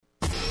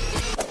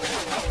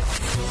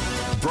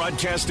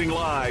Broadcasting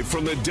live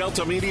from the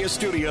Delta Media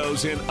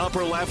Studios in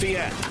Upper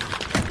Lafayette.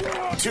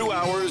 2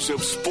 hours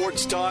of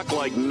sports talk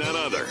like none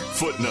other.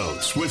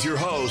 Footnotes with your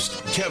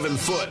host, Kevin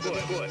Foote.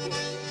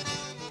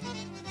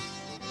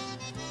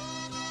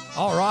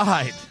 All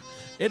right.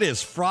 It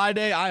is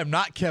Friday. I am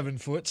not Kevin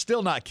Foote.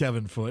 Still not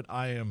Kevin Foote.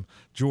 I am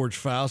George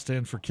Faust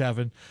in for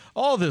Kevin.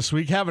 All this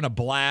week, having a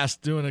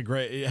blast,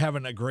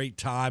 having a great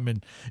time,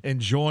 and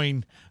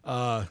enjoying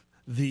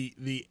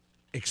the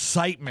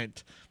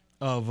excitement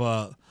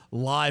of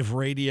live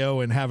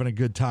radio and having a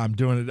good time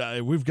doing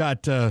it. We've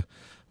got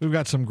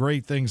some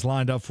great things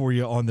lined up for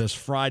you on this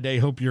Friday.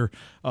 Hope your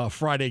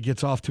Friday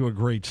gets off to a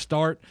great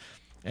start,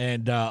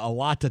 and a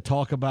lot to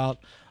talk about.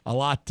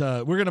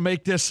 We're going to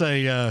make this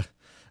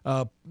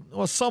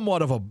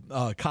somewhat of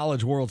a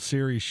College World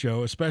Series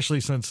show, especially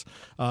since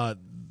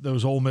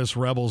those Ole Miss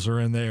Rebels are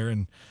in there,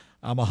 and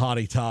I'm a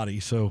hottie toddy.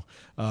 So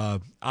I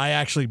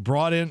actually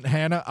brought in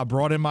Hannah. I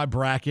brought in my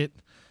bracket.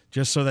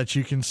 Just so that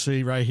you can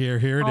see right here.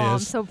 Here it is. I'm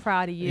so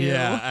proud of you.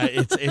 Yeah,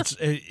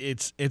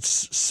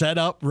 it's set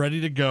up, ready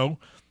to go.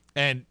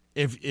 And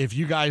if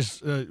you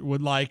guys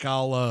would like,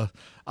 I'll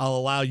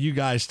allow you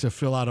guys to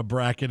fill out a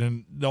bracket.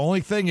 And the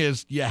only thing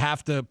is, you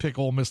have to pick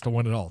Ole Miss to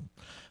win it all.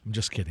 I'm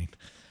just kidding.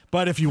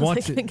 But if you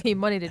want to, give you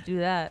money to do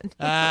that.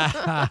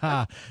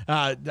 I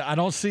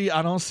don't see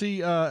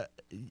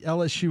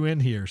LSU in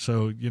here,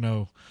 so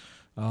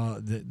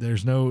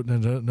there's no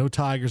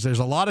Tigers. There's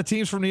a lot of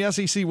teams from the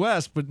SEC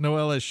West, but no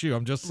LSU.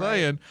 I'm just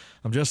saying.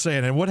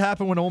 And what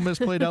happened when Ole Miss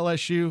played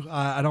LSU?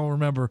 I don't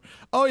remember.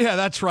 Oh, yeah,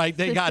 that's right.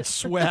 They got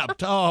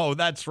swept. Oh,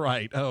 that's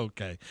right.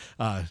 Okay.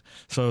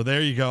 So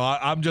there you go.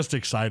 I'm just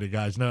excited,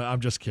 guys. No, I'm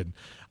just kidding.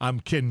 I'm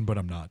kidding, but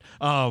I'm not.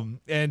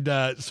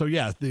 So,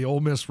 yeah, the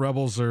Ole Miss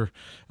Rebels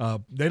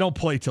they don't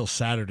play till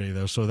Saturday,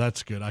 though, so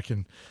that's good. I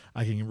can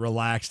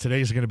relax.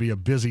 Today's going to be a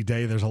busy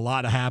day. There's a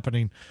lot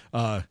happening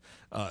on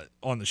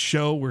the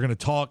show. We're going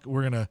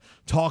to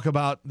talk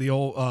about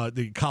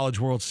the College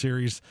World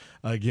Series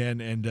again,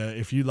 and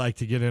if you'd like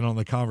to get in on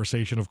the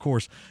conversation, of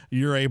course,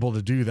 you're able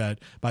to do that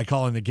by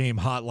calling the game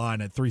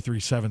hotline at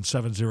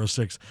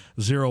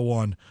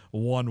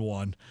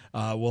 337-706-0111.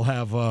 We'll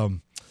have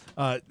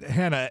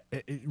Hannah,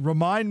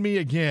 remind me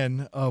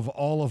again of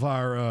all of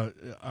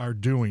our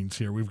doings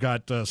here. We've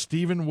got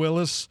Stephen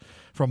Willis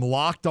from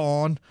Locked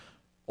On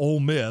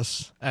Ole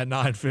Miss at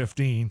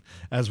 9:15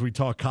 as we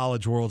talk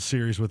College World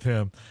Series with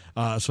him.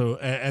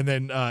 And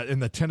then in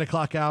the 10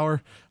 o'clock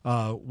hour,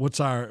 what's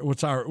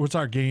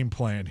our game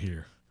plan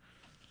here?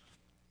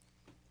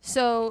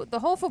 So the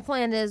hopeful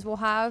plan is we'll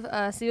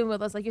have Stephen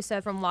with us, like you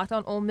said, from Locked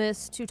On Ole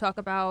Miss to talk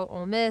about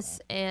Ole Miss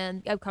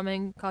and the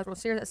upcoming College World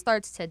Series that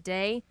starts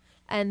today.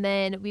 And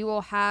then we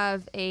will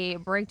have a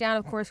breakdown,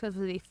 of course, because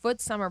of the Foot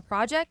Summer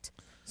Project.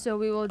 So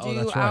we will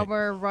do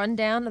our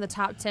rundown of the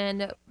top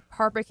 10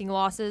 heartbreaking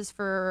losses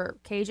for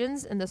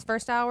Cajuns in this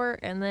first hour.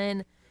 And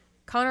then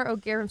Connor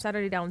O'Gare from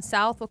Saturday Down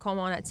South will come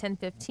on at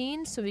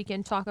 10:15 so we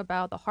can talk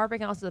about the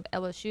heartbreaking losses of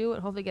LSU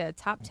and hopefully get a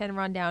top 10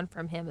 rundown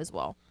from him as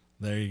well.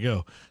 There you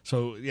go.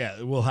 So,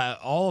 yeah, we'll have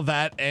all of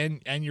that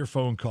and your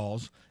phone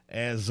calls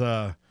as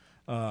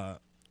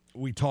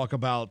we talk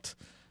about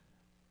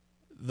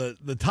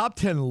the top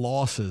 10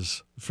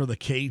 losses for the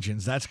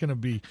Cajuns. That's going to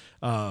be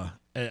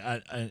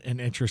an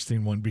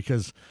interesting one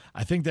because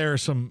I think there are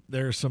some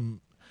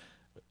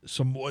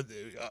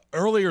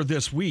earlier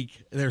this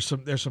week. There's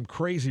some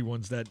crazy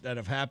ones that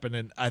have happened,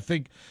 and I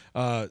think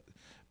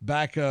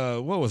back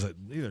what was it?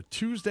 Either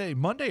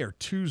Monday or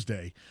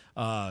Tuesday.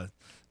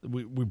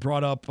 We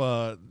brought up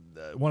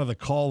one of the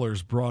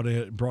callers brought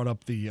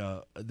up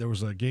there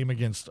was a game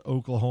against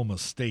Oklahoma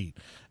State,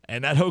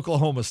 and that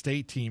Oklahoma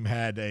State team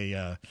had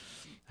a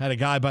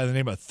guy by the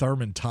name of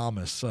Thurman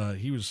Thomas.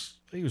 He was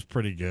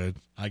pretty good,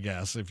 I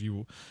guess. If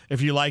you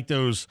like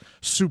those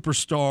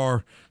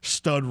superstar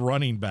stud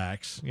running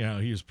backs,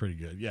 he was pretty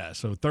good. Yeah.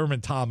 So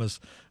Thurman Thomas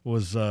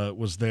was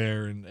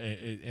there in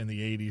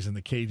the 80s, and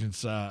the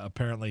Cajuns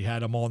apparently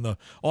had him on the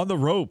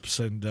ropes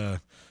and were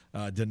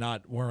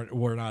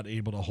not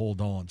able to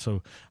hold on.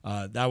 So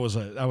that was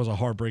a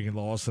heartbreaking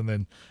loss. And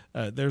then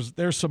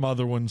there's some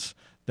other ones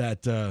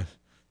that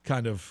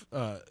kind of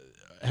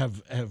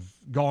have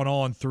gone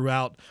on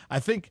throughout.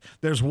 I think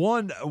there's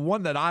one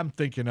that I'm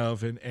thinking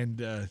of,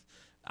 and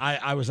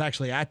I was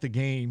actually at the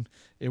game.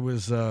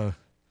 It's an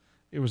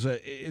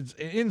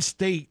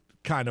in-state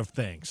kind of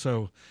thing.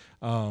 So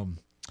that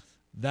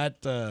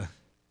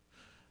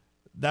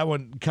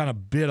one kind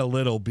of bit a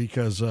little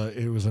because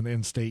it was an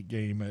in-state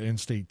game, an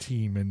in-state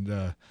team,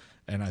 and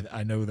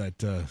I know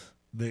that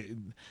the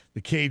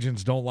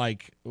Cajuns don't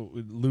like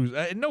lose.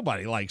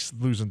 Nobody likes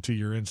losing to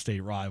your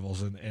in-state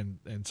rivals,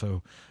 and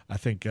so I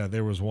think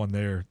there was one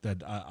there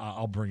that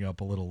I'll bring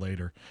up a little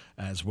later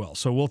as well.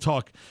 So we'll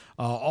talk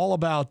all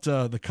about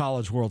the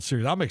College World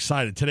Series. I'm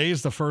excited. Today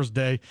is the first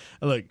day.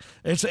 Look,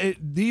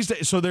 these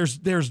days. So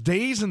there's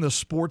days in the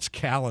sports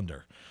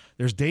calendar.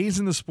 There's days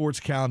in the sports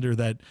calendar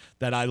that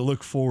I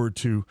look forward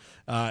to,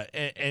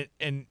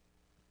 and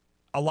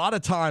a lot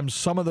of times,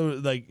 some of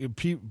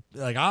the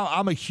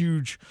I'm a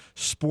huge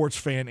sports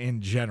fan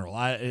in general.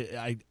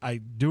 I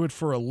do it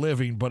for a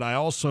living, but I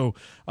also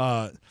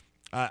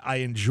I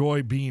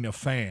enjoy being a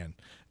fan.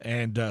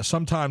 And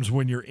sometimes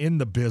when you're in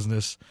the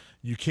business,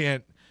 you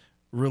can't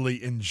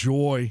really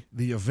enjoy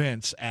the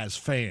events as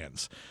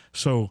fans.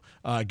 So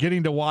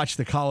getting to watch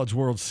the College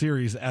World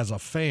Series as a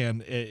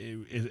fan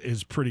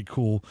is pretty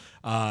cool.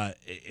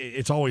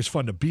 It's always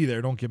fun to be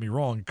there. Don't get me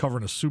wrong.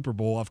 Covering a Super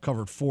Bowl, I've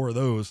covered 4 of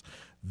those.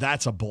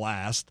 That's a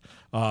blast.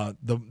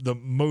 The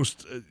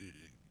most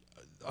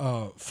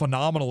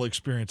phenomenal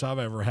experience I've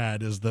ever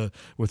had is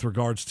with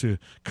regards to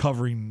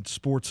covering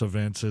sports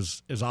events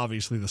is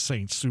obviously the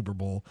Saints Super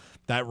Bowl.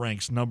 That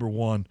ranks number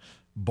 1.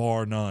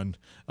 Bar none,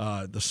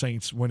 the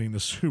Saints winning the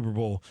Super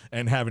Bowl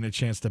and having a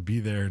chance to be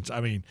there. I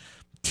mean,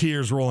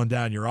 tears rolling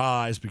down your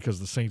eyes because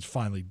the Saints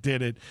finally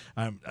did it.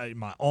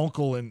 My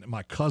uncle and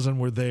my cousin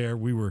were there.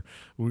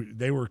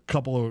 They were a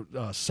couple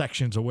of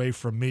sections away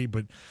from me,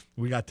 but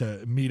we got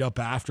to meet up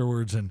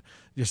afterwards. And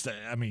just,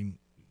 I mean,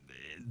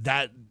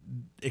 that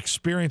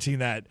experiencing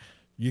that,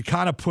 you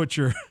kind of put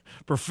your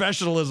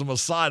professionalism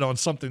aside on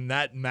something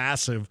that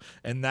massive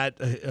and that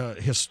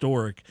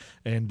historic,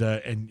 and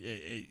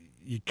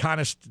you kind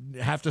of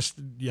have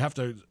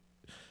to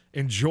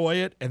enjoy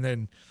it, and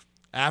then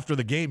after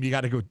the game you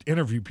got to go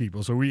interview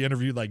people. So we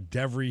interviewed like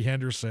Devery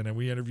Henderson, and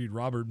we interviewed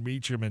Robert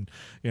Meacham, and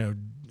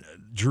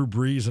Drew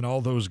Brees, and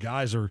all those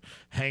guys are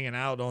hanging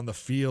out on the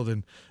field.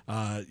 And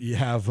you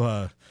have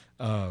the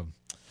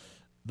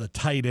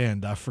tight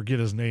end, I forget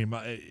his name.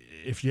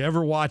 If you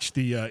ever watch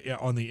the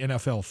on the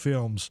NFL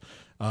films,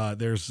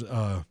 there's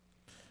I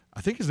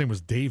think his name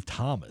was Dave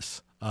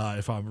Thomas.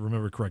 If I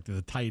remember correctly,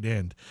 the tight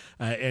end,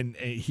 and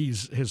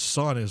his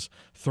son is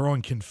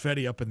throwing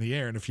confetti up in the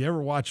air. And if you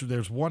ever watch,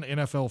 there's one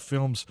NFL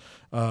Films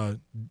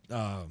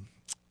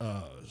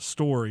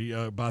story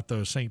about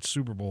the Saints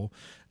Super Bowl,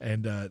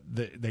 and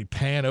they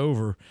pan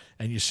over,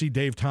 and you see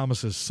Dave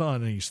Thomas's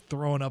son, and he's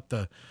throwing up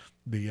the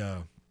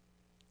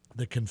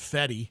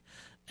confetti,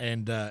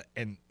 and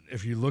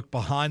if you look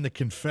behind the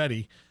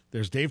confetti,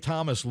 there's Dave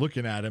Thomas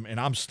looking at him, and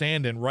I'm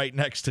standing right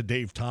next to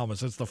Dave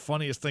Thomas. It's the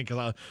funniest thing,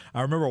 because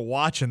I remember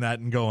watching that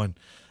and going,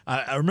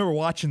 I remember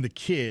watching the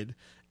kid,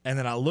 and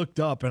then I looked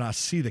up and I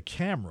see the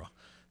camera,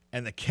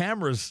 and the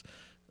camera's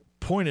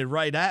pointed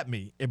right at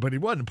me, but he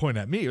wasn't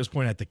pointing at me. It was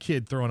pointing at the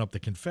kid throwing up the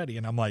confetti,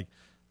 and I'm like,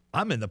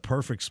 I'm in the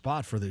perfect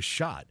spot for this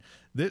shot.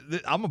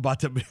 I'm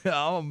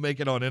gonna make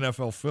it on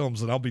NFL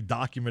Films, and I'll be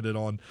documented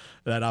on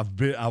that.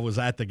 I was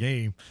at the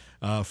game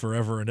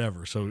forever and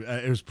ever. So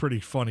it was pretty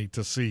funny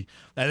to see.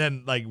 And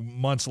then like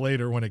months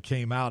later when it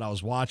came out, I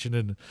was watching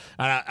it, and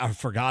I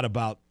forgot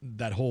about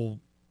that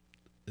whole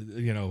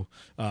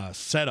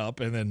setup.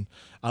 And then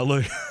I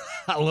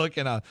look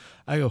and I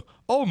go,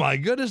 oh my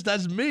goodness,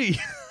 that's me.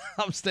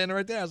 I'm standing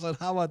right there. I said,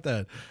 how about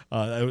that?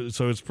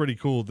 So it's pretty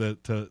cool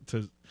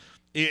to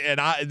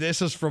and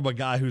this is from a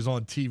guy who's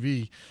on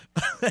TV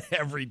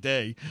every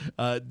day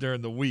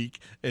during the week,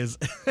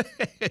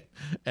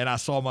 and I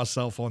saw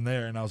myself on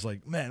there, and I was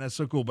like, man, that's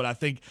so cool. But I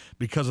think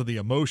because of the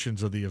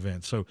emotions of the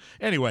event. So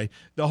anyway,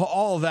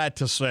 all of that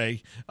to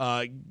say,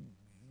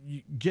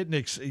 you get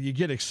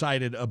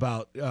excited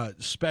about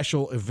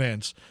special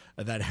events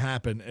that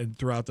happen and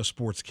throughout the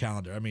sports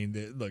calendar. I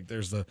mean, look,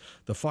 there's the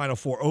Final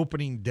Four.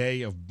 Opening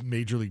day of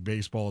Major League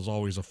Baseball is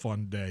always a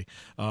fun day.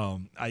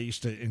 I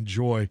used to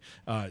enjoy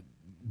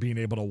being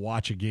able to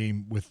watch a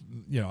game with,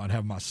 I'd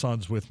have my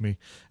sons with me,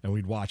 and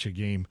we'd watch a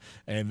game.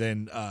 And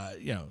then,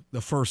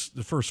 the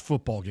first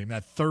football game,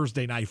 that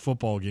Thursday night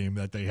football game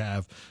that they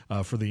have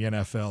for the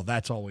NFL,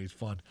 that's always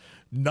fun.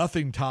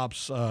 Nothing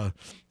tops a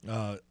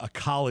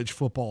college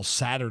football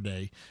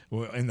Saturday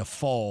in the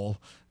fall.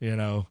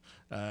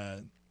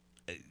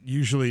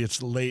 Usually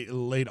it's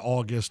late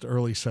August,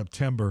 early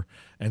September,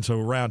 and so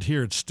around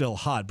here it's still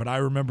hot. But I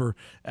remember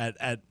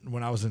at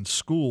when I was in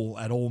school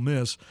at Ole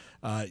Miss,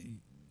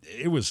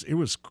 it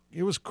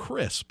was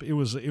crisp. It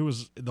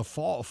was the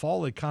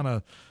fall had kind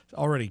of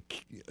already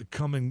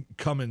come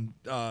and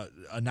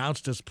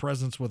announced its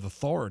presence with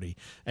authority,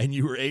 and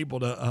you were able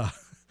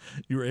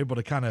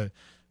to kind of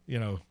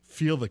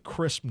feel the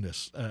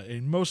crispness,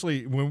 and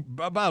mostly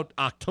about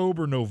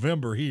October,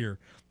 November here,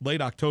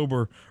 late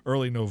October,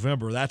 early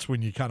November. That's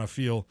when you kind of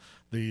feel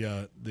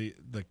the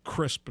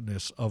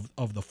crispness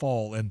of the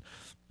fall,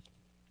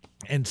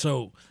 and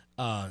so.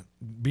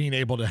 Being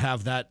able to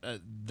have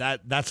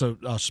that's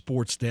a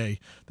sports day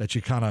that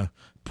you kind of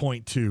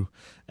point to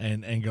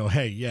and go,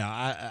 hey,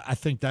 yeah, I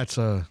think that's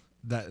a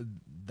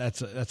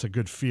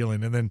good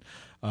feeling. And then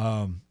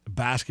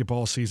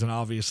basketball season,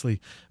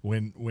 obviously,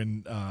 when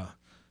the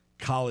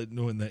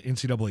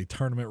NCAA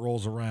tournament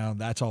rolls around,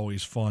 that's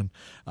always fun.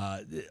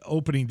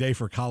 Opening day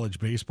for college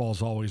baseball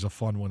is always a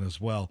fun one as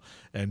well.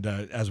 And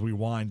as we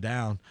wind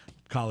down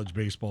college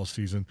baseball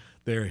season,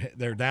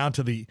 they're down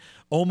to the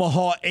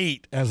Omaha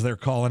 8, as they're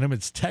calling them.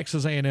 It's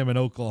Texas A&M and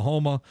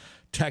Oklahoma,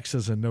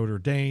 Texas and Notre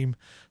Dame,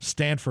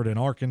 Stanford and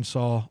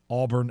Arkansas,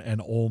 Auburn and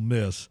Ole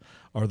Miss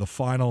are the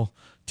final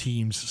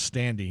teams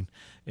standing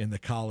in the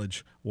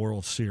College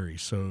World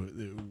Series. So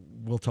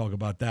we'll talk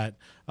about that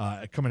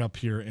coming up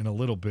here in a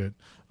little bit.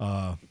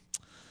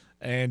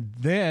 And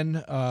then,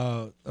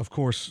 of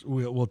course,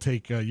 we'll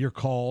take your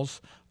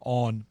calls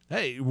on,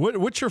 hey,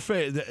 what's your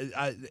favorite?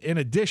 In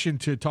addition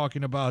to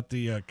talking about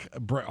the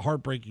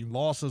heartbreaking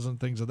losses and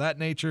things of that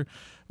nature,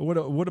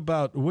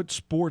 what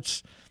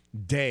sports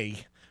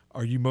day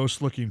are you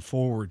most looking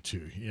forward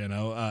to? You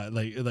know,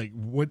 like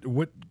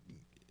what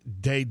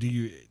day do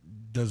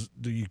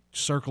you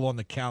circle on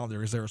the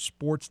calendar? Is there a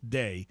sports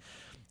day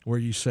where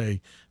you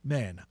say,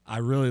 man, I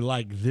really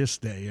like this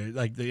day?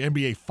 Like the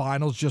NBA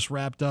Finals just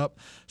wrapped up,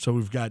 so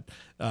we've got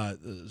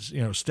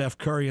Steph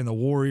Curry and the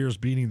Warriors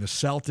beating the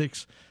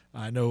Celtics.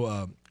 I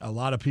know a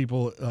lot of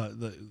people,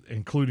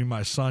 including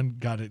my son,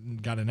 got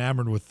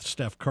enamored with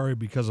Steph Curry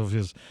because of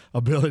his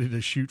ability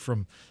to shoot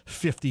from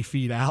 50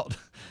 feet out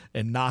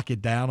and knock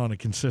it down on a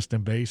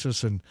consistent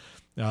basis. And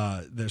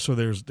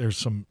there's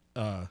some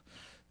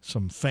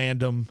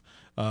fandom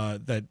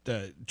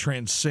that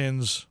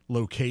transcends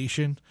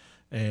location.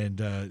 And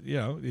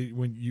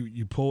when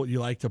you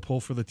like to pull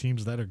for the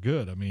teams that are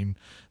good. I mean,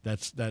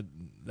 that's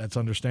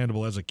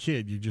understandable. As a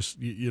kid,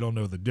 you don't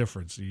know the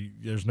difference.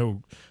 There's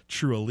no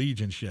true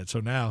allegiance yet. So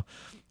now,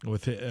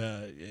 with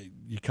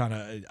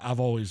I've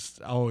always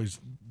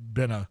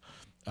been a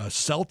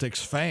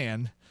Celtics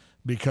fan,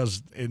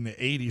 because in the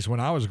 '80s when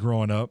I was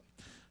growing up,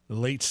 the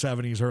late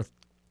 '70s or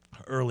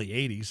early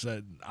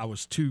 '80s, I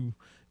was too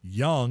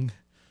young.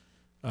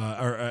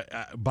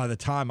 By the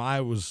time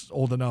I was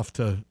old enough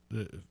to,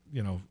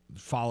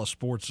 follow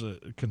sports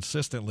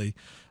consistently,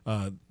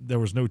 there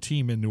was no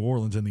team in New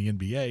Orleans in the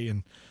NBA,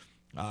 and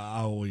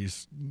I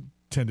always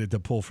tended to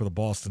pull for the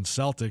Boston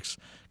Celtics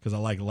because I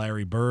liked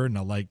Larry Bird and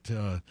I liked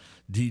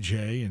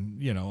DJ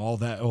and all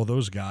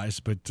those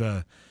guys. But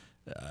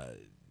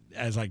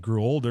as I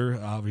grew older,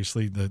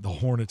 obviously the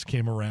Hornets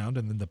came around,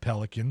 and then the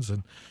Pelicans,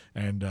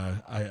 and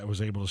I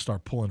was able to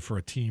start pulling for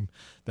a team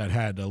that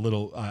had a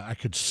little I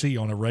could see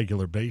on a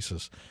regular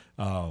basis.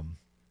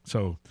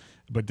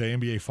 But the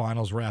NBA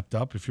Finals wrapped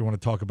up. If you want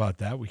to talk about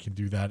that, we can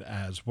do that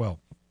as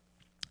well.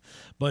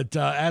 But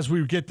as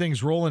we get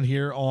things rolling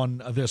here on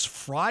this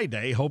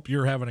Friday, hope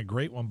you're having a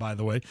great one, by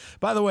the way.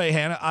 By the way,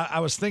 Hannah, I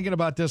was thinking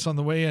about this on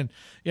the way in.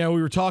 We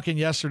were talking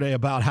yesterday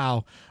about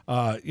how,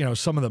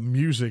 some of the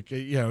music,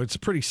 it's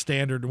pretty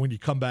standard when you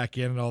come back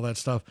in and all that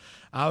stuff.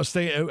 I was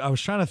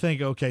trying to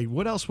think, okay,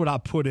 what else would I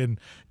put in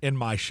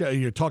my show?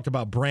 You talked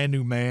about Brand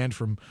New Man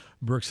from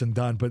Brooks and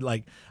Dunn, but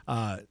like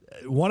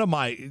one of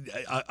my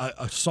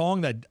a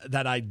song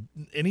that I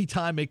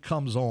anytime it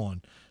comes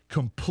on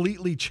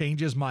completely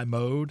changes my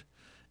mode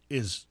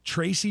is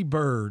Tracy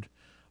Byrd,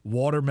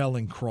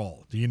 Watermelon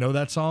Crawl. Do you know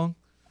that song?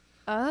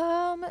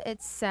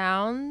 It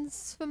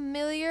sounds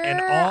familiar. And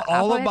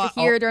I'll have to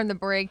hear during the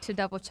break to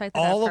double check that.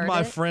 All of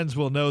my friends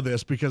will know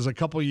this because a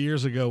couple of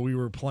years ago we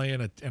were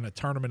playing in a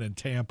tournament in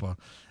Tampa,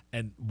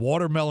 and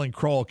Watermelon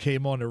Crawl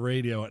came on the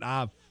radio, and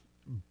I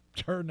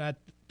turned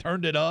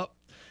it up,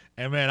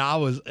 and man,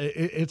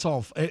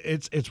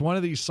 it's one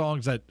of these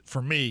songs that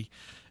for me,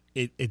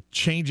 it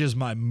changes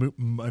my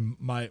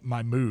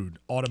mood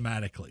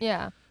automatically.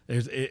 Yeah.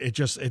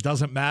 It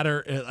doesn't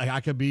matter. Like I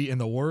could be in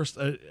the worst.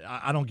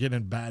 I don't get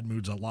in bad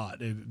moods a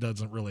lot. It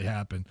doesn't really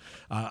happen.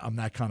 I'm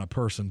that kind of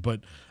person. But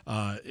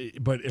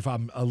if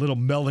I'm a little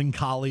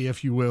melancholy,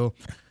 if you will,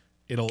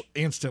 it'll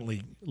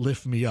instantly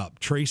lift me up.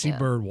 Tracy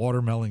Byrd,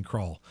 Watermelon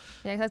Crawl.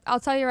 Yeah, 'cause I'll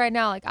tell you right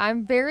now, like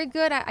I'm very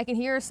good. I can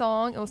hear a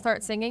song and we'll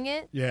start singing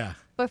it. Yeah.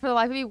 But for the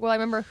life of me, will I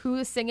remember who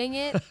is singing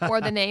it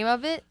or the name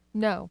of it?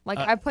 No. Like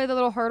I played the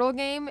little hurdle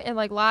game, and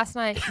like last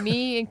night,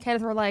 me and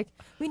Kenneth were like,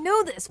 we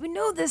know this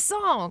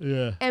song.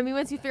 Yeah. And we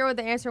went to figure out what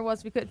the answer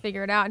was. We couldn't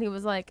figure it out, and he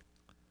was like,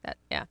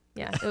 yeah.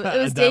 It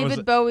was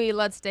David Bowie,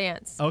 Let's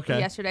Dance. Okay.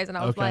 Yesterday's, and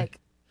I was like,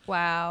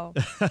 wow,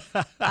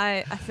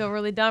 I feel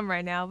really dumb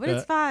right now, but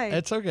it's fine.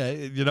 It's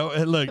okay.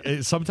 Look,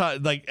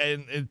 sometimes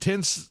and it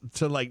tends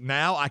to like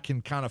now I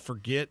can kind of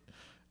forget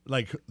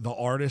like the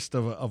artist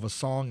of a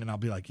song, and I'll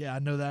be like, yeah, I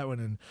know that one,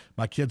 and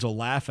my kids will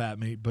laugh at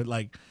me, but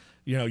like.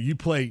 You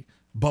play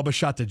Bubba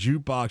Shot the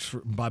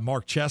Jukebox by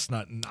Mark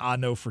Chestnut, and I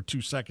know for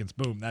 2 seconds,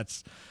 boom,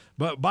 that's.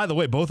 But by the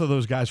way, both of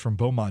those guys from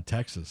Beaumont,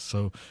 Texas,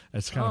 so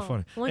it's kind of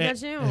funny. Look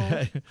at you.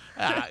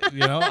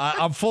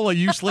 I'm full of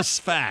useless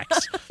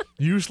facts.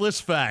 Useless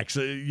facts.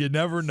 You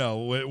never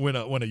know when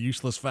a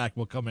useless fact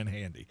will come in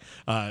handy.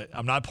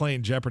 I'm not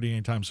playing Jeopardy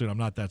anytime soon. I'm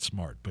not that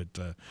smart, but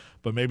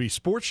maybe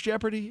Sports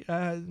Jeopardy.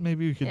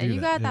 Maybe we could do that. You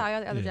got that. I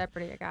got the other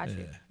Jeopardy. I got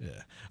you. Yeah.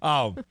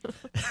 Well,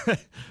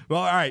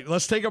 all right.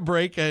 Let's take a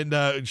break,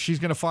 and she's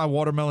gonna find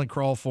Watermelon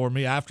Crawl for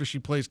me after she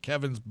plays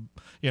Kevin's,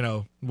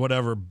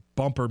 whatever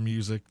bumper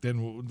music.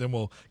 Then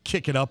we'll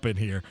kick it up in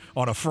here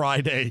on a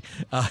Friday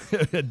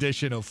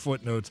edition of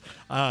Footnotes.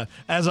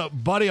 As a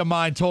buddy of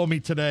mine told me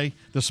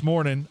this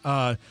morning,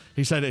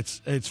 he said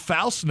it's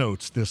Faust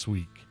Notes this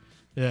week.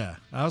 Yeah,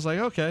 I was like,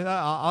 okay,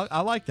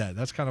 I like that.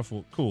 That's kind of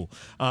cool.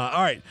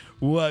 All right,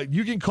 well,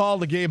 you can call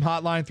the game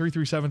hotline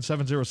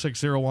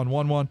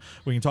 337-706-0111.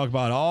 We can talk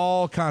about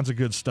all kinds of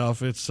good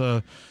stuff. It's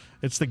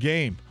It's The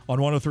Game on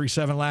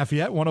 103.7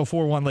 Lafayette,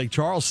 104.1 Lake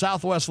Charles,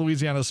 Southwest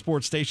Louisiana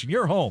Sports Station,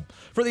 your home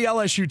for the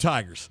LSU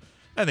Tigers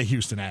and the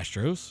Houston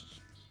Astros.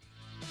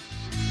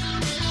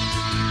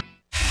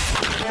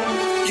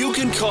 You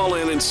can call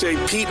in and say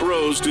Pete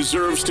Rose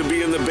deserves to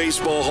be in the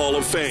Baseball Hall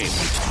of Fame.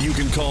 You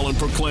can call and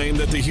proclaim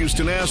that the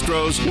Houston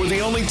Astros were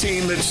the only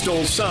team that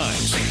stole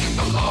signs.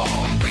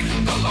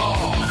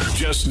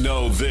 Just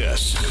know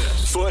this.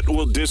 Foot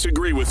will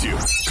disagree with you.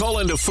 Call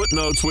into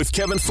Footnotes with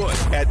Kevin Foote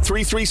at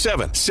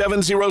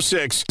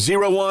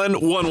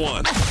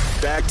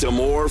 337-706-0111. Back to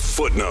more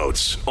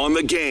Footnotes on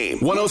The Game.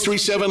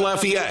 103.7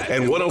 Lafayette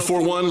and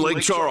 104.1 Lake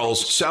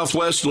Charles,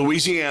 Southwest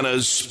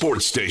Louisiana's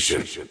sports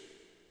station.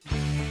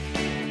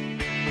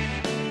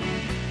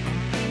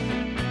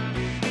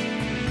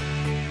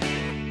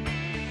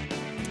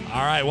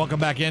 All right, welcome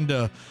back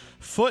into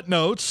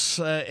Footnotes,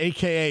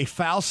 a.k.a.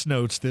 Faust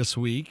Notes this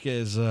week,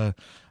 as I'm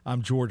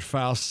George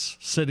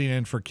Faust sitting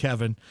in for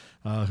Kevin,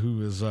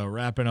 who is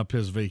wrapping up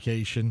his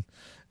vacation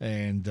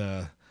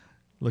and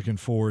looking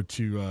forward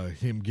to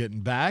him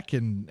getting back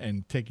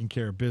and taking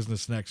care of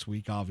business next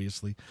week,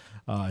 obviously.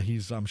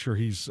 I'm sure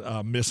he's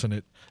missing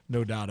it,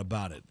 no doubt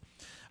about it.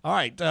 All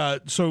right,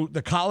 so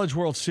the College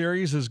World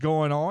Series is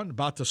going on,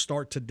 about to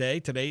start today.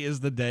 Today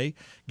is the day.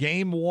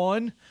 Game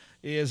 1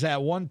 is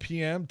at 1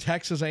 p.m.,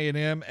 Texas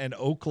A&M and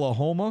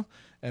Oklahoma.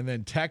 And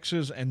then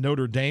Texas and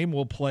Notre Dame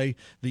will play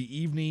the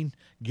evening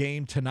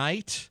game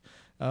tonight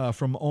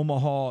from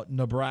Omaha,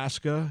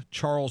 Nebraska,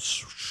 Charles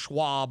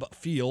Schwab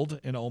Field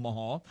in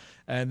Omaha.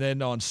 And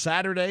then on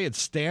Saturday,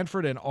 it's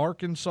Stanford and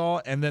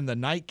Arkansas. And then the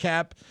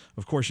nightcap,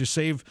 of course, you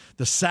save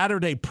the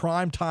Saturday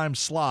primetime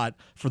slot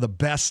for the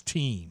best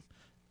team.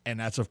 And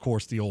that's, of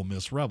course, the Ole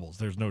Miss Rebels.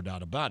 There's no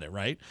doubt about it,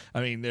 right?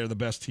 I mean, they're the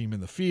best team in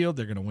the field.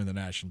 They're going to win the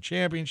national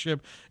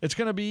championship. It's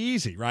going to be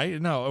easy,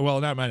 right? No, well,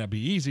 that might not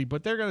be easy,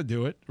 but they're going to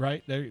do it,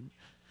 right?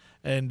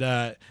 And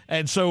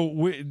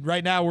so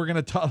right now we're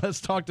going to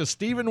let's talk to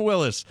Stephen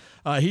Willis.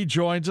 He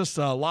joins us,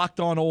 Locked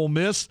On Ole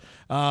Miss.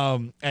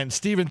 And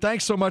Stephen,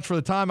 thanks so much for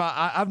the time.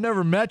 I've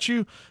never met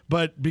you,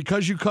 but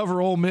because you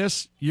cover Ole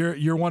Miss,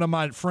 you're one of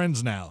my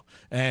friends now.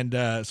 And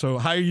so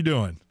how are you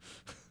doing?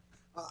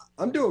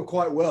 I'm doing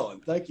quite well,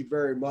 and thank you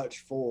very much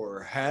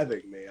for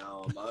having me.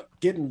 I'm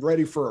getting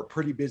ready for a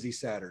pretty busy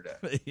Saturday.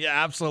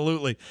 Yeah,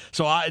 absolutely.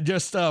 So I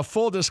just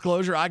full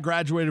disclosure, I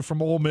graduated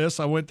from Ole Miss.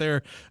 I went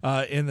there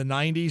in the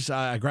 90s.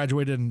 I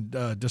graduated in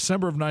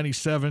December of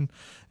 97,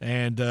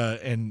 and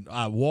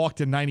I walked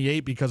in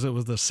 98 because it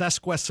was the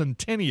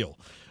sesquicentennial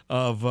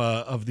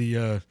of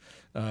the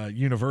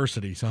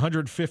university. So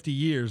 150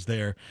 years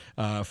there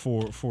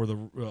for the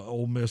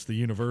Ole Miss, the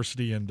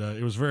university, and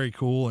it was very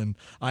cool, and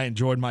I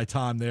enjoyed my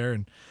time there.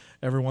 And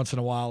every once in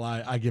a while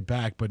I get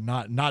back, but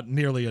not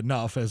nearly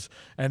enough.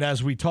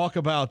 As we talk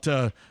about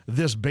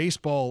this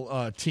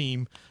baseball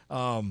team,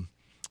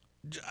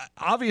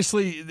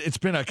 obviously it's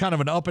been a kind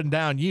of an up and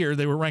down year.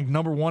 They were ranked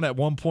number 1 at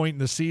one point in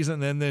the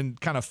season, and then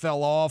kind of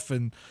fell off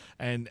and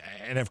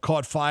have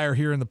caught fire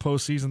here in the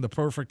postseason. The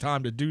perfect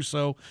time to do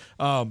so.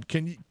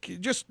 Can you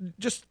just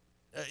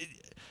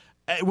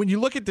when you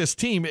look at this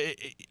team,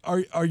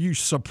 are you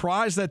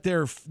surprised that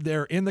they're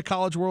in the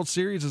College World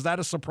Series? Is that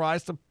a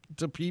surprise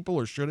to people,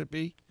 or should it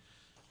be?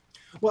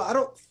 Well, I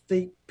don't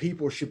think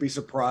people should be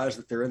surprised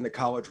that they're in the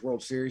College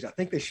World Series. I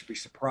think they should be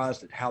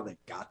surprised at how they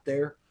got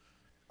there.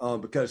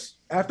 Because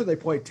after they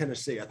played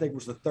Tennessee, I think it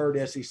was the third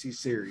SEC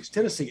series,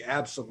 Tennessee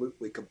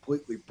absolutely,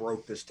 completely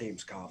broke this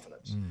team's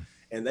confidence.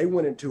 And they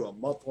went into a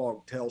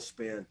month-long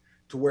tailspin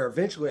to where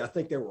eventually I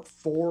think they were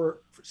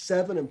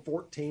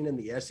 7-14 in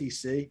the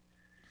SEC.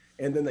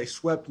 And then they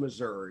swept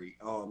Missouri.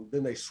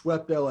 Then they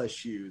swept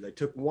LSU. They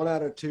took 1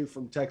 out of 2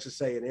 from Texas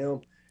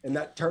A&M, and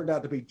that turned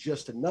out to be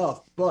just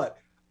enough. But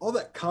all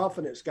that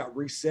confidence got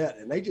reset,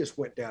 and they just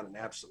went down and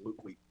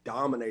absolutely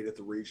dominated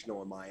the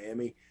regional in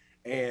Miami.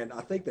 And I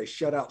think they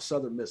shut out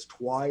Southern Miss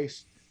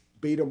twice,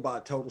 beat them by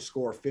a total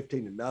score of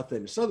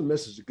 15-0. Southern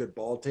Miss is a good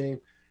ball team.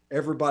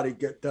 Everybody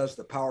does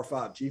the Power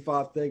 5,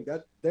 G5 thing.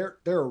 That they're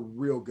a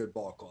real good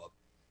ball club.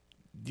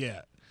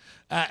 Yeah,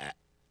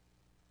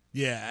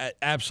 yeah,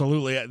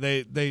 absolutely.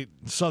 They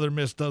Southern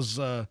Miss does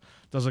a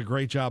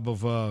great job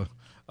of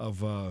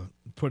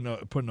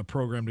putting a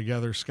program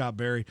together. Scott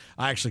Berry.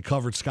 I actually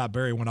covered Scott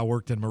Berry when I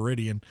worked in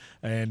Meridian,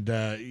 and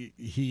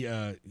he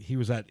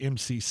was at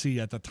MCC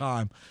at the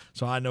time,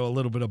 so I know a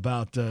little bit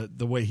about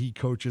the way he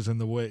coaches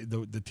and the way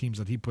the teams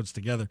that he puts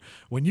together.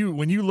 When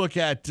you look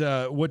at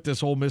what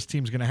this Ole Miss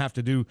team is going to have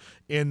to do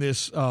in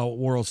this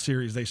World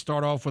Series, they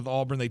start off with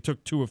Auburn. They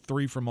took 2 of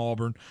 3 from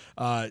Auburn.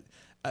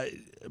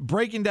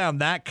 Breaking down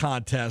that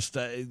contest,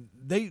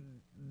 they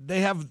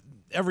have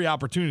every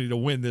opportunity to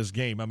win this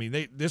game. I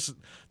mean, this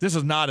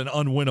is not an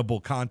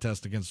unwinnable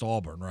contest against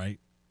Auburn, right?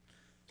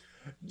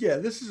 Yeah,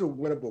 this is a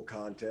winnable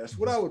contest.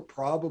 What I would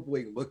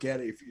probably look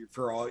at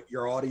for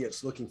your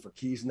audience looking for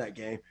keys in that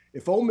game,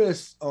 if Ole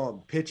Miss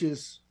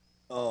pitches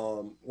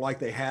like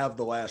they have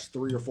the last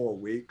 3 or 4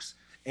 weeks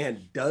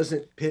and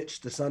doesn't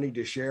pitch to Sonny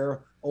DeShera,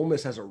 Ole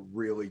Miss has a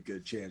really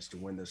good chance to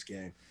win this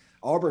game.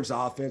 Auburn's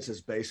offense is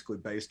basically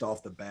based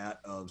off the bat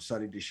of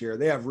Sonny DeShare.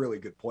 They have really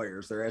good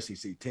players. They're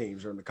SEC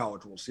teams. They're in the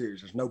College World Series.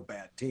 There's no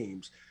bad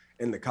teams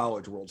in the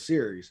College World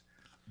Series,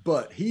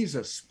 but he's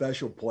a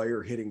special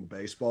player hitting the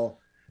baseball.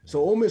 So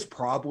Ole Miss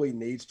probably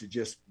needs to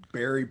just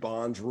Barry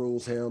Bonds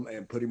rules him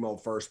and put him on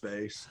first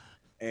base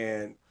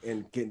and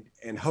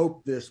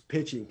hope this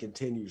pitching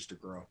continues to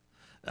grow.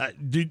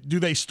 Do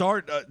they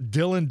start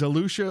Dylan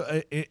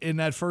DeLucia in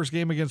that first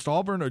game against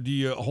Auburn, or do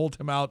you hold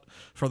him out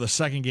for the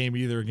second game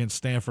either against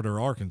Stanford or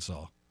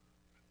Arkansas?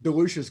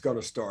 DeLucia's going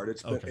to start.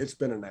 It's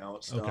been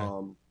announced.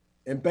 Okay.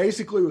 And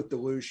basically with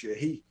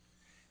DeLucia,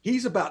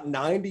 he's about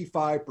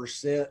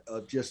 95%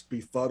 of just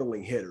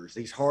befuddling hitters.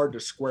 He's hard to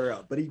square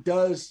up, but he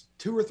does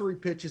 2 or 3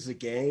 pitches a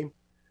game.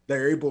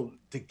 They're able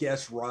to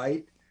guess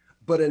right.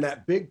 But in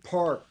that big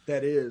park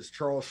that is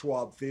Charles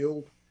Schwab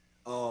Field,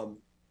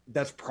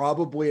 that's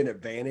probably an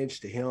advantage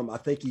to him. I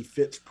think he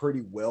fits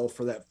pretty well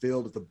for that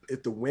field.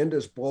 If the wind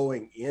is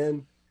blowing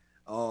in,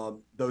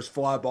 those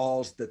fly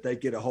balls that they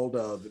get a hold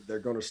of, they're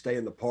going to stay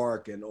in the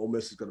park, and Ole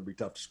Miss is going to be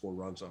tough to score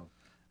runs on.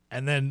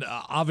 And then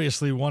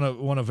obviously one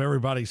of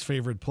everybody's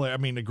favorite player. I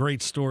mean, the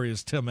great story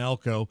is Tim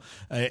Elko,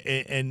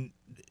 and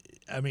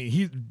I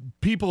mean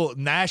people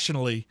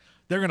nationally,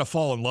 they're going to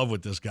fall in love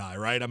with this guy,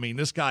 right? I mean,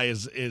 this guy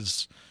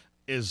is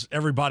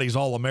everybody's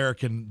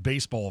All-American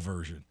baseball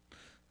version.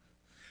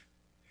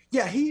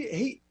 Yeah,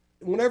 he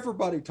when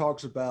everybody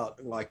talks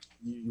about like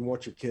you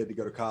want your kid to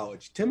go to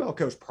college, Tim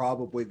Elko's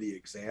probably the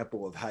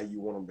example of how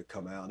you want him to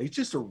come out. He's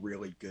just a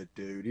really good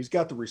dude. He's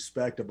got the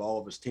respect of all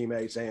of his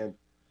teammates, and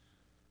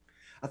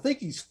I think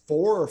he's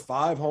 4 or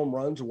 5 home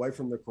runs away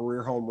from the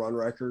career home run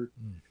record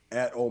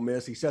at Ole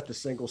Miss. He set the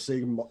single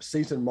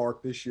season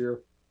mark this year.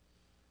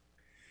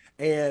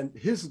 And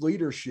his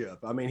leadership,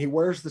 I mean, he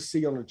wears the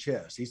C on the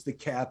chest. He's the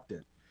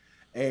captain.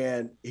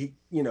 And he,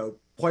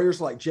 players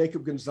like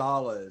Jacob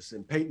Gonzalez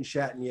and Peyton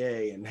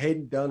Chatagnier and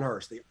Hayden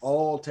Dunhurst, they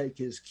all take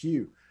his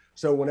cue.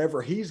 So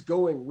whenever he's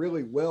going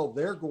really well,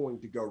 they're going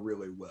to go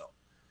really well.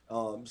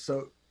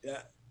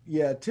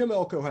 Tim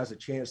Elko has a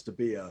chance to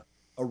be a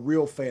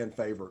real fan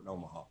favorite in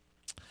Omaha.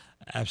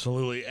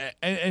 Absolutely,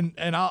 and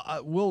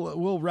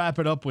we'll wrap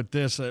it up with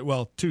this.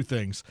 2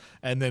 things,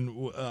 and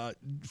then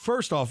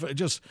first off,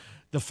 just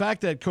the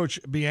fact that Coach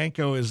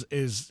Bianco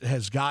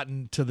has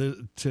gotten to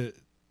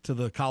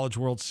the College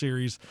World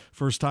Series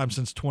first time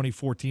since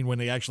 2014 when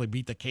they actually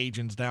beat the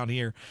Cajuns down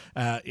here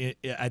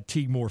at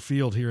Teague Moore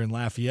Field here in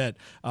Lafayette.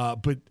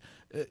 But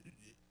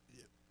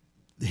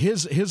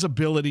his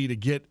ability to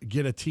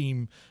get a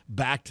team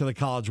back to the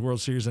College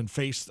World Series and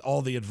face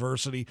all the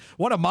adversity.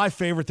 One of my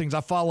favorite things,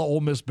 I follow Ole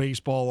Miss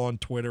baseball on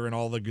Twitter and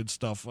all the good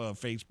stuff,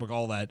 Facebook,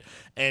 all that.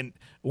 And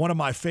one of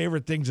my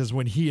favorite things is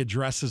when he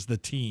addresses the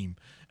team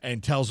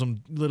and tells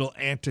them little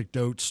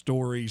anecdote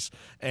stories.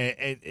 And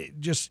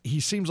it just, he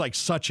seems like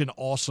such an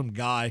awesome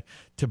guy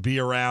to be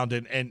around.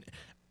 And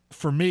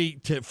for me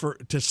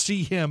to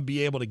see him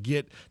be able to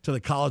get to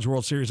the College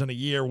World Series in a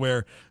year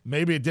where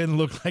maybe it didn't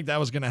look like that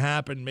was going to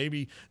happen.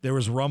 Maybe there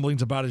was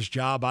rumblings about his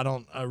job. I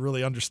don't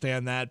really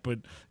understand that, but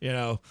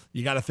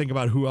you got to think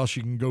about who else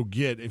you can go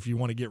get if you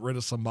want to get rid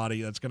of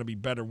somebody that's going to be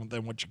better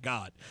than what you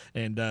got.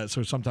 And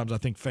so sometimes I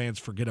think fans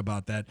forget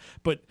about that.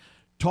 But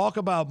talk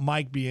about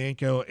Mike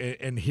Bianco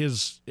and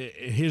his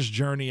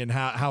journey and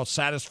how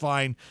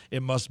satisfying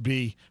it must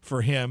be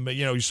for him.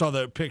 You saw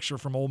the picture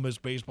from Ole Miss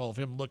baseball of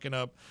him looking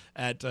up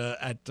at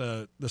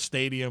the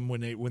stadium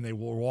when they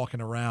were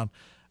walking around.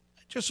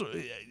 Just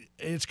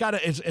it's got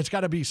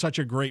to be such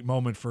a great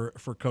moment for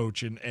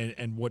Coach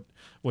and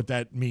what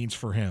that means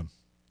for him.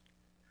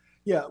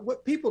 Yeah,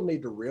 what people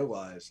need to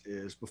realize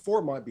is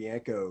before Mike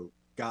Bianco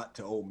got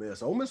to Ole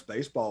Miss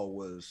baseball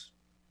was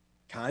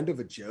kind of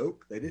a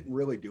joke. They didn't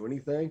really do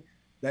anything.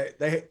 They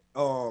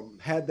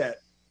had that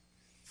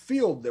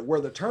field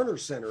where the Turner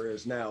Center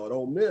is now at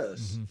Ole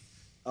Miss.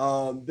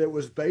 Mm-hmm. That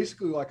was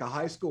basically like a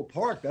high school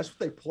park. That's what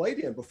they played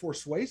in before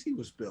Swayze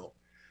was built.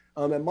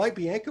 And Mike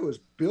Bianco has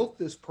built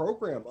this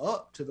program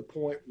up to the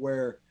point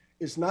where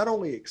it's not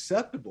only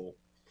acceptable,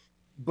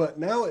 but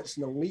now it's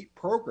an elite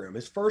program.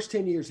 His first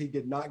 10 years, he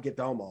did not get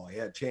to Omaha. He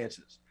had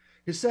chances.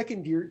 His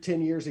second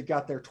 10 years, he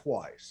got there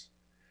twice.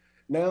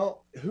 Now,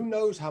 who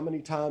knows how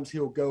many times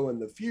he'll go in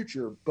the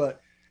future, but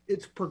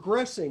it's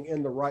progressing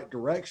in the right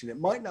direction.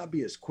 It might not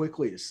be as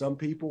quickly as some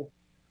people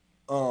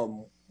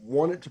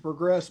want it to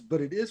progress,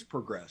 but it is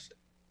progressing.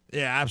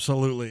 Yeah,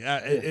 absolutely.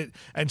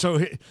 And so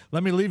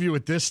let me leave you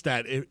with this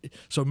stat.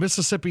 So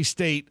Mississippi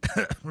State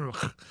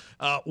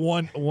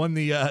won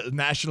the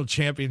national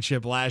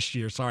championship last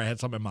year. Sorry, I had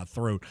something in my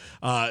throat.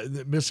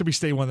 Mississippi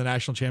State won the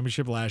national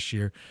championship last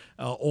year.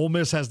 Ole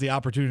Miss has the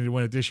opportunity to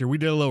win it this year. We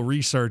did a little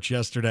research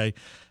yesterday.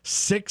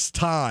 6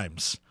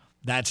 times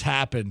that's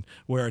happened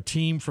where a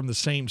team from the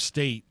same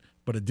state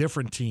but a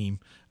different team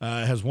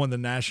has won the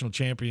national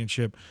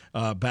championship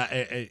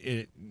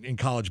in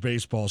college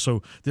baseball.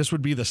 So this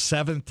would be the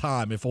 7th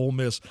time if Ole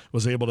Miss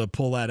was able to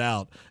pull that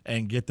out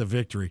and get the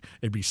victory.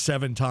 It'd be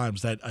 7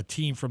 times that a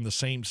team from the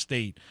same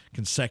state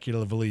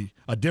consecutively,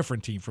 a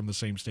different team from the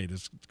same state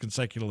has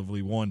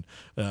consecutively won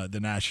the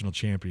national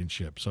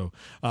championship. So,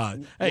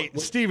 hey,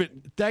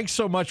 Steven, thanks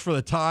so much for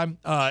the time,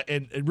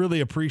 and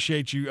really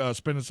appreciate you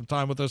spending some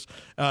time with us.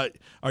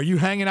 Are you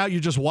hanging out? You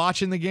just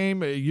watching the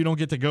game? You don't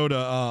get to go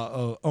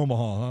to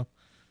Omaha, huh?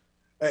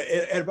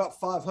 At about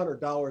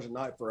 $500 a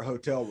night for a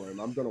hotel room,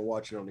 I'm going to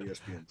watch it on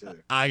ESPN too.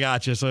 I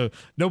got you. So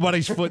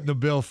nobody's footing the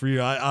bill for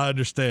you. I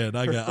understand.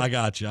 I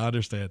got you. I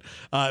understand.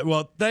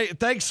 Well,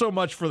 thanks so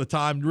much for the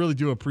time. Really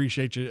do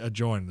appreciate you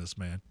joining us,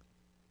 man.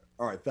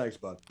 All right. Thanks,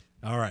 bud.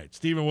 All right.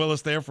 Stephen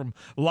Willis there from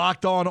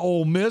Locked On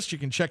Ole Miss. You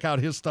can check out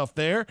his stuff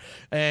there.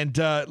 And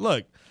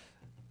look,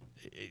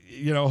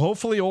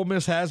 hopefully Ole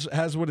Miss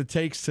has what it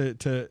takes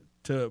to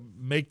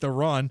make the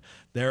run.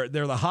 They're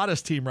the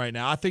hottest team right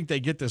now. I think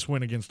they get this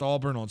win against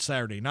Auburn on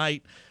Saturday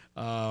night.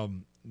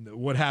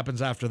 What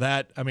happens after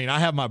that? I mean, I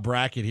have my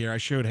bracket here. I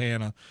showed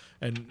Hannah,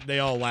 and they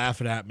all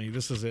laughing at me.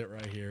 This is it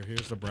right here.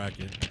 Here's the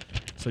bracket,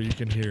 so you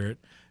can hear it.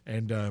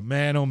 And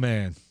man, oh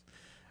man,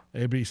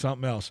 it'd be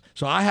something else.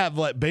 So I have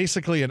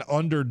basically an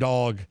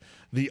underdog,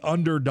 the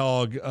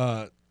underdog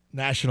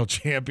national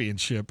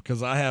championship,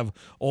 because I have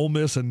Ole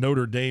Miss and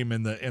Notre Dame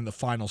in the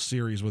final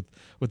series with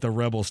the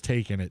Rebels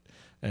taking it.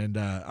 And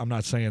I'm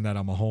not saying that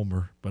I'm a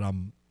homer, but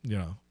I'm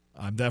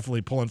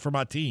definitely pulling for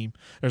my team.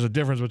 There's a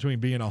difference between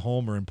being a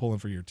homer and pulling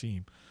for your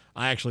team.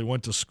 I actually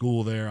went to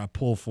school there. I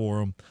pull for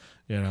them.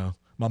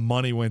 My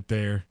money went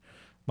there.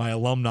 My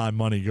alumni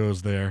money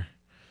goes there.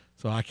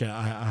 So I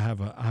have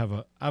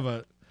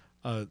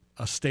a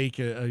stake,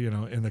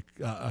 in the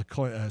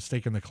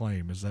stake in the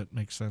claim. Does that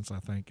make sense? I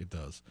think it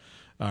does.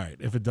 All right.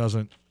 If it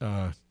doesn't,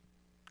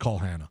 call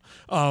Hannah.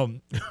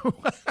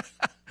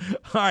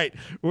 All right,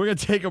 we're gonna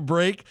take a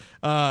break.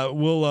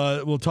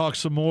 We'll talk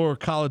some more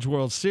College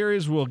World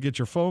Series. We'll get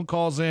your phone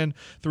calls in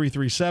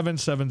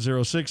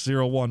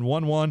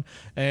 337-706-0111,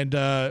 and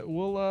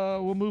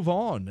we'll move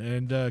on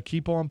and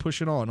keep on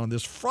pushing on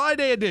this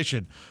Friday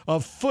edition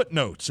of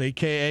Footnotes,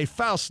 aka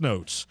Faust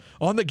Notes,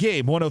 on the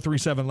Game.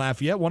 103.7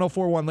 Lafayette,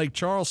 104.1 Lake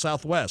Charles,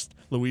 Southwest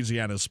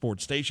Louisiana's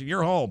sports station.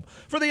 Your home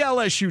for the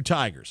LSU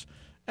Tigers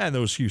and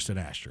those Houston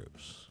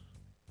Astros.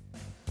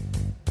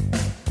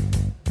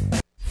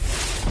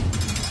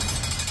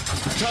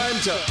 Time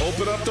to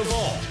open up the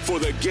vault for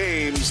the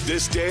games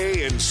this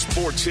day in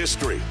sports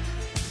history.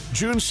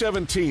 June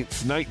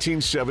 17th,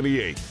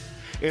 1978.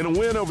 In a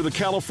win over the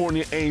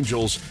California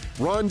Angels,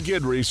 Ron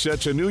Guidry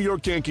sets a New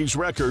York Yankees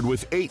record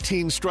with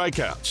 18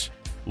 strikeouts.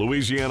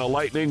 Louisiana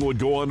Lightning would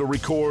go on to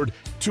record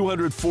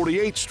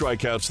 248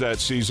 strikeouts that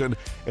season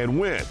and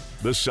win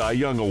the Cy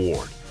Young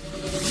Award.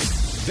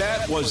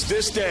 That was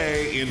this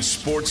day in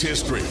sports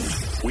history.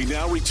 We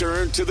now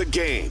return to the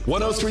Game.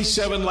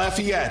 103.7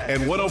 Lafayette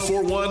and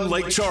 104.1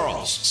 Lake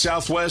Charles,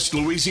 Southwest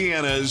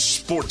Louisiana's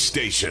sports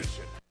station.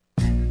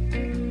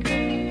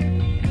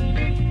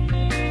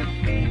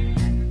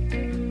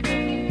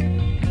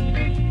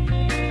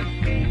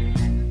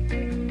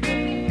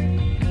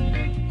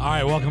 All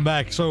right, welcome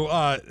back. So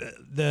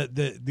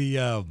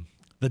the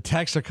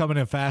texts are coming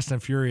in fast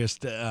and furious,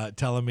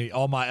 telling me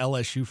all my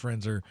LSU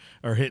friends are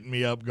hitting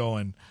me up,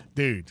 going,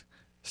 "Dude,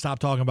 stop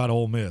talking about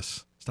Ole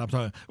Miss. Stop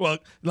talking." Well,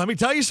 let me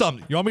tell you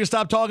something. You want me to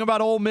stop talking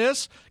about Ole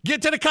Miss?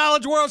 Get to the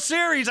College World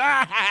Series. You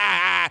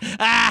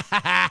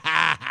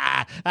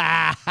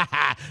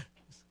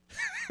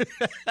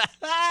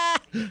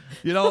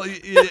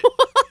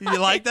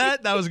like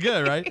that? That was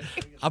good, right?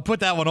 I put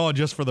that one on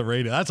just for the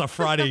radio. That's a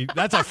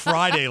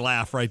Friday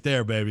laugh right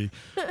there, baby.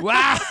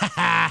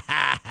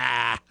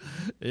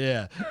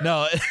 Yeah.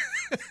 No.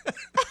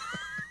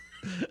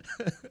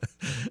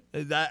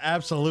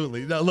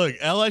 Absolutely. No, look,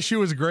 LSU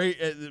was great.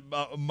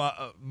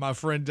 My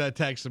friend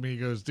texted me. He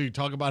goes, "Dude,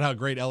 talk about how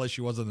great LSU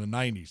was in the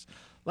 90s.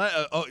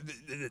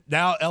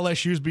 Now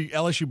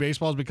LSU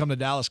baseball has become the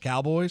Dallas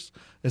Cowboys.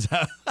 Is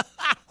that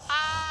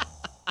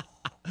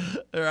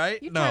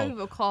right? You're trying to give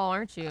a call,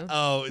 aren't you?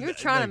 Oh, you're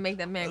trying to make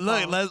that man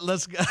look, call.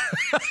 Let's go.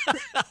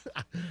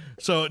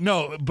 So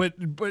no, but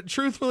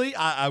truthfully,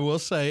 I will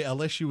say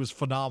LSU was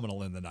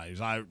phenomenal in the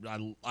 90s. I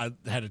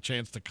had a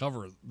chance to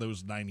cover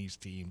those 90s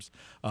teams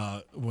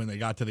when they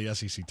got to the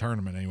SEC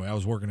tournament. Anyway, I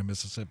was working in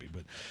Mississippi,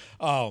 but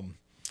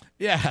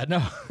yeah,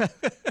 no.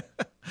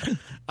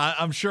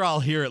 I'm sure I'll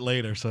hear it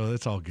later, so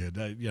it's all good.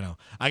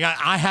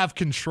 I have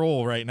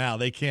control right now.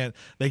 They can't.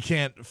 We're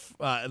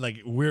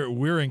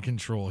in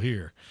control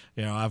here.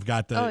 I've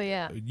got the. Oh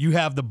yeah. You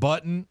have the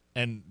button,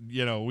 and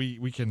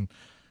we can.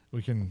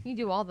 You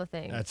do all the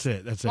things. That's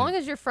it. As long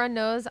as your friend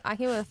knows, I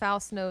came with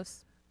Faust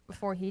Notes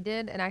before he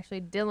did, and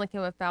actually Dylan came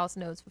with Faust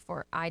Notes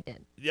before I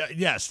did. Yeah.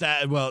 Yes.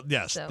 So,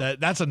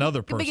 that's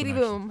another person. Biggity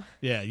boom.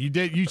 Yeah. You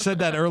did. You said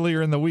that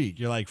earlier in the week.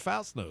 You're like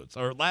Faust Notes,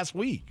 or last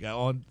week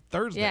on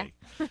Thursday.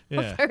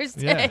 Yeah.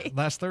 Thursday. Yeah.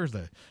 Last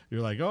Thursday.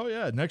 You're like, oh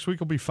yeah, next week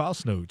will be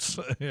Faust Notes.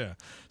 Yeah.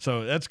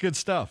 So that's good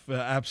stuff.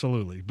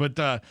 Absolutely.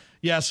 But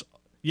yes.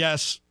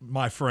 yes,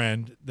 my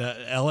friend, the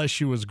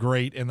LSU was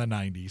great in the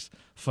 90s.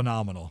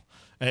 Phenomenal.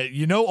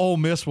 Ole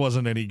Miss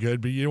wasn't any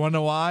good, but you want to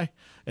know why?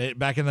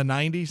 Back in the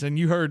 90s, and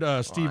you heard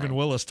Stephen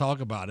Willis talk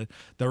about it.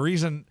 The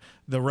reason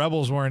the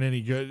Rebels weren't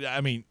any good,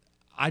 I mean,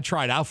 I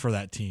tried out for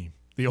that team,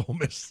 the Ole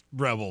Miss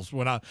Rebels,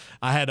 when I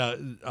had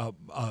a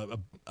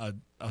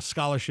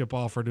scholarship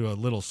offer to a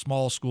little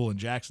small school in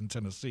Jackson,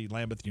 Tennessee,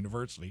 Lambeth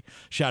University.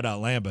 Shout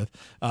out Lambeth.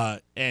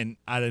 And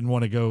I didn't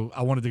want to go.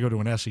 I wanted to go to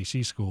an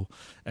SEC school,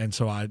 and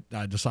so I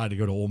decided to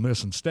go to Ole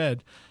Miss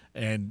instead.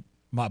 And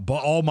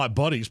all my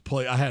buddies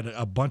play. I had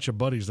a bunch of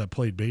buddies that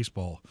played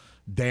baseball.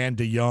 Dan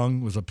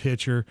DeYoung was a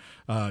pitcher.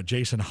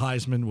 Jason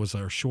Heisman was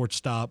our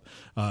shortstop.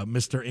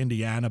 Mr.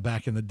 Indiana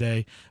back in the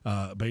day,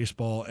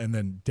 baseball. And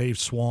then Dave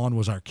Swan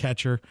was our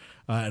catcher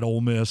at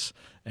Ole Miss.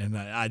 And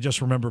I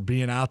just remember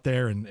being out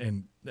there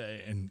and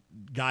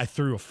guy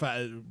threw a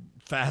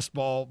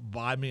fastball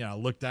by me. And I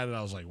looked at it.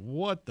 I was like,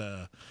 what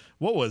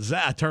was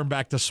that? I turned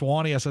back to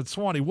Swanee. I said,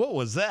 Swanee, what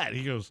was that?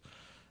 He goes,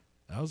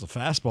 that was a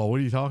fastball. What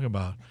are you talking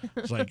about?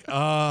 It's like,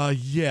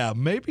 yeah,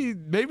 maybe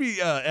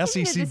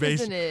SEC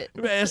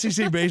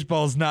SEC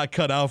baseball is not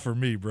cut out for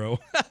me, bro.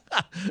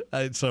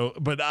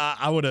 But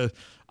I would have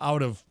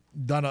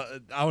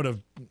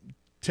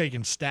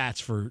taken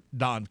stats for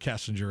Don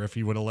Kessinger if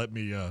he would have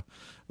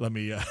let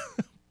me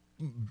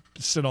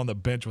sit on the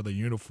bench with a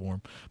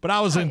uniform. But I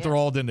was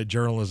enthralled into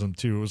journalism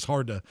too. It was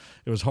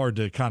hard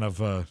to kind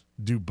of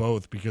do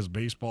both, because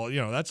baseball,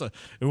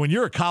 when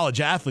you're a college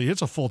athlete,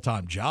 it's a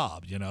full-time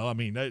job, I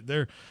mean,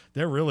 they're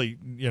really,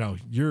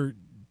 you're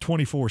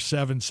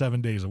 24/7,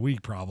 7 days a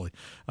week, probably,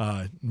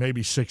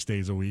 maybe 6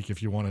 days a week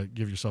if you want to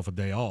give yourself a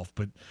day off.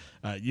 But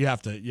you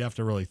have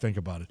to really think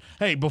about it.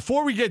 Hey,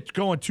 before we get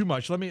going too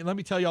much, let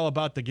me tell you all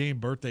about the Game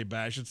Birthday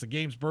Bash. It's the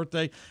Game's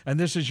birthday, and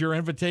this is your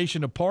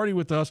invitation to party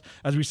with us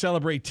as we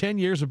celebrate 10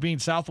 years of being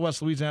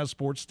Southwest Louisiana's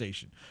sports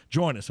station.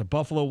 Join us at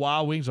Buffalo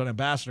Wild Wings on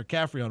Ambassador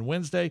Caffrey on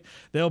Wednesday.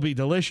 There'll be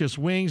delicious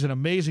wings and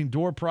amazing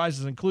door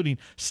prizes, including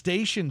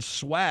station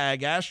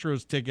swag,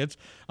 Astros tickets,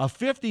 a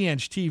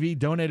 50-inch TV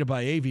donated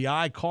by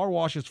AVI, car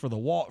washes from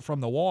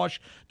the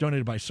Wash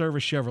donated by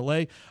Service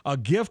Chevrolet, a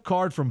gift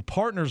card from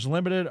Partners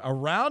Limited, a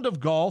round of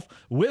golf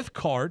with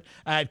cart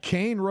at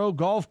Cane Row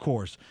Golf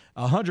Course,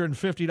 a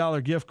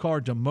 $150 gift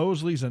card to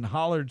Mosley's and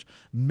Hollard's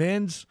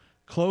men's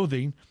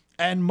clothing,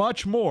 and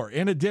much more.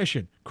 In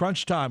addition,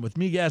 Crunch Time with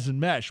Miguez and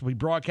Mesh will be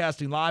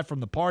broadcasting live from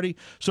the party,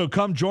 so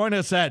come join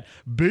us at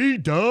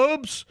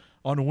B-Dubs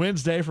on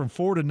Wednesday from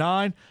 4 to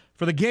 9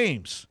 for the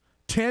Game's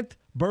 10th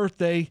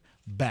birthday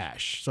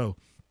bash. So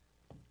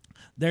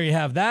there you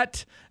have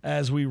that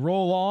as we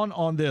roll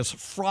on this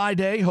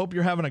Friday. Hope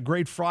you're having a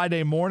great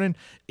Friday morning.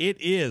 It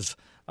is,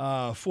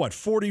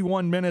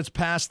 41 minutes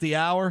past the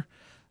hour.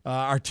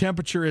 Our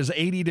temperature is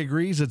 80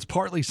 degrees. It's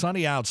partly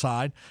sunny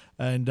outside.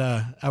 And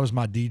that was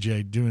my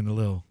DJ doing the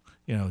little,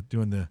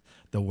 doing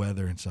the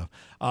weather and stuff.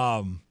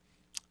 I'm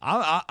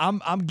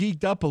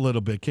geeked up a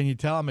little bit. Can you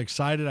tell? I'm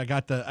excited. I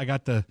got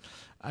the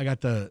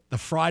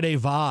Friday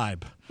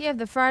vibe. You have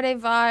the Friday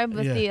vibe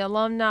with the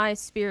alumni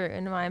spirit,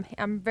 and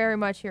I'm very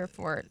much here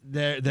for it.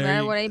 No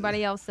matter what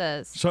anybody else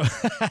says. So,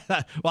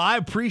 well, I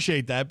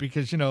appreciate that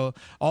because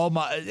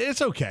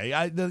it's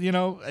okay. You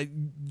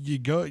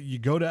go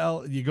to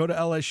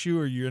LSU,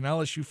 or you're an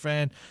LSU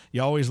fan.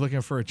 You're always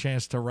looking for a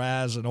chance to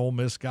razz an Ole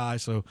Miss guy.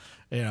 So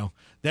I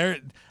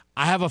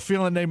have a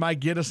feeling they might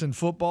get us in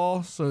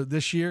football. So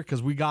this year,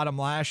 because we got them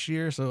last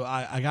year. So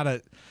I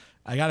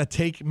gotta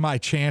take my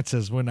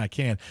chances when I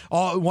can.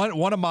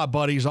 One of my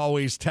buddies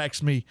always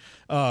texts me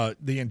the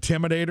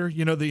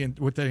Intimidator.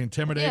 What the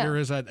Intimidator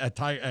is at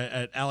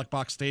Alec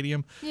Box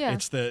Stadium. Yeah.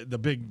 It's the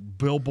big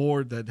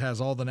billboard that has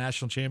all the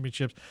national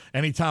championships.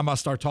 Anytime I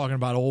start talking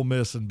about Ole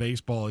Miss and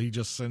baseball, he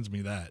just sends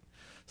me that.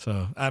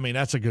 So, I mean,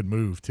 that's a good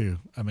move, too.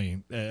 I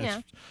mean,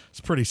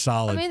 it's pretty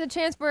solid. I mean, the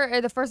chance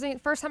where the first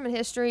time in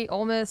history,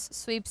 Ole Miss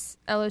sweeps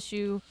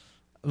LSU.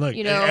 Look,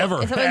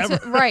 ever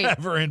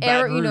in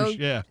Baton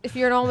Rouge, If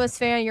you're an Ole Miss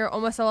fan, you're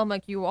almost alum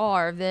like you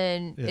are,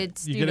 then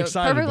it's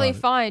perfectly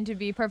fine to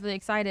be perfectly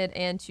excited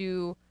and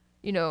to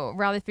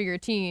rally for your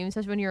team,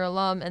 especially when you're an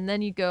alum. And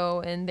then you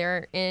go and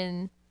they're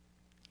in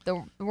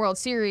the World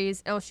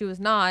Series. LSU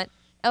is not.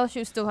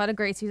 LSU still had a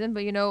great season,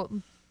 but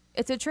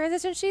it's a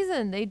transition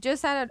season. They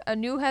just had a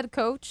new head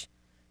coach.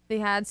 They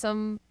had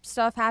some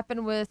stuff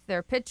happen with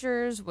their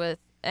pitchers, with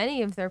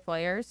any of their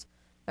players.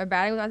 Their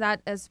batting was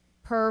not as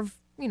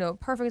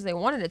perfect as they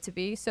wanted it to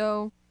be.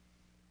 So,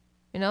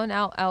 now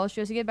LSU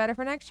has to get better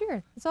for next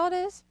year. That's all it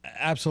is.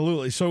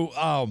 Absolutely. So,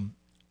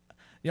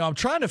 I'm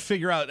trying to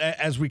figure out,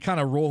 as we kind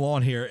of roll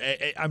on here,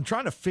 I'm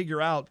trying to figure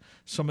out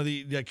some of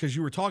because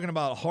you were talking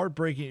about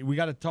heartbreaking. We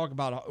got to talk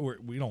about,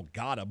 we don't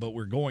gotta, but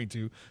we're going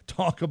to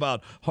talk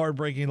about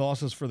heartbreaking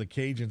losses for the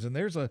Cajuns. And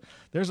there's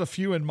a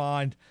few in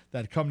mind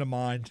that come to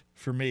mind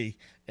for me.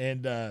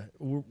 And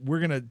we're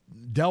going to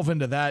delve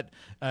into that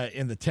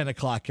in the 10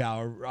 o'clock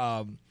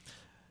hour.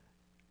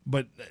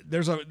 But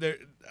there's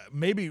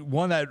maybe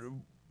one that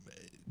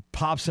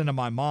pops into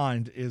my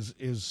mind is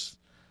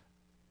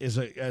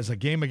a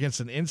game against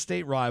an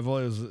in-state rival.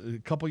 It was a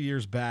couple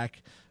years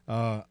back.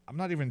 I'm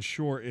not even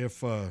sure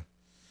if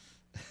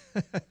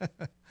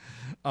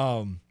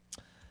I'm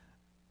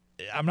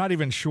not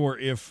even sure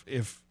if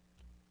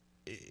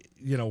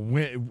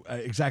when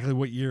exactly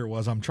what year it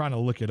was. I'm trying to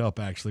look it up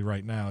actually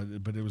right now,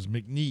 but it was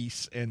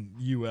McNeese and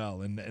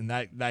UL and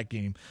that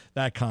game,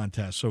 that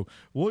contest. So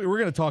we're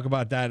going to talk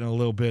about that in a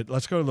little bit.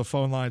 Let's go to the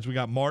phone lines. We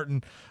got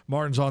Martin.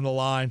 Martin's on the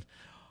line.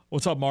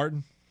 What's up,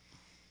 Martin?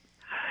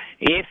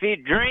 If you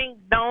drink,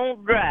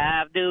 don't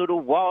drive, do the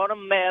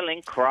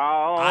watermelon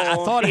crawl. I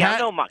thought I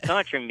know my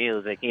country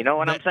music. You know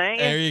what I'm saying?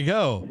 There you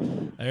go.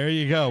 There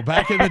you go.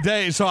 Back in the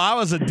day, so I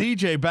was a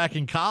DJ back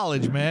in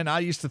college, man. I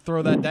used to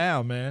throw that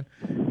down, man.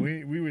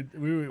 We would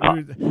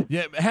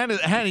yeah,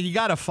 Hannah, you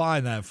got to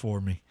find that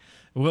for me.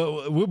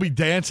 We'll be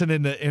dancing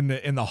in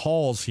the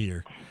halls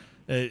here.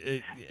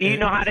 You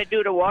know how to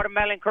do the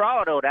watermelon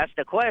crawl, though. That's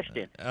the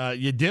question.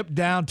 You dip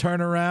down, turn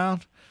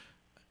around.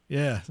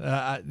 Yeah,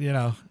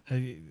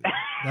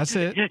 that's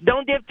it. Just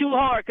don't dip too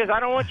hard, because I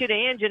don't want you to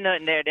injure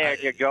nothing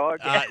there, George.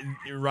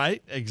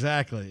 Right?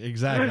 Exactly.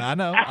 I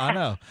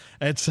know.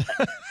 It's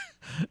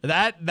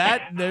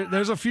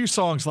there's a few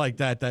songs like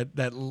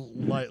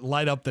that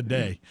light up the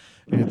day.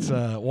 It's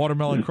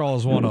Watermelon Crawl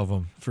is one of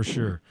them for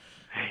sure.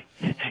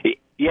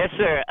 Yes,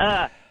 sir.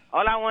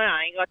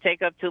 I ain't gonna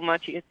take up too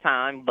much of your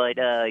time, but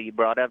you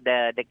brought up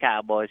the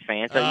Cowboys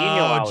fan, so you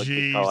know I was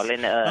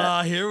calling.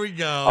 Here we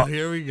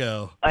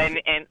go.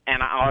 And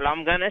all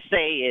I'm gonna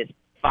say is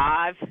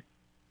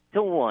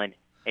 5-1,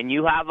 and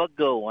you have a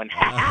good one.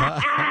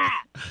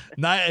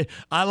 I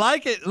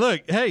like it.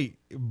 Look, hey,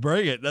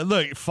 bring it.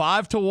 Look,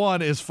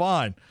 5-1 is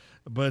fine,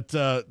 but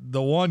the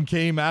one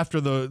came after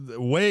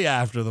way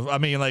after the. I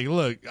mean, like,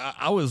 look,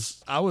 I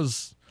was, I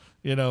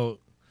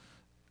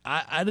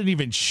didn't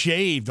even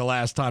shave the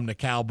last time the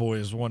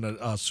Cowboys won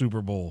a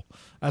Super Bowl.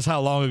 That's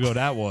how long ago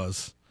that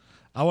was.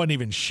 I wasn't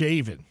even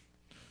shaving.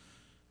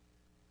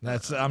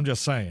 I'm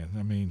just saying.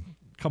 I mean,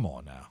 come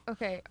on now.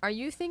 Okay, are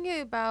you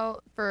thinking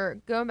about for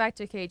going back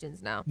to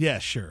Cajuns now? Yeah,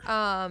 sure.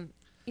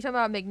 You talking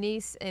about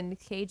McNeese and the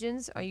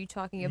Cajuns? Are you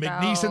talking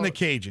about McNeese and the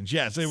Cajuns?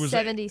 Yes, it was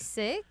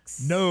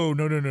 76. No,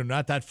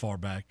 not that far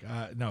back.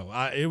 No,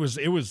 I was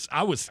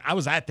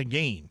at the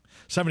game.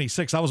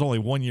 76. I was only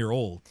 1 year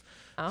old.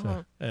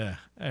 So, yeah,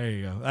 there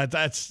you go.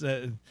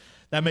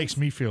 That makes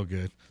me feel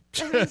good.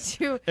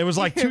 It was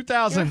like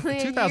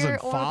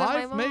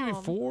 2005, maybe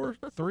 4,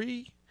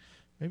 3,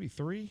 maybe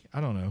 3.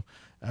 I don't know.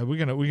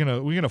 We're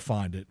gonna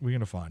find it. We're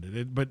gonna find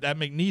it. But that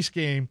McNeese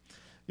game,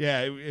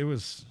 yeah, it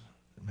was.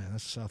 Man,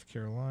 that's South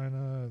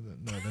Carolina.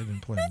 No, they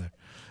didn't play them there.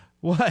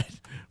 What?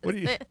 What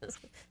do you?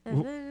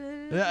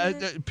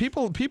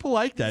 People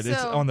like that.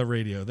 It's on the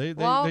radio. They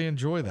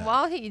enjoy that.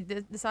 While he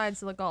decides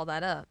to look all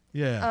that up.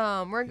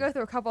 Yeah. We're gonna go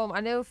through a couple of them. I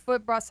know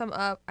Foot brought some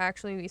up.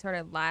 Actually, we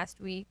started last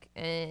week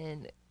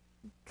and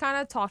kind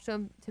of talked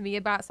to me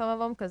about some of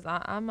them because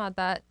I'm not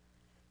that.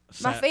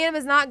 My fandom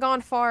has not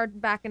gone far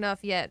back enough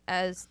yet,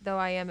 as though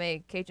I am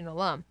a Cajun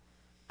alum.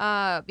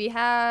 We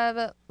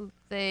have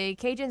the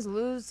Cajuns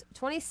lose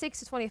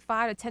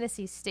 26-25 to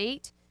Tennessee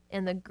State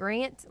in the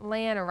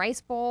Grantland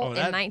Rice Bowl in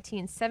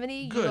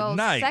 1970. Good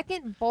night.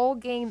 Second bowl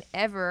game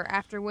ever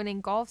after winning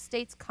Gulf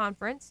State's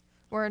conference,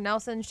 where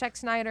Nelson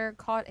Schexnayder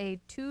caught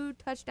 2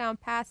 touchdown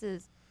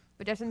passes,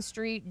 but Jefferson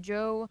Street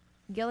Joe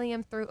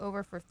Gilliam threw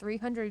over for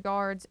 300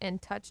 yards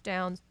and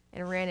touchdowns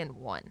and ran in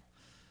 1.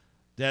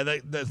 Yeah,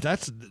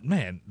 that's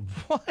man.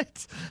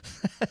 What?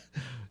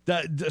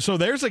 So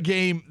there's a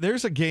game.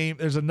 There's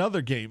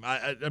another game.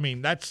 I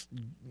mean, that's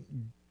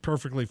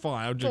perfectly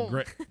fine. I would just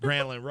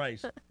Grantland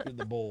Rice in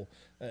the bowl.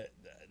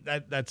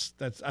 That's.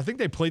 I think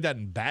they played that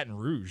in Baton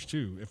Rouge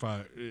too.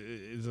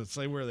 Does it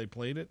say where they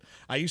played it?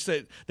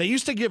 They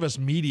used to give us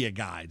media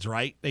guides,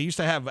 right? They used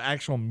to have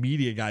actual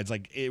media guides.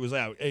 Like it was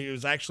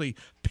actually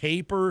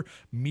paper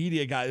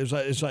media guide.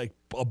 It's like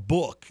a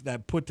book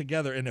that put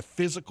together in a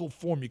physical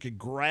form. You could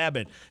grab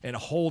it and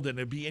hold it, and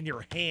it'd be in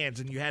your hands,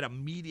 and you had a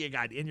media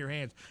guide in your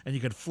hands, and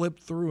you could flip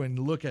through and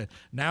look at.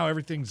 Now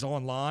everything's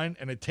online,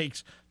 and it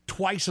takes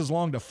twice as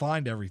long to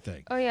find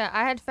everything. Oh yeah,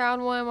 I had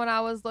found one when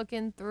I was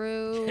looking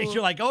through.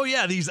 You're like, oh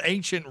yeah, these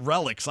ancient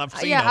relics. I've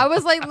seen them. Yeah, I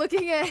was like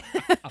looking at.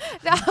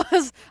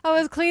 I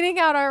was cleaning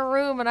out our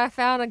room and I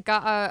found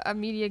a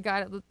media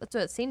guide. That's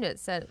what it seemed it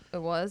said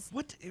it was.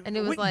 What? And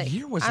it was what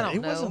year was I that?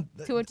 don't know, wasn't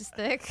 2 inches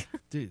thick.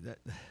 Dude,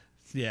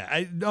 yeah,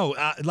 I know.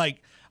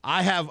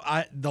 I held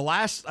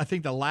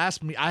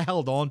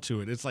on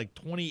to it. It's like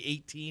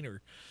 2018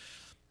 or.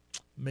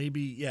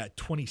 Maybe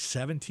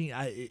 2017.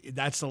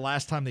 That's the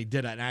last time they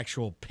did an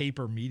actual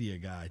paper media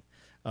guide.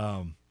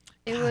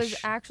 It was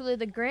actually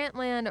the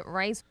Grantland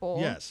Rice Bowl.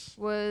 Yes,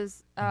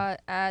 was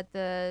at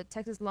the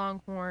Texas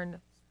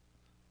Longhorn.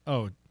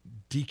 Oh,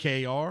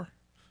 DKR,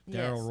 Yes.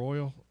 Darrell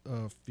Royal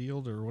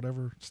Field or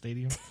whatever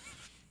stadium.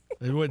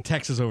 They went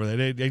Texas over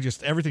there. They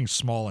just everything's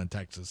small in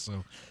Texas,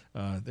 so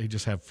they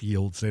just have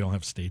fields. They don't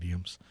have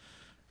stadiums.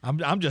 I'm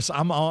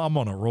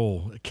on a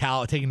roll.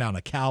 Taking down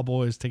the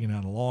Cowboys, taking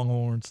down the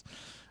Longhorns.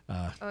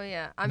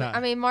 I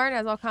mean, Martin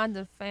has all kinds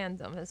of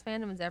fandom. His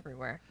fandom is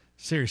everywhere.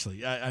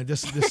 Seriously,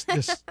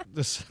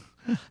 this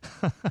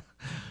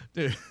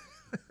dude.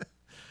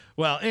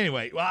 Well,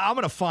 anyway, I'm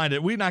going to find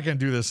it. We're not going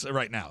to do this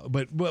right now,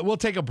 but we'll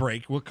take a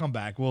break. We'll come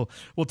back. We'll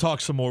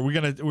talk some more. We're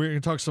gonna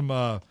talk some.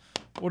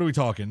 What are we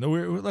talking?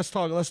 Let's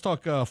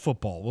talk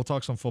football. We'll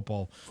talk some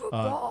football.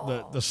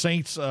 The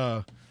Saints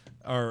are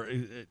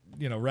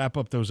wrap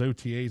up those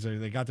OTAs.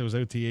 They got those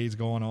OTAs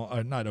going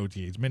on. Not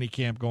OTAs, mini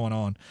camp going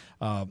on.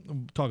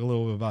 Talk a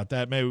little bit about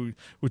that. Maybe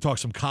we talk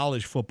some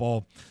college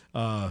football.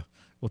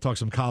 We'll talk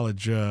some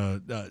college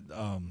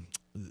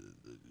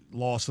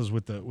losses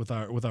with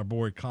our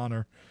boy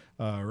Connor.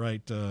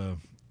 Right.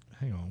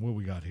 Hang on. What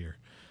we got here?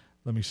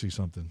 Let me see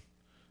something.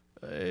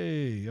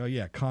 Hey. Oh,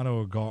 yeah. Connor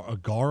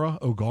O'Gara.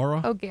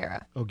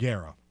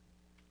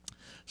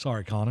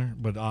 Sorry, Connor,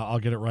 but I'll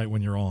get it right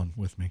when you're on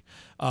with me.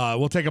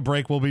 We'll take a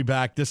break. We'll be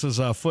back. This is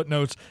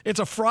Footnotes. It's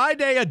a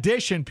Friday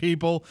edition,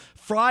 people.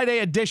 Friday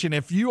edition.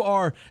 If you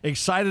are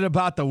excited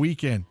about the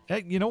weekend.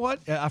 Hey, you know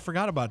what? I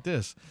forgot about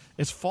this.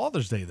 It's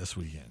Father's Day this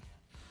weekend.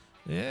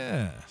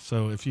 Yeah,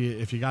 so if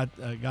you got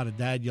a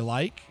dad you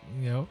like,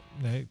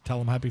 hey, tell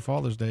him Happy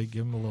Father's Day,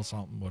 give him a little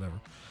something,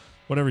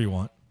 whatever you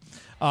want.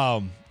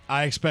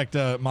 I expect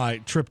my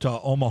trip to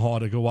Omaha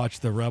to go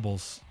watch the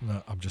Rebels.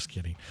 No, I'm just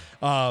kidding.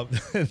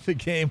 The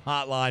game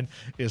hotline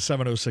is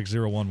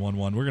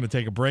 706-0111. We're going to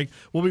take a break.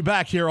 We'll be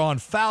back here on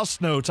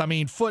Footnotes,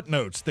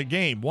 the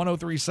game,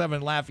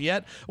 103.7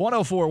 Lafayette,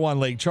 104.1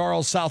 Lake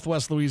Charles,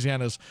 Southwest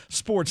Louisiana's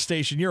sports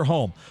station, your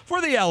home for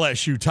the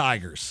LSU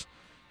Tigers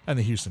and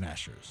the Houston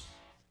Astros.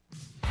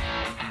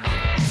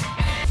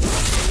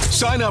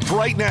 Sign up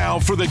right now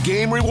for the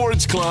Game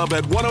Rewards Club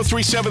at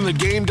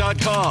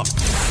 1037thegame.com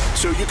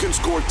so you can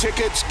score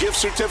tickets, gift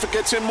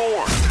certificates, and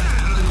more.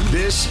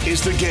 This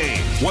is The Game,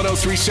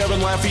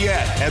 1037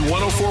 Lafayette and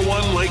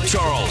 104.1 Lake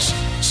Charles,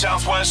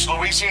 Southwest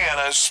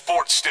Louisiana's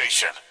sports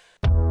station.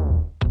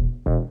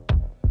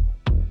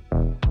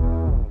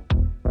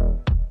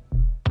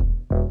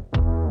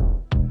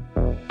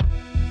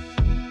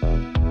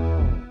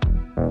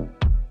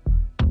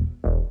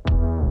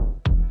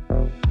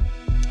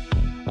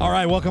 All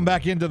right, welcome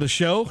back into the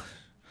show.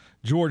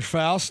 George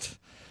Faust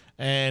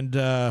and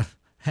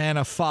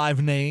Hannah,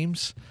 5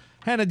 names.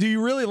 Hannah, do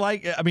you really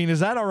is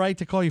that all right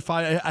to call you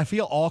 5? I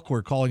feel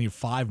awkward calling you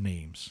 5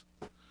 names.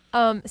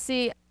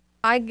 See,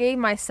 I gave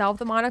myself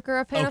the moniker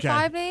of Hannah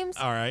 5 names.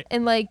 All right.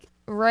 And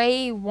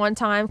Ray one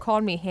time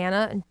called me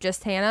Hannah and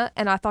just Hannah,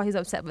 and I thought he's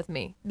upset with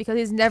me because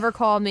he's never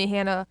called me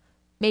Hannah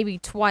maybe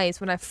twice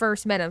when I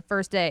first met him,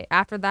 first day.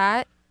 After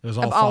that, I've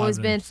always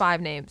been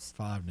 5 names.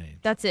 5 names.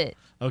 That's it.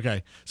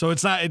 Okay, so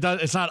it's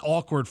not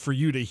awkward for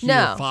you to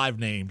hear 5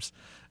 names.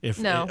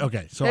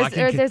 Okay, so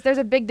there's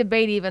a big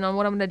debate even on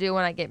what I'm going to do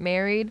when I get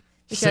married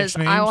because 6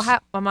 names? I will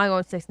have. I'm not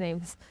going 6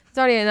 names. It's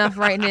already enough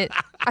writing it.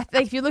 I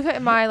think if you look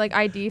at my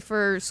ID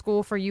for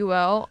school for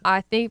UL,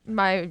 I think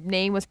my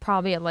name was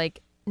probably at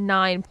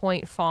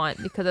 9-point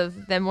font because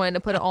of them wanting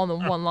to put it all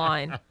in one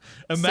line.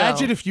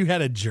 Imagine if you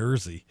had a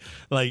jersey,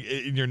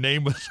 and your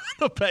name was on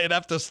the page, and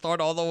have to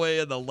start all the way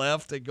in the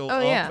left and go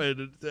up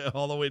and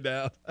all the way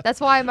down. That's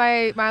why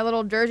my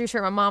little jersey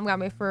shirt my mom got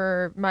me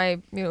for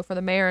for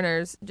the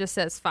Mariners just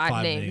says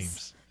 5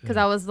 names. Because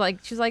I was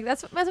she's like,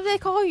 that's what they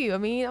call you. I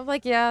mean, I'm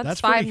like, yeah,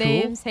 that's 5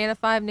 names. Cool. Hannah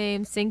 5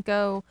 names.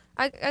 Cinco.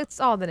 It's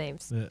all the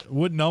names.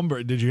 What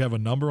number? Did you have a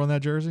number on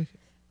that jersey?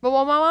 But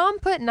my mom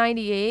put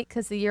 98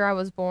 because the year I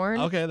was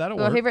born. Okay, that'll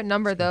work. My favorite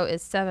number, though,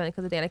 is 7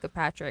 because of Danica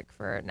Patrick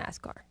for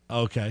NASCAR.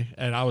 Okay,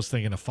 and I was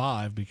thinking of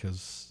 5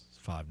 because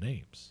 5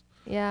 names.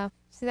 Yeah.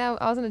 See, I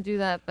was going to do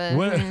that, but...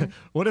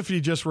 What if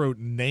you just wrote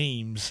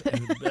names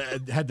and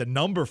had the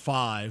number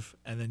 5,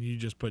 and then you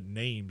just put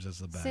names as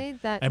the back? See,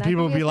 that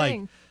people would be like,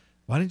 thing.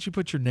 why didn't you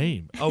put your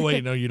name? Oh,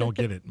 wait, no, you don't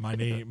get it.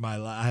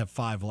 I have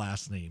 5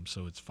 last names,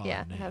 so it's 5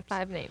 names. Yeah, I have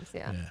 5 names,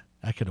 yeah.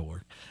 That could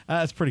work.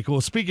 That's pretty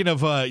cool. Speaking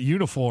of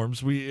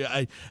uniforms, did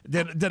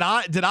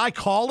I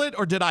call it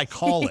or did I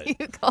call it?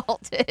 You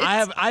called it.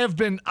 I have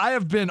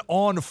been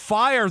on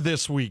fire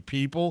this week,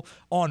 people.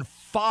 On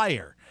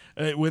fire.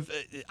 I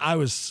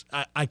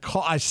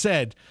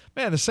said,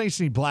 man, the Saints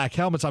need black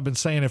helmets. I've been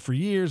saying it for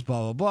years,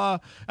 blah, blah, blah.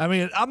 I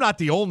mean, I'm not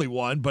the only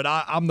one, but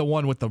I'm the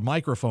one with the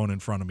microphone in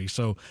front of me,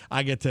 so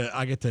I get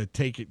to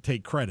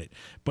take credit.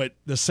 But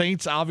the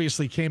Saints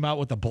obviously came out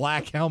with the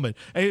black helmet.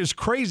 And it was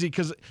crazy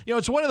because,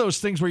 it's one of those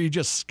things where you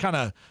just kind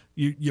of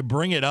you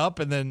bring it up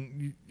and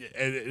then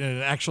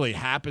it actually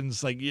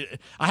happens. I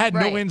had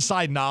no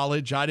inside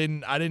knowledge. I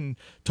didn't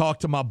talk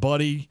to my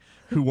buddy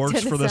who works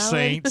Dennis for the Allen.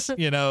 Saints,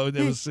 it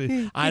was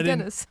I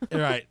didn't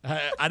right.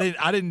 I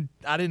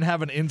didn't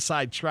have an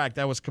inside track.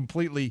 That was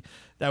completely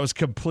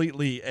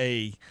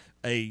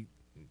a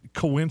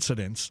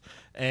coincidence.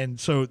 And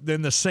so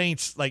then the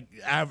Saints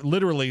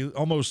literally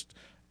almost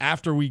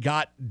after we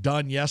got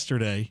done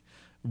yesterday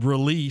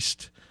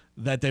released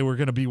that they were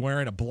going to be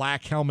wearing a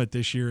black helmet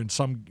this year in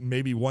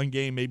maybe one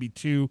game, maybe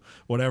 2,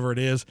 whatever it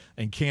is,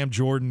 and Cam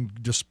Jordan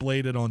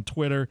displayed it on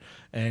Twitter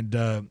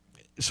and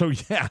so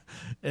yeah,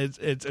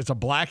 it's a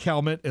black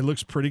helmet. It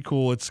looks pretty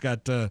cool. It's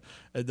got the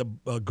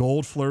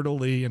gold fleur de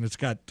lis, and it's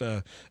got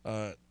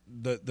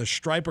the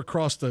stripe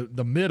across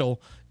the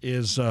middle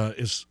is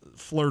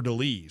fleur de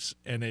lis,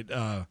 and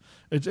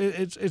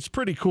it's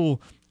pretty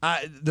cool.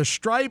 The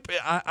stripe,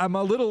 I'm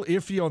a little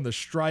iffy on the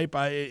stripe.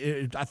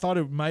 I thought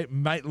it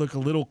might look a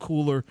little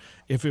cooler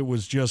if it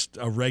was just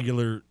a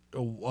regular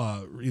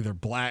either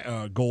black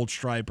gold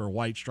stripe or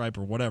white stripe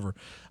or whatever.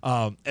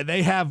 And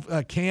they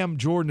have Cam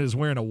Jordan is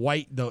wearing a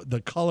white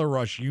the Color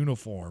Rush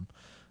uniform,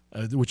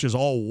 which is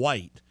all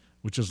white,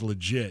 which is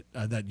legit.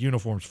 That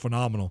uniform's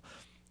phenomenal.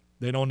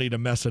 They don't need to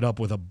mess it up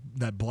with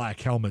that black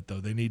helmet though.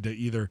 They need to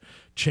either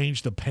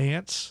change the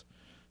pants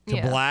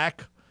to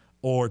black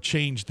or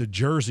change the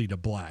jersey to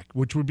black,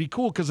 which would be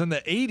cool because in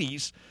the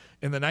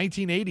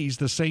 1980s,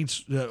 the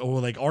Saints, or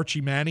like Archie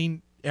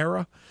Manning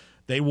era,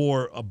 they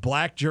wore a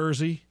black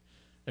jersey.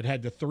 It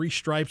had the 3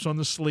 stripes on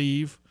the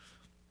sleeve,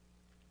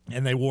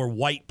 and they wore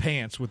white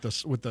pants with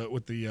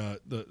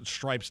the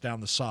stripes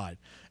down the side,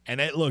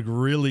 and it looked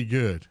really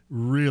good,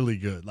 really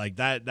good. Like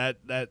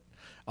that.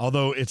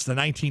 Although it's the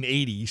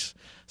 1980s,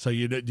 so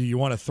do you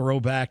want to throw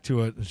back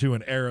to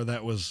an era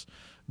that was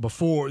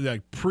before,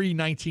 like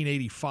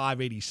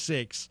pre-1985,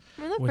 86.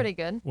 They look pretty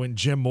good. When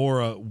Jim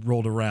Mora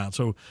rolled around.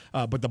 So,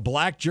 but the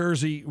black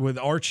jersey with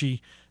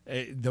Archie,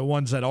 the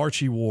ones that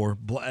Archie wore,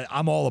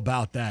 I'm all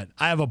about that.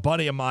 I have a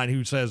buddy of mine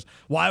who says,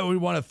 why would we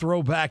want to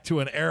throw back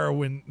to an era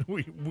when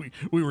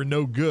we were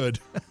no good?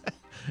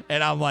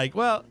 And I'm like,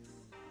 well,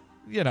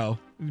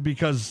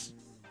 because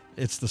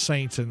it's the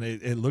Saints and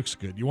it looks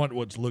good. You want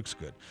what looks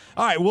good.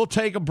 All right, we'll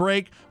take a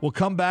break. We'll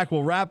come back.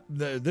 We'll wrap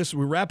this.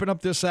 We're wrapping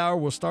up this hour.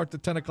 We'll start the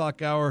 10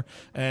 o'clock hour,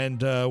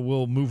 and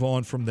we'll move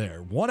on from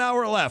there. 1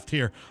 hour left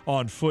here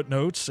on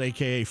Footnotes,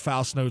 a.k.a.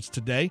 Faust Notes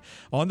today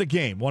on the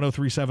Game.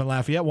 103.7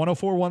 Lafayette,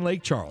 104.1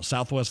 Lake Charles,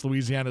 Southwest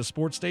Louisiana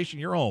sports station,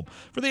 your home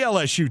for the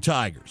LSU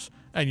Tigers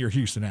and your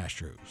Houston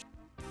Astros.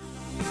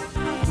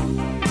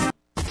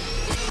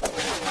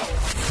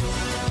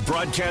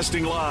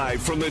 Broadcasting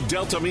live from the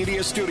Delta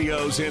Media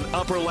Studios in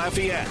Upper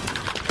Lafayette.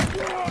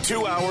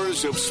 2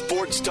 hours of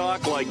sports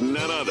talk like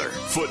none other.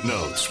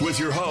 Footnotes with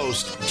your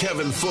host,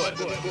 Kevin Foote.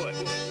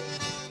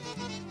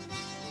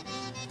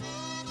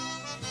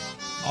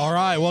 All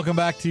right, welcome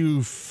back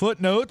to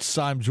Footnotes.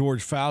 I'm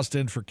George Faust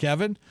in for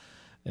Kevin,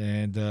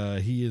 and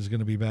he is going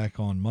to be back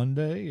on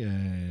Monday,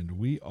 and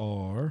we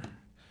are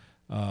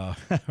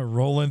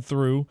rolling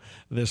through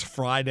this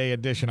Friday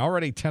edition.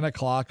 Already 10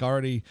 o'clock,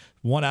 already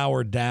 1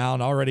 hour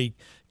down, already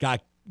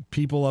got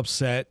people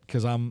upset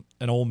because I'm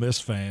an Ole Miss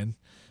fan.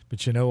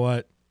 But you know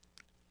what?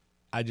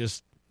 I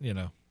just,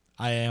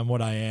 I am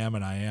what I am,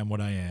 and I am what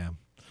I am.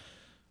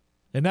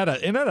 Isn't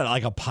that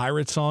like a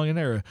pirate song in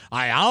there?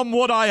 I am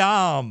what I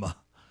am.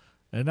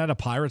 Isn't that a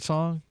pirate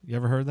song? You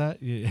ever heard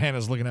that?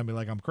 Hannah's looking at me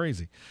like I'm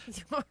crazy.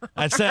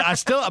 I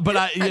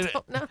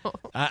don't know.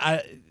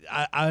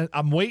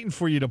 I'm waiting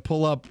for you to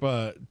pull up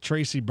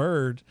Tracy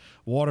Bird,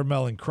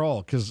 Watermelon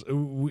Crawl, because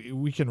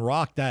we can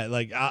rock that.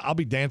 Like I'll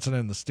be dancing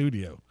in the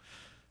studio.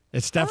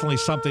 It's definitely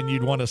something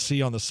you'd want to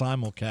see on the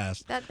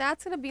simulcast.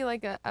 That's gonna be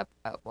like a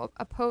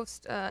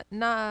post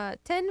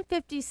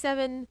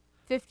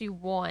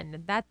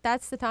 10:57:51.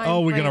 That's the time.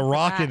 Oh, we're gonna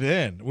rock it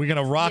in. We're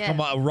gonna rock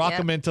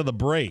them into the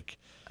break.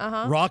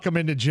 Rock them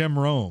into Jim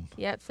Rome.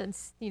 Yep,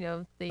 since the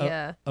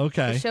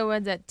show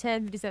ends at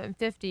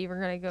 10:57:50, we're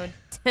gonna go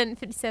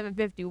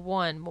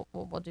 10:57:51.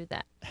 We'll do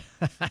that.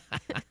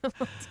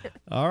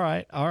 All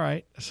right.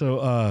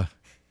 So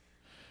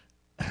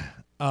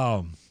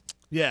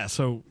that's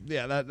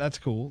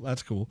cool.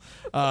 That's cool.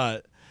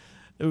 But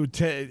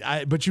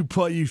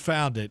you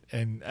found it,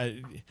 and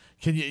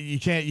you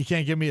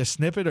can't give me a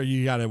snippet, or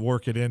you got to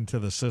work it into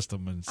the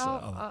system, and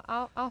so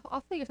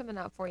I'll figure something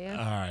out for you. All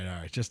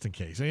right, just in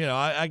case.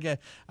 I get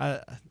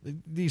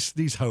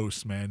these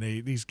hosts, man.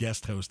 These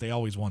guest hosts, they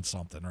always want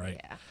something, right?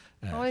 Yeah.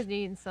 Always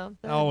needing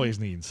something.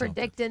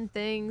 Predicting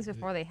things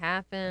before they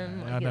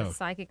happen. Like a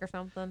psychic or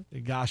something.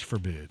 Gosh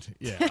forbid.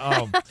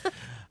 Yeah.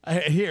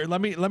 Here, let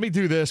me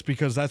do this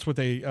because that's why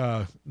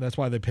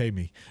they pay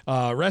me.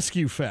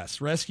 Rescue Fest.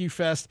 Rescue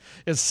Fest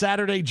is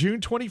Saturday,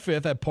 June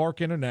 25th at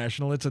Park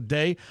International. It's a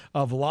day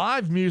of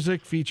live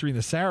music featuring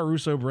the Sarah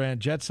Russo Brand,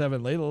 Jet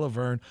 7, Layla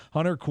Laverne,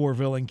 Hunter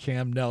Corville, and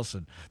Cam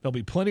Nelson. There'll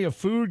be plenty of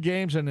food,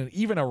 games, and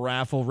even a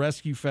raffle.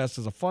 Rescue Fest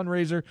is a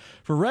fundraiser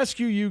for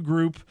Rescue You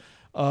Group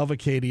of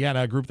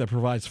Acadiana, a group that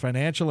provides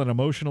financial and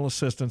emotional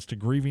assistance to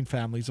grieving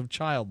families of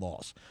child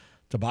loss.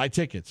 To buy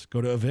tickets,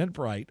 go to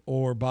Eventbrite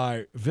or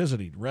by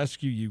visiting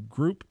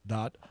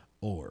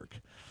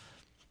rescueyougroup.org.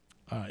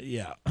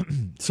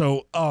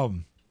 So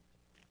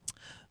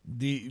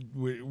we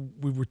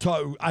were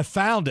talking. I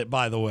found it,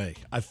 by the way.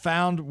 I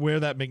found where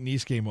that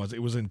McNeese game was.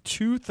 It was in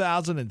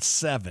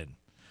 2007.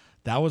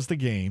 That was the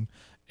game.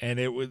 And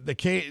it was so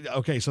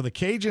the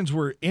Cajuns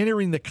were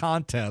entering the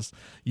contest.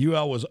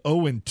 UL was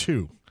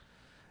 0-2.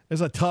 It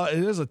is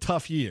a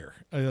tough year.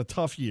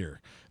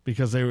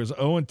 Because they was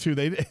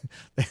 0-2.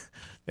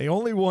 They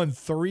only won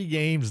 3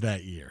 games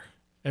that year.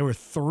 They were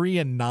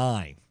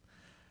 3-9.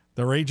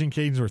 The Raging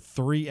Cajuns were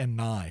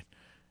 3-9.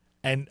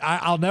 And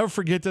I'll never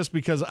forget this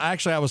because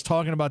actually I was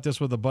talking about this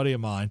with a buddy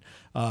of mine.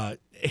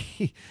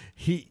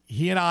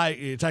 He and I,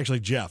 it's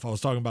actually Jeff. I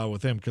was talking about it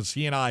with him because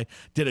he and I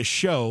did a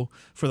show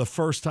for the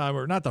first time,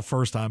 or not the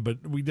first time,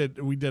 but we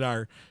did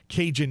our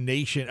Cajun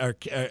Nation, our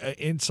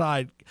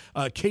inside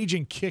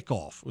Cajun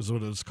Kickoff was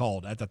what it was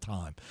called at the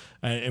time.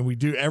 And we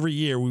do every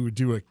year we would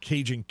do a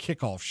Cajun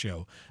Kickoff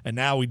show, and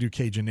now we do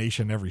Cajun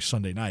Nation every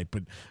Sunday night.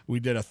 But we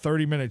did a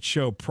 30-minute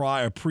show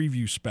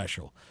preview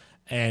special,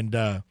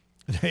 and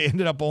they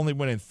ended up only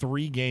winning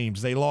 3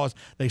 games. They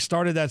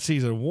started that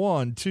season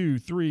 1, 2,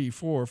 3,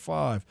 4,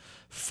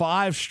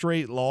 5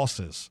 straight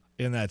losses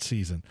in that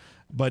season.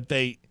 But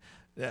they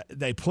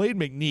played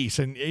McNeese,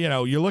 and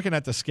you're looking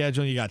at the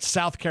schedule. You got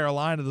South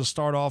Carolina to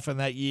start off in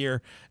that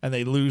year, and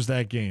they lose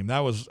that game.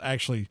 That was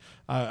actually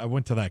I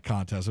went to that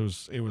contest.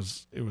 It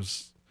was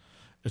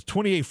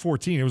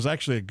 28-14. It was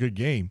actually a good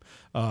game.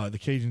 The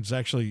Cajuns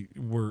actually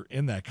were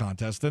in that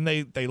contest. Then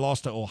they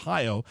lost to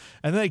Ohio,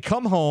 and then they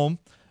come home.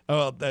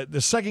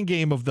 The second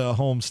game of the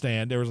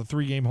homestand, there was a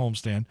 3-game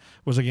homestand,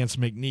 was against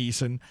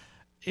McNeese. And,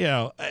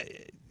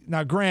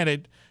 now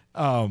granted,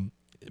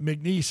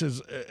 McNeese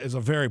is a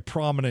very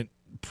prominent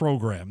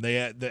program. They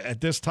at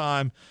this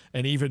time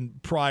and even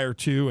prior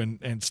to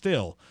and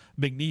still,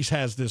 McNeese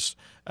has this,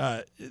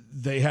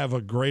 they have a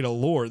great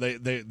allure.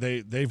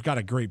 They've got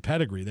a great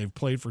pedigree. They've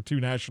played for 2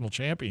 national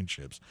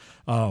championships.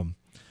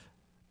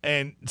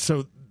 And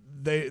so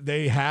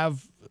they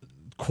have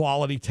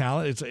quality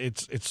talent.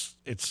 It's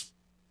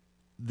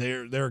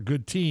they're a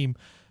good team,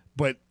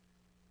 but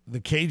the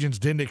Cajuns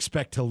didn't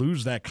expect to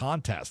lose that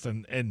contest.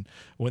 And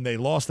when they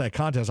lost that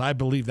contest, I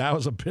believe that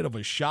was a bit of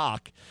a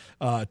shock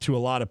to a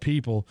lot of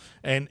people.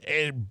 And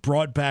it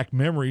brought back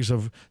memories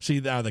of,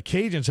 now the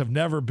Cajuns have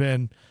never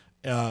been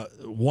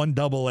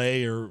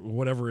 1AA or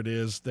whatever it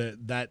is,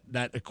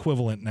 that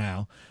equivalent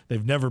now.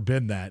 They've never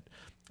been that.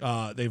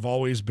 They've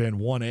always been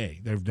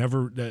 1A. They've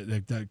never,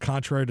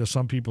 contrary to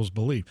some people's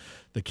belief,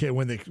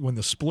 when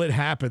the split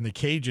happened, the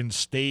Cajuns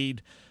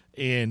stayed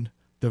in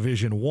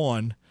Division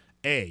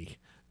 1A.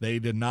 They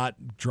did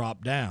not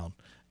drop down.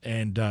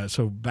 And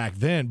so back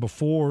then,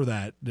 before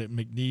that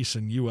McNeese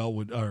and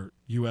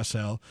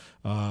USL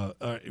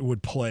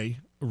would play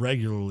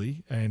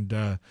regularly,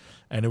 and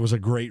it was a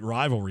great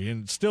rivalry,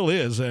 and it still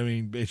is. I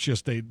mean, it's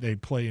just they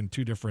play in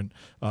 2 different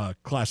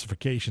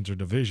classifications or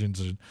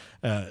divisions,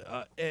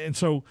 and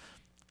so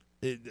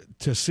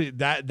to see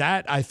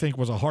that I think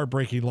was a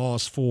heartbreaking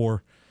loss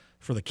for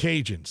the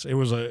Cajuns. It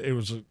was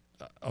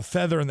a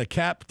feather in the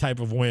cap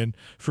type of win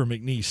for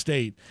McNeese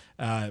State,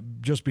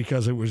 just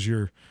because it was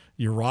your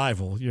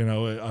rival,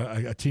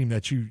 a team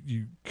that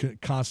you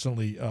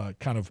constantly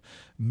kind of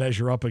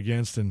measure up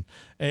against. And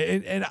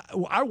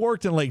I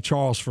worked in Lake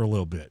Charles for a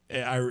little bit,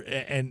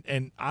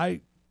 and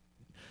I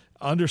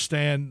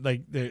understand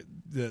like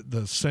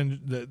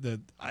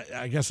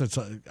I guess it's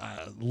a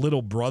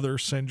little brother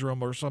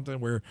syndrome or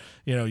something, where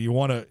you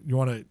want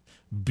to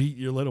beat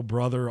your little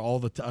brother all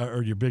the time,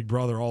 or your big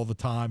brother all the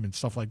time, and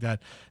stuff like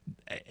that.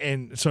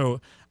 And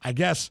so I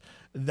guess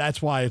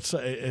that's why it's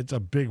a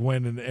big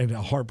win and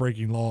a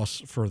heartbreaking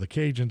loss for the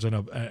Cajuns, and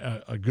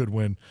a good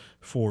win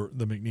for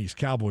the McNeese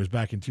Cowboys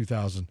back in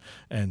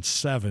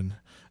 2007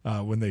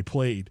 when they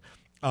played.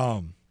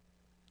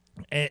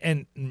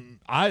 And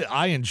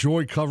I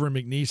enjoyed covering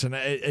McNeese, and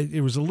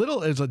it was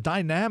a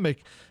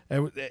dynamic.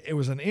 It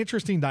was an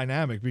interesting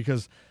dynamic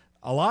because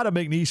a lot of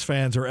McNeese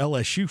fans are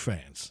LSU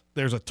fans.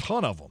 There's a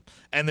ton of them,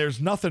 and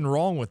there's nothing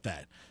wrong with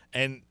that.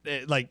 And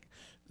like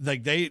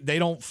they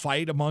don't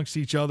fight amongst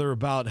each other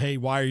about, hey,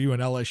 why are you an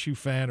LSU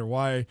fan, or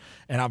why?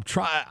 And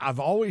I've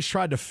always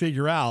tried to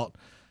figure out,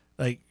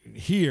 like,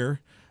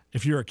 here,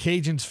 if you're a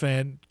Cajuns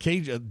fan,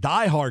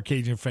 diehard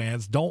Cajun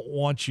fans don't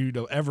want you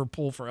to ever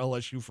pull for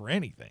LSU for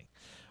anything.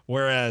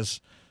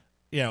 Whereas,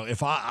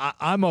 if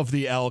I'm of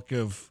the ilk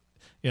of,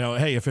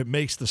 hey, if it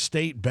makes the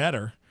state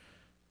better,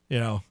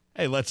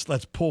 hey,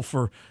 let's pull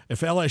for,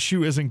 if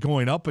LSU isn't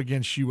going up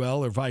against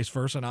UL or vice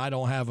versa, and I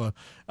don't have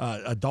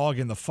a dog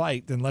in the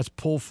fight, then let's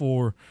pull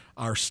for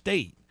our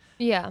state.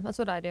 Yeah, that's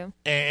what I do.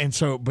 And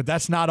so, but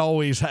that's not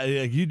always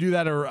you do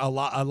that, or a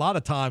lot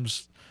of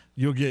times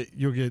you'll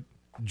get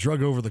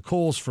drug over the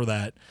coals for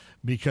that,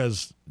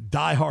 because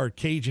diehard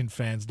Cajun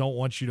fans don't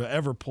want you to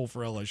ever pull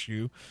for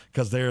LSU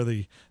because they're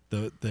the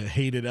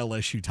hated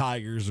LSU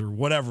Tigers or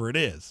whatever it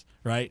is,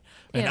 right?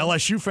 And Yeah.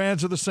 LSU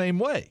fans are the same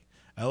way.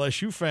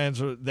 LSU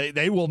fans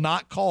they will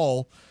not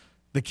call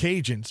the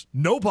Cajuns,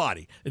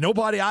 nobody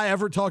I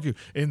ever talk to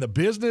in the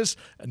business,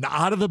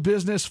 out of the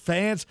business,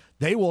 fans,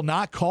 they will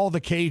not call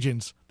the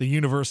Cajuns the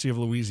University of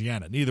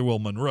Louisiana. Neither will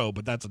Monroe,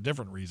 but that's a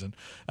different reason.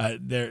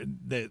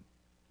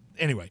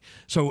 Anyway,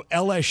 so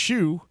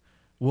LSU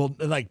will,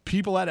 like,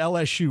 people at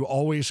LSU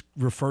always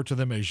refer to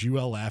them as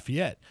UL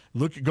Lafayette.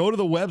 Go to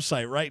the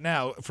website right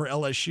now for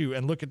LSU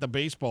and look at the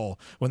baseball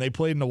when they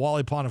played in the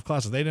Wally Pontiff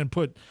Classic. They didn't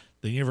put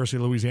the University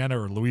of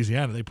Louisiana or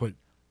Louisiana. They put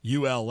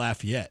UL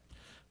Lafayette,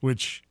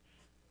 which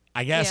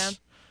I guess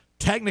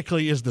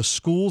technically is the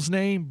school's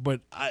name,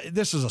 but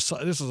this is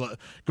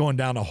going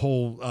down a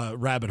whole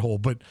rabbit hole.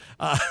 But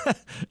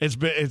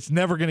it's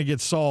never going to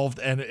get solved,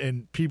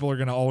 and people are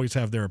going to always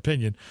have their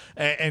opinion,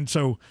 and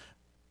so.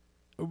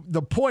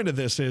 The point of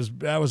this is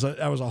that was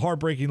a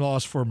heartbreaking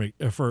loss for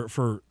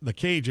the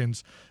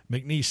Cajuns,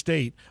 McNeese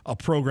State, a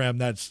program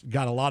that's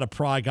got a lot of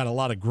pride, got a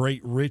lot of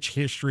great, rich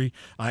history.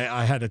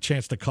 I had a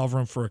chance to cover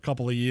them for a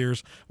couple of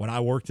years when I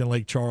worked in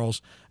Lake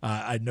Charles.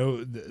 I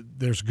know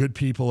there's good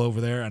people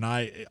over there, and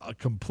I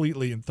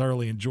completely and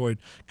thoroughly enjoyed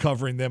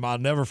covering them. I'll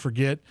never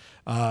forget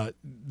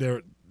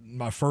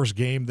my first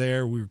game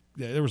there.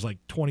 There was like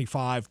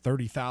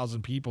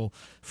 30,000 people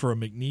for a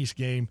McNeese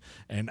game,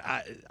 and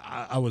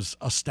I was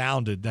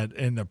astounded that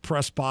and the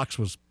press box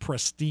was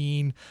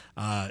pristine.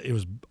 It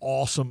was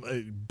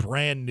awesome,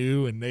 brand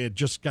new, and they had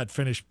just got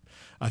finished,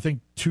 I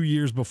think 2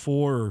 years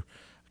before or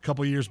a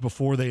couple of years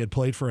before they had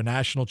played for a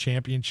national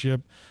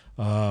championship,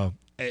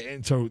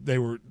 and so they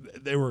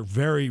were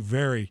very,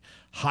 very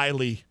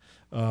highly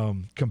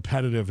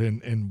competitive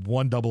in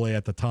 1AA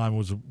at the time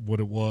was what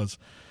it was.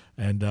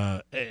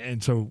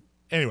 And so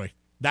anyway,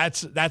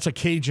 that's a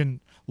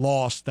Cajun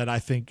loss that I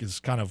think is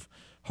kind of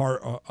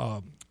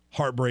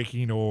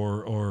heartbreaking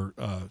or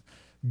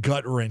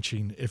gut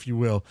wrenching, if you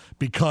will,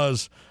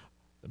 because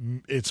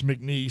it's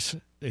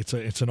McNeese.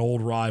 It's an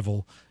old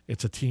rival.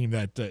 It's a team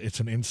that it's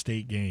an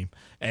in-state game,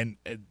 and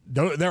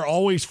they're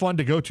always fun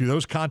to go to.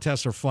 Those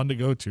contests are fun to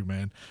go to,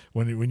 man.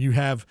 When you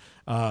have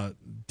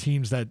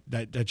teams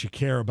that you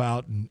care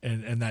about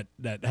and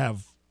that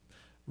have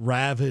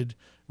rabid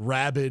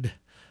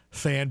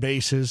fan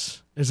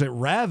bases. Is it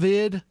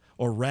Ravid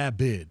or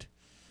Rabid?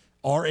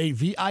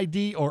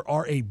 R-A-V-I-D or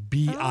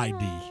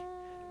R-A-B-I-D?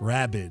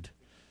 Rabid.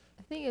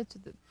 I think it's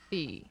the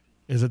B.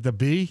 Is it the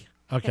B?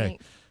 Okay.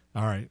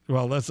 All right.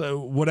 Well, let's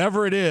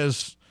whatever it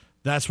is,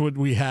 that's what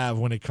we have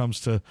when it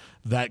comes to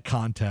that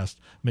contest,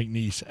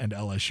 McNeese and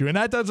LSU. And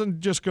that doesn't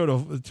just go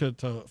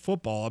to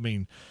football. I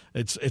mean,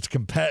 it's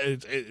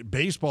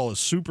baseball is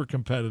super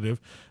competitive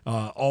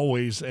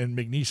always, and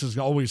McNeese has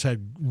always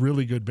had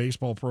really good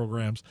baseball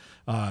programs.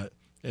 The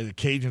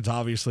Cajuns,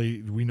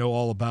 obviously, we know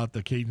all about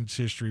the Cajuns'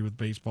 history with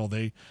baseball.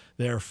 They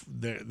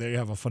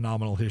have a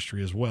phenomenal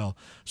history as well.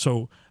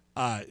 So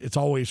it's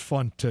always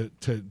fun to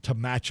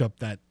match up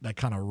that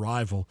kind of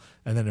rival.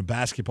 And then in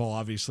basketball,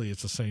 obviously,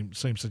 it's the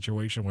same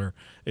situation where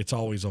it's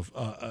always a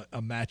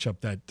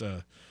matchup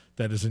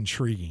that is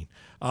intriguing.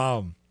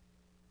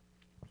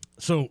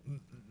 So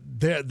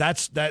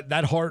that's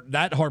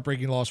that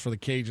heartbreaking loss for the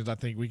Cajuns. I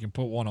think we can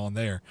put one on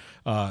there,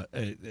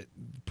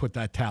 put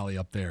that tally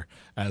up there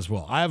as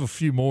well. I have a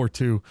few more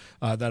too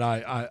that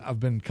I've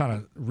been kind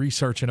of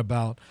researching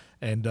about,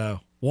 and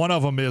one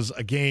of them is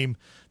a game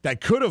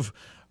that could have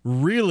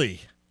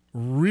really,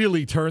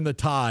 really turned the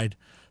tide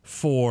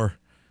for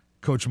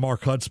Coach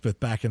Mark Hudspeth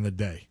back in the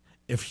day.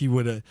 If he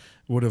would have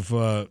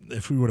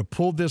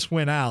pulled this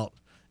win out,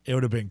 it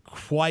would have been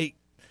quite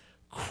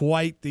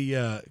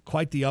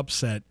the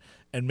upset,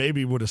 and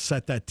maybe would have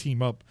set that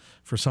team up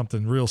for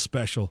something real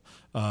special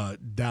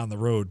down the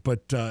road.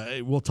 But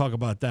we'll talk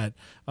about that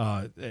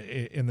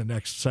in the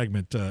next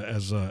segment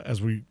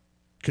as we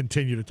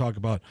continue to talk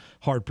about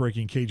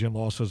heartbreaking Cajun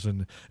losses.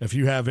 And if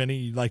you have any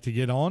you'd like to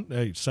get on,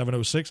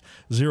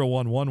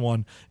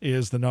 706-0111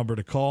 is the number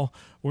to call.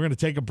 We're going to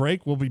take a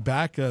break. We'll be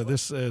back.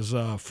 This is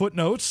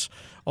Footnotes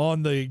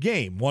on the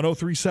game.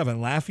 103.7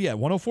 Lafayette,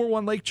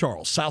 104.1 Lake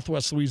Charles,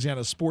 Southwest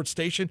Louisiana Sports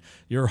Station,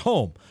 your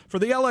home for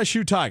the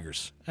LSU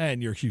Tigers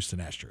and your Houston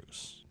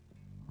Astros.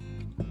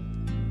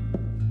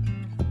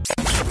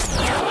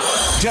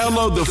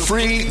 Download the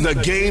free The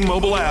Game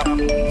mobile app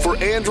for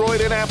Android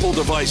and Apple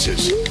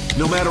devices.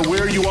 No matter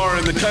where you are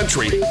in the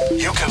country,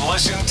 you can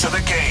listen to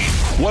The Game.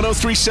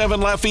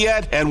 103.7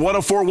 Lafayette and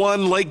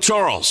 104.1 Lake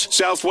Charles,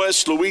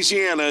 Southwest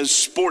Louisiana's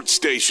sports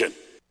station.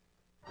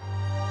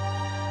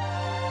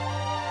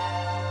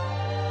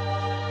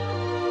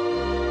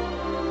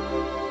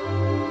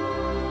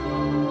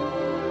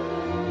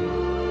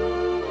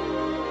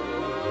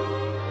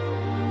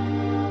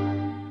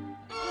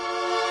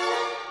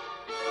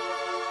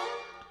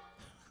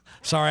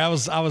 Sorry, I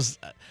was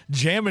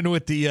jamming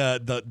with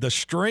the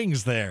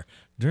strings there.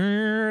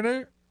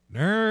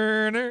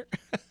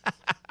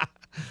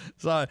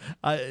 So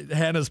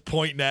Hannah's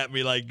pointing at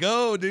me like,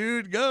 "Go,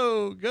 dude,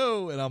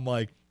 go!" And I'm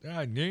like,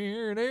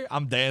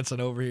 I'm dancing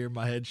over here.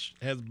 My head's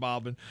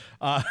bobbing.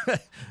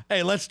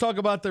 Hey, let's talk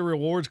about the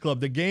Rewards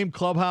Club. The Game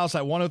Clubhouse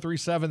at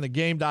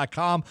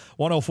 1037thegame.com,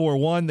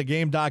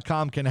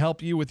 1041thegame.com can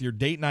help you with your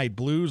date night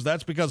blues.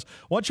 That's because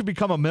once you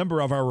become a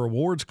member of our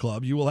Rewards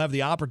Club, you will have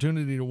the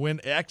opportunity to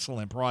win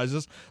excellent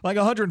prizes like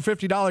a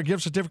 $150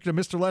 gift certificate to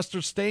Mr.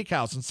 Lester's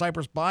Steakhouse in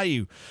Cypress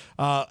Bayou,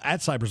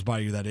 at Cypress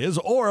Bayou, that is,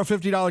 or a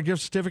 $50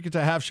 gift certificate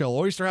to Half Shell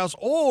Oyster House,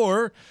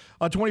 or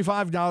a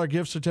 $25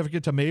 gift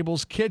certificate to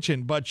Mabel's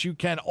Kitchen. But you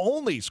can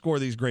only score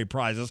these great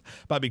prizes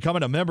by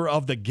becoming a member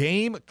of the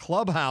Game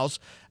Clubhouse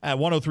at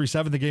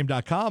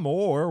 1037thegame.com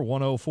or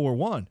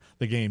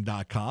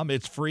 1041thegame.com.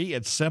 It's free.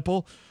 It's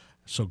simple.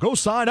 So go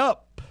sign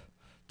up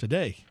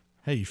today.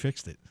 Hey, you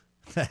fixed it.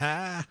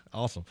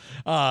 Awesome.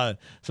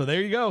 So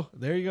there you go.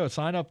 There you go.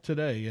 Sign up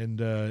today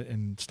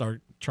and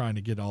start trying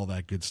to get all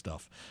that good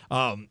stuff.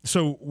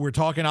 So we're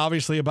talking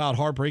obviously about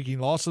heartbreaking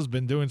losses.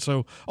 Been doing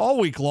so all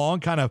week long,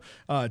 kind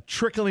of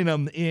trickling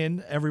them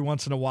in every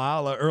once in a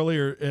while.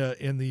 Earlier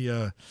in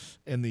the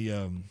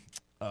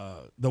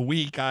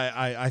week,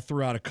 I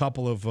threw out a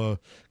couple of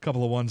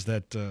ones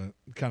that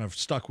kind of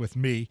stuck with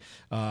me.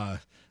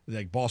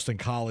 Like Boston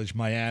College,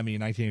 Miami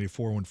in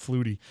 1984 when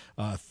Flutie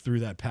threw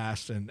that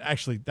pass, and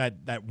actually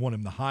that won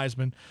him the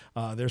Heisman.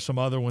 There's some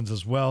other ones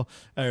as well.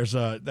 There's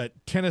that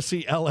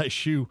Tennessee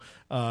LSU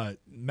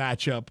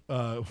matchup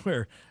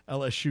where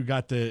LSU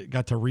got to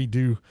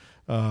redo.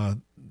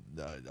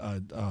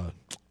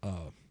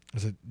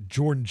 Is it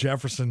Jordan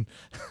Jefferson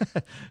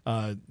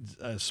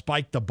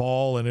spiked the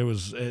ball, and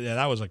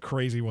that was a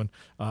crazy one.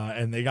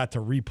 And they got to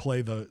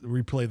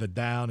replay the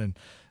down, and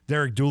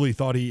Derek Dooley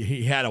thought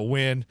he had a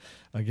win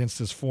against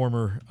his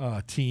former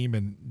team,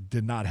 and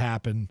did not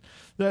happen.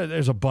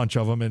 There's a bunch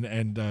of them,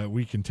 and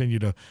we continue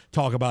to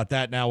talk about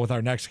that now with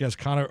our next guest,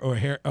 Connor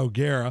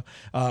O'Gara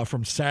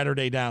from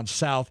Saturday Down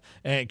South.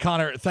 And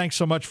Connor, thanks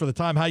so much for the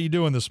time. How you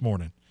doing this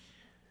morning?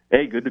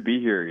 Hey, good to be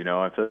here.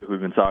 I feel like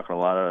we've been talking a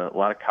lot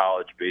of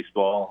college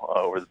baseball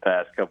over the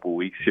past couple of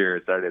weeks here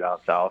at Saturday Down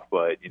South,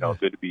 but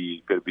good to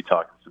be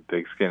talking some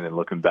pigskin and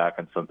looking back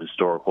on some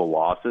historical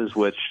losses,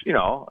 which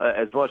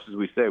as much as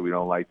we say we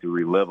don't like to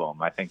relive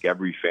them, I think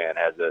every fan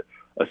has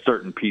a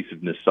certain piece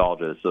of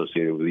nostalgia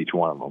associated with each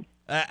one of them.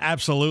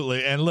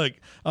 Absolutely. And look,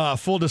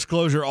 full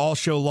disclosure, all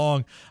show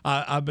long,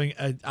 I've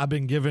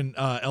been giving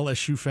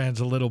LSU fans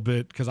a little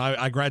bit, because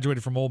I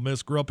graduated from Ole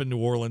Miss, grew up in New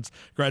Orleans,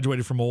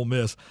 graduated from Ole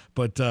Miss,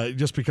 but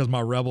just because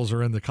my Rebels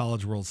are in the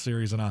College World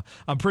Series, and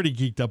I'm pretty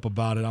geeked up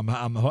about it. I'm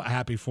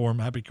happy for him,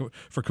 happy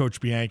for Coach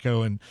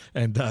Bianco, and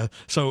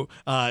so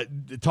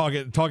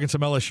talking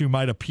some LSU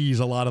might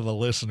appease a lot of the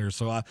listeners.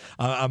 So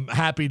I'm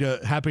happy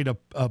to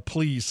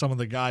please some of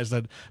the guys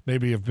that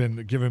maybe have been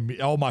giving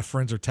me. All my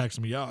friends are texting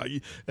me,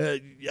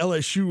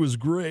 LSU was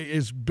great.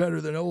 It's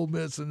better than Ole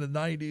Miss in the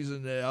 90s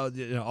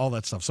and all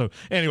that stuff. So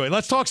anyway,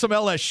 let's talk some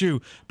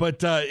LSU.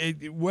 But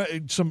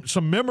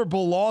some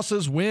memorable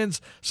losses,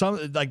 wins,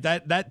 some like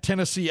that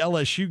Tennessee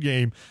LSU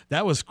game.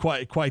 That was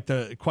quite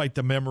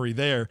the memory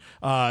there.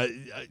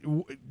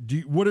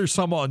 What are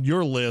some on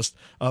your list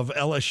of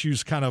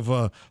LSU's kind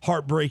of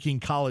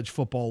heartbreaking college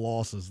football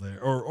losses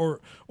there, or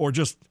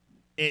just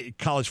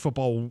college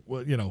football,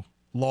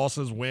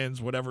 losses,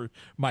 wins, whatever it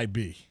might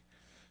be?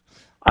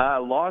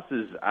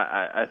 Losses,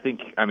 I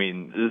think,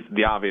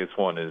 the obvious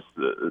one is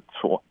the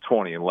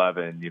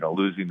 2011,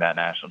 losing that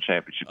national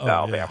championship to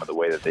Alabama the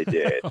way that they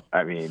did.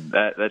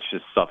 That's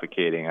just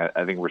suffocating.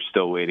 I think we're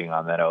still waiting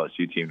on that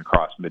LSU team to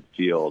cross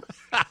midfield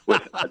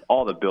with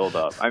all the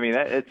buildup.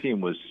 That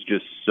team was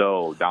just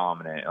so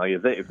dominant. Like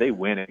if they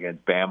win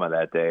against Bama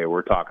that day,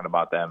 we're talking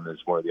about them as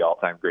one of the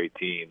all-time great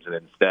teams. And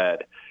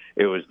instead,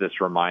 it was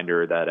this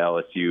reminder that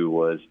LSU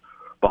was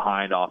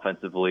behind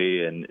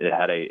offensively, and it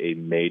had a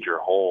major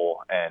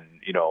hole, and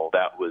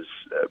that was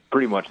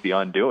pretty much the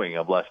undoing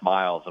of Les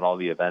Miles and all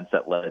the events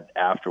that led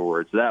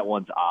afterwards. That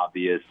one's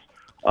obvious.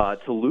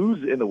 To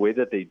lose in the way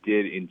that they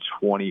did in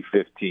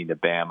 2015 to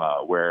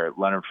Bama, where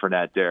Leonard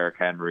Fournette, Derrick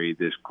Henry,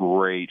 this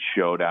great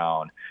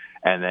showdown,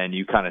 and then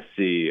you kind of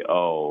see,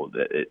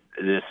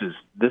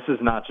 this is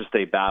not just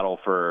a battle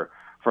for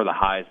the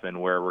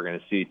Heisman, where we're going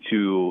to see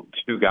two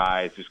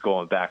guys just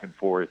going back and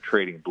forth,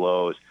 trading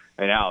blows.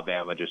 And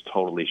Alabama just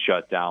totally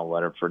shut down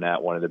Leonard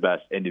Fournette, one of the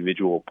best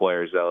individual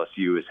players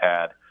LSU has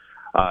had,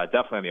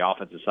 definitely on the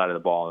offensive side of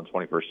the ball in the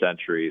 21st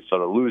century. So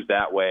to lose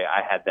that way,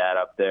 I had that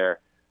up there.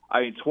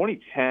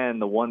 2010,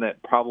 the one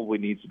that probably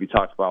needs to be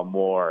talked about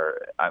more,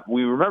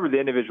 we remember the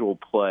individual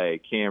play,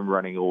 Cam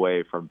running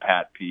away from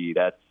Pat P.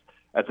 That's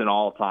an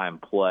all-time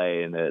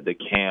play in the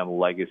Cam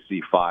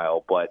legacy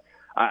file. But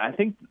I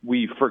think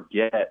we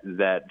forget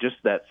that just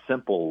that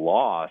simple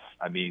loss,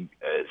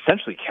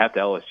 essentially kept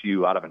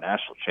LSU out of a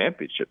national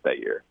championship that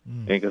year.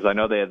 Because I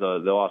know they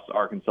lost to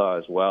Arkansas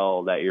as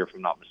well that year, if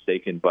I'm not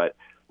mistaken, but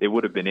they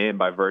would have been in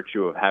by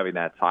virtue of having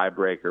that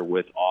tiebreaker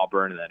with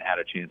Auburn, and then had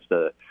a chance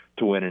to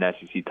win an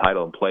SEC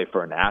title and play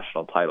for a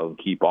national title and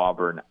keep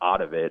Auburn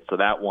out of it. So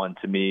that one,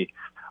 to me,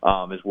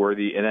 is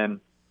worthy. And then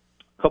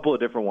a couple of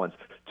different ones.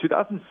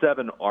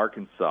 2007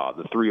 Arkansas,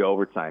 the 3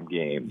 overtime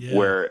game,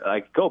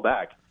 where, go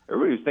back,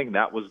 everybody was thinking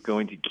that was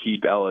going to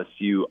keep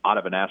LSU out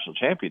of a national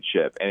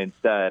championship. And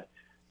instead,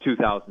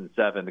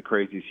 2007, the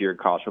craziest year in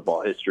college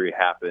football history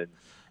happened.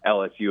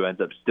 LSU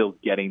ends up still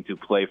getting to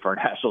play for a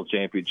national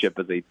championship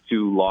as a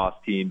 2-loss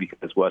team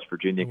because West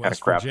Virginia kind of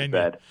crapped the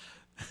bed.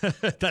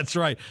 That's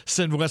right.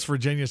 Send West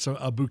Virginia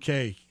a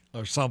bouquet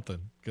or something.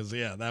 Because,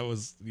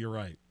 you're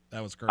right.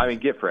 That was crazy.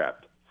 Gift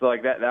wrapped. So,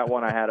 that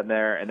one I had in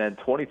there. And then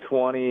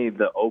 2020,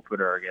 the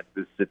opener against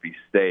Mississippi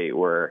State,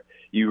 where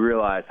you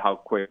realize how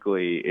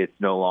quickly it's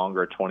no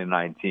longer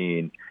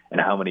 2019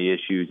 and how many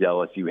issues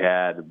LSU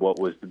had, what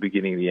was the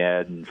beginning of the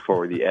end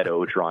for the Ed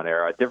Otron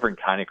era. A different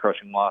kind of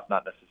crushing loss,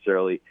 not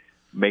necessarily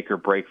make or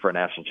break for a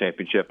national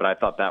championship, but I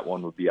thought that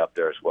one would be up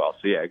there as well.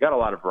 So, yeah, I got a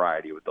lot of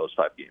variety with those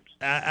 5 games.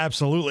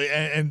 Absolutely.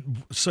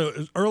 And so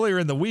earlier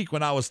in the week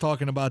when I was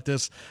talking about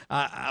this,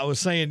 I was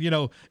saying,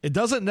 it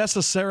doesn't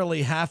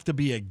necessarily have to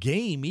be a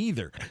game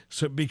either.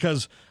 So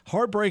because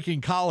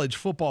heartbreaking college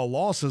football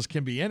losses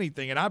can be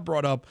anything. And I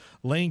brought up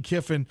Lane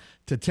Kiffin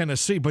to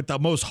Tennessee, but the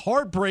most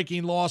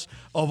heartbreaking loss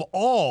of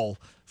all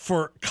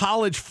for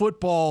college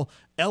football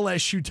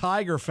LSU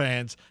Tiger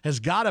fans has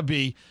got to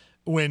be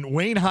when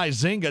Wayne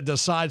Huizenga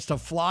decides to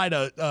fly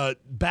to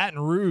Baton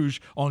Rouge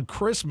on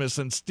Christmas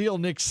and steal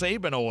Nick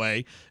Saban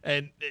away.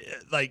 And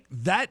like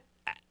that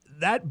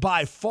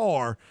by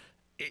far,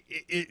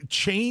 it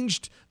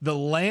changed the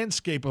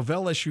landscape of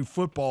LSU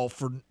football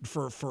for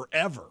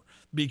forever,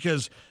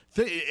 because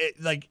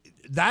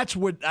that's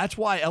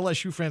why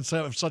LSU fans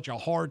have such a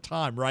hard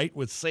time, right,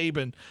 with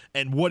Saban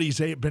and what he's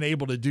been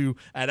able to do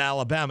at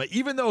Alabama.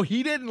 Even though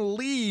he didn't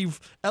leave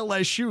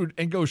LSU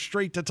and go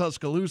straight to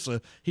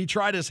Tuscaloosa, he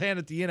tried his hand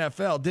at the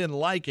NFL, didn't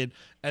like it,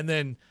 and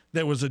then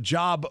there was a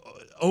job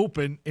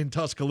open in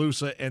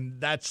Tuscaloosa, and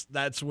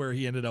that's where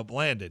he ended up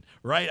landing,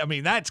 right? I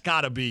mean, that's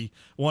got to be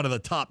one of the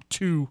top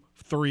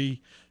 2-3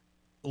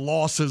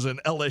 losses in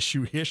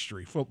LSU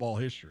history, football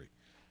history.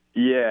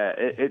 Yeah,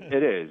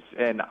 it is.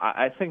 And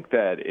I think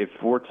that if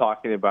we're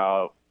talking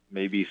about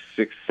maybe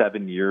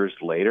 6-7 years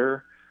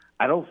later,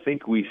 I don't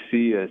think we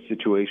see a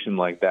situation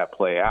like that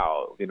play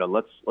out.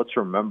 Let's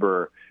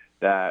remember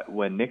that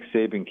when Nick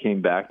Saban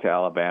came back to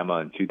Alabama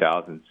in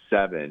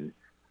 2007,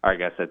 I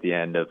guess at the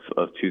end of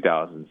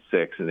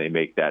 2006, and they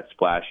make that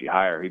splashy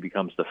hire, he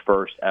becomes the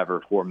first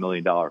ever $4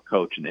 million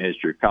coach in the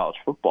history of college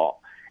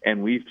football.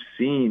 And we've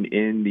seen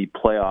in the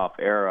playoff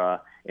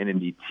era and in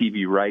the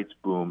TV rights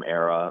boom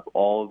era,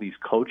 all of these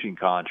coaching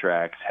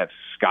contracts have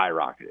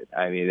skyrocketed.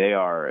 I mean, they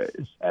are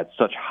at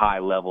such high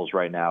levels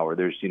right now where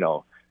there's,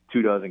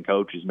 24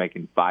 coaches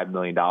making $5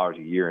 million a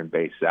year in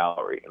base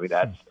salary. I mean,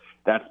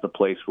 that's the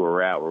place where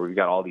we're at, where we've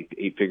got all these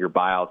 8-figure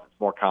buyouts.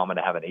 It's more common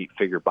to have an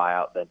 8-figure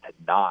buyout than to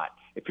not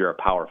if you're a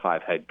Power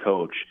 5 head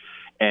coach.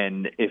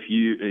 And if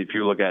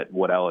you look at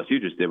what LSU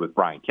just did with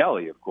Brian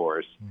Kelly, of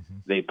course,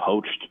 they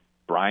poached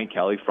Brian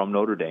Kelly from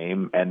Notre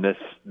Dame, and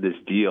this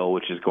deal,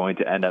 which is going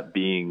to end up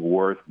being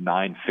worth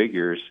 9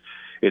 figures,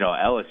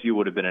 LSU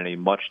would have been in a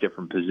much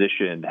different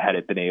position had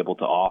it been able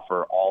to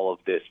offer all of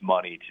this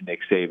money to Nick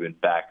Saban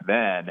back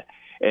then.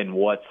 And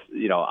what's,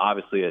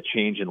 obviously a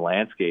change in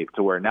landscape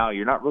to where now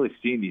you're not really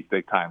seeing these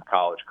big-time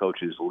college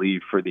coaches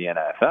leave for the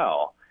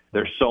NFL.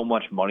 There's so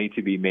much money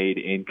to be made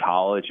in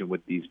college and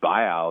with these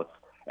buyouts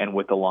and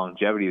with the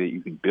longevity that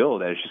you can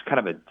build, that it's just kind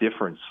of a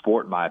different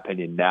sport, in my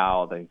opinion,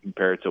 now than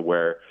compared to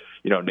where,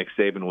 Nick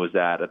Saban was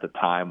at the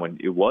time when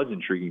it was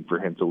intriguing for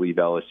him to leave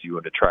LSU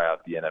and to try out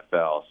the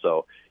NFL.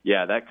 So,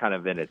 yeah, that kind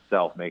of in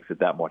itself makes it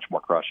that much more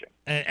crushing.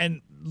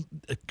 And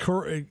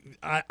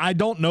I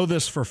don't know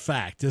this for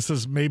fact. This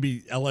is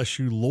maybe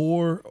LSU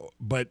lore,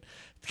 but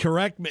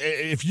correct me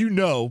if you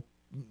know.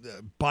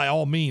 By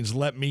all means,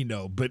 let me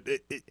know. But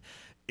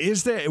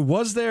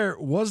was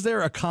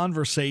there a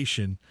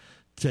conversation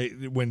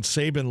when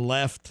Saban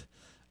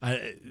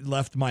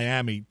left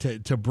Miami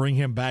to bring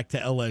him back to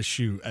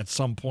LSU at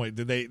some point?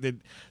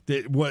 Did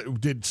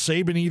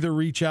Saban either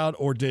reach out,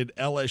 or did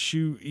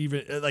LSU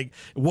even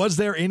was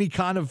there any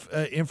kind of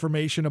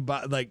information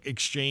about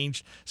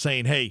exchange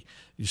saying, hey,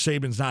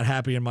 Saban's not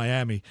happy in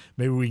Miami,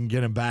 maybe we can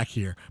get him back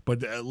here?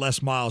 But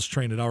Les Miles'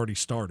 train had already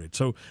started.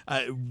 So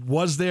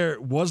was there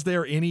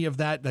any of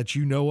that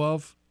you know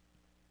of?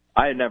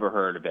 I had never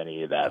heard of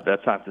any of that.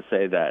 That's not to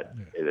say that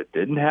it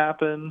didn't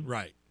happen.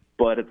 Right.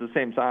 But at the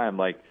same time,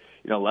 Les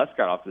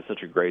got off to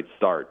such a great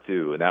start,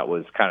 too, and that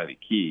was kind of the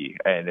key.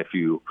 And if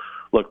you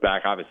look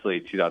back, obviously,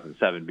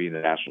 2007 being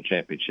the national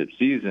championship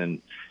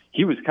season,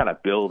 he was kind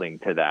of building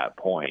to that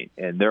point.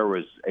 And there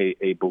was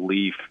a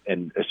belief,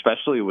 and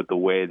especially with the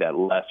way that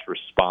Les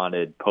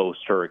responded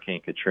post-Hurricane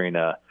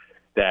Katrina,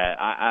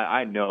 that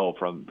I know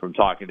from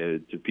talking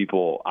to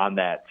people on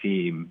that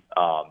team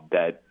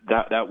that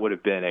would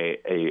have been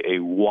a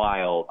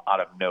wild,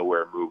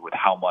 out-of-nowhere move with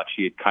how much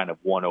he had kind of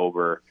won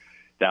over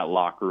that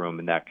locker room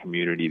and that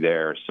community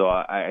there. So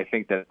I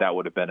think that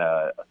would have been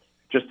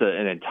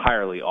an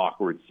entirely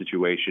awkward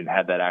situation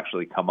had that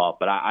actually come up.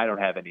 But I don't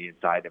have any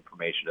inside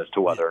information as to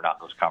whether or not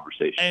those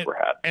conversations were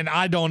had. And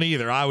I don't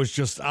either. I was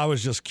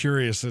just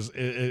curious as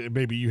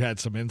maybe you had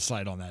some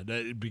insight on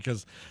that,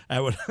 because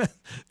that would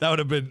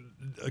have been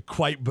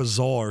quite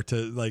bizarre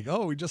to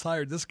we just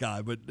hired this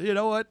guy, but you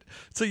know what?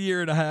 It's a year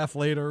and a half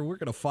later. We're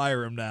going to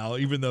fire him now,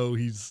 even though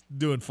he's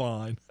doing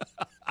fine.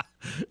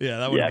 Yeah,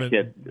 that would have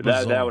been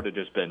that would have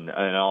just been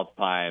an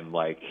all-time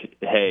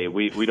hey,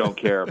 we don't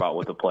care about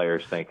what the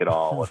players think at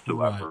all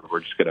whatsoever. Right. We're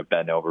just going to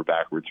bend over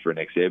backwards for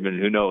Nick Saban.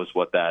 Who knows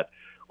what that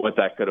what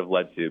that could have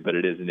led to, but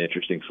it is an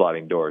interesting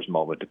sliding doors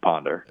moment to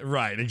ponder.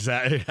 Right,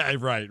 exactly.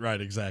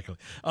 Right, exactly.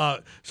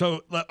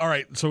 So, all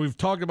right. So we've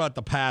talked about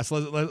the past.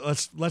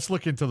 Let's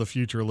look into the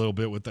future a little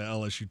bit with the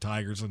LSU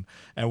Tigers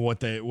and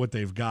what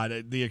they've got.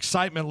 The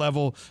excitement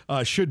level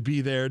should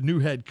be there. New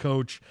head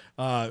coach.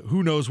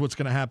 Who knows what's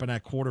going to happen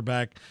at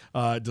quarterback?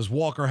 Does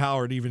Walker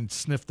Howard even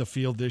sniff the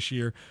field this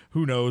year?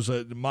 Who knows?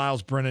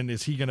 Miles Brennan,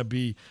 is he going to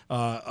be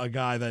a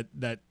guy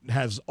that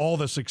has all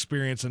this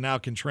experience and now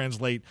can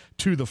translate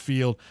to the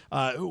field?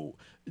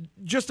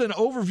 Just an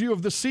overview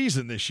of the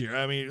season this year.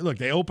 I mean, look,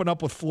 they open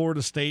up with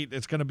Florida State.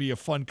 It's going to be a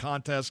fun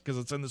contest because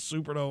it's in the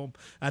Superdome.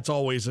 That's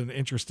always an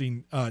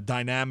interesting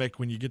dynamic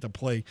when you get to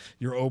play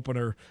your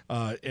opener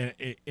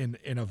in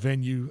a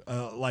venue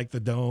like the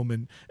Dome.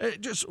 And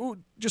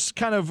just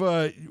kind of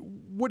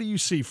what do you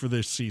see for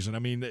this season? I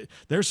mean,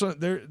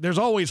 there's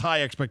always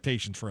high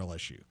expectations for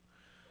LSU.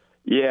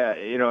 Yeah,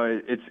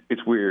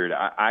 it's weird.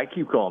 I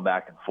keep going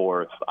back and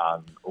forth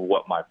on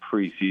what my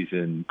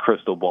preseason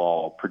crystal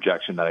ball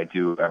projection that I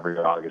do every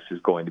August is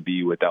going to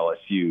be with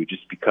LSU,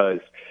 just because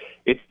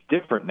it's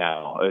different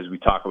now as we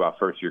talk about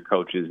first-year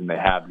coaches and they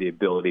have the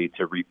ability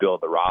to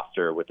rebuild the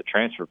roster with the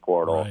transfer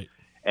portal. Right.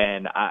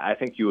 And I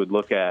think you would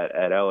look at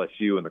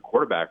LSU in the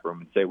quarterback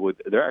room and say, well,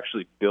 they're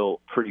actually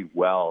built pretty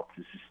well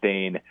to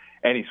sustain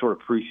any sort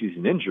of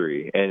preseason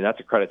injury. And that's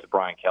a credit to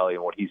Brian Kelly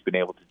and what he's been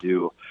able to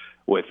do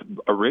with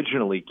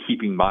originally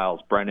keeping Miles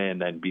Brennan,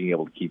 then being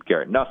able to keep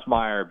Garrett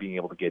Nussmeier, being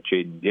able to get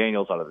Jaden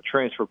Daniels out of the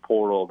transfer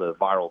portal, the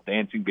viral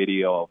dancing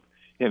video of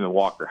him and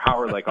Walker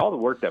Howard, like all the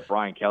work that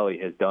Brian Kelly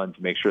has done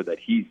to make sure that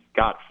he's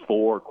got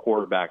 4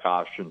 quarterback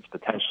options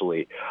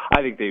potentially.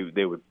 I think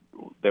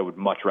they would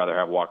much rather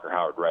have Walker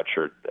Howard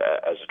redshirt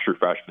as a true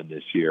freshman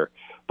this year.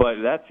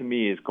 But that, to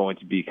me, is going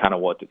to be kind of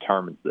what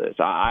determines this.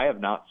 I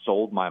have not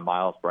sold my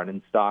Miles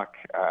Brennan stock.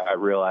 I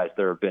realize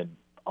there have been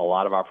a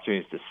lot of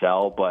opportunities to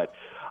sell, but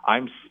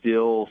I'm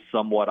still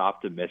somewhat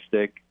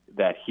optimistic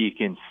that he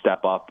can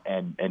step up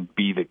and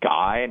be the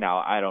guy. Now,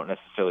 I don't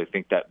necessarily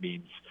think that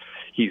means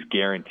he's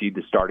guaranteed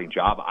the starting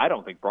job. I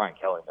don't think Brian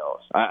Kelly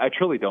knows. I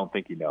truly don't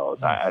think he knows.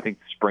 I think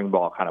spring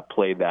ball kind of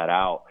played that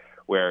out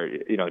where,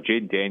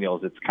 Jaden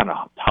Daniels, it's kind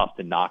of tough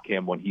to knock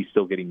him when he's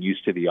still getting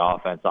used to the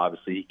offense.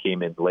 Obviously, he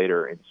came in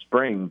later in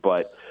spring,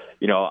 but,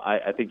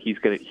 I think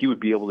he would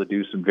be able to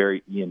do some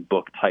very Ian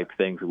Book type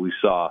things that we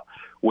saw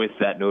with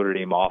that Notre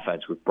Dame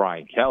offense with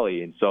Brian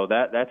Kelly. And so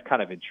that's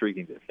kind of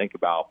intriguing to think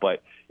about.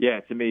 But, yeah,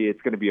 to me, it's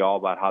going to be all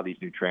about how these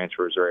new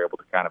transfers are able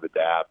to kind of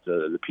adapt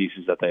to the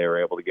pieces that they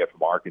are able to get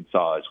from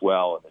Arkansas as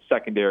well. And the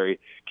secondary,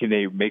 can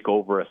they make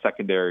over a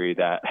secondary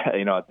that,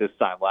 at this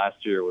time last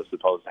year was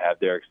supposed to have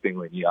Derek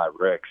Stingley and Eli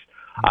Ricks?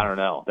 I don't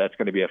know. That's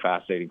going to be a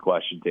fascinating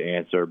question to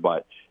answer,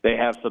 but they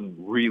have some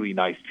really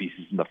nice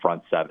pieces in the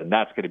front seven.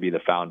 That's going to be the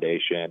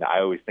foundation.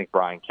 I always think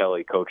Brian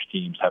Kelly coach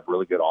teams have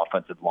really good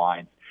offensive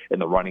lines, and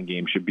the running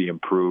game should be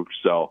improved.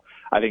 So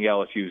I think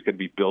LSU is going to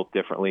be built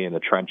differently in the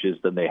trenches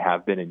than they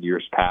have been in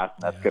years past,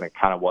 and that's going to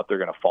kind of what they're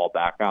going to fall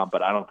back on.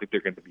 But I don't think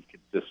they're going to be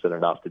consistent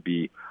enough to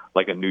be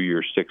like a New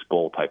Year's Six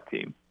bowl type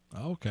team.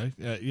 Okay.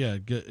 Yeah.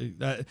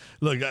 Good.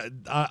 Look,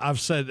 I've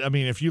said, I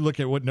mean, if you look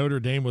at what Notre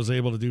Dame was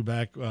able to do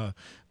back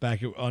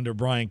under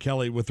Brian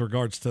Kelly with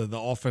regards to the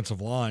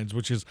offensive lines,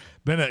 which has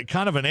been a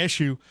kind of an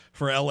issue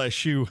for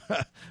LSU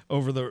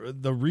over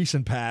the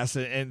recent past,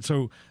 and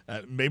so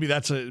maybe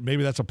that's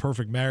a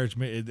perfect marriage,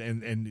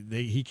 and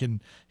he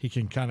can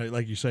kind of,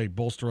 like you say,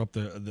 bolster up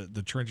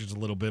the trenches a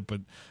little bit,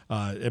 but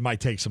it might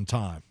take some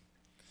time.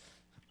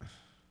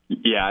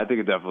 Yeah, I think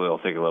it definitely will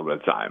take a little bit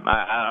of time.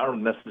 I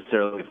don't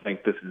necessarily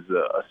think this is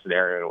a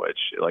scenario in which,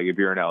 like, if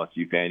you're an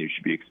LSU fan, you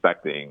should be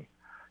expecting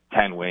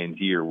 10 wins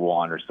year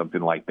one or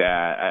something like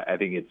that. I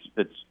think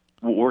it's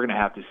we're going to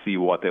have to see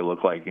what they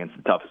look like against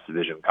the toughest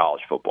division in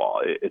college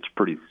football. It's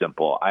pretty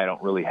simple. I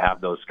don't really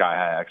have those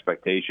sky-high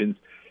expectations,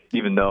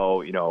 even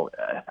though,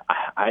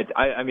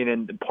 I mean,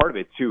 and part of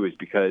it, too, is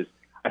because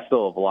I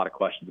still have a lot of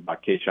questions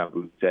about Kayshon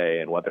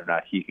Boutte and whether or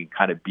not he can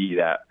kind of be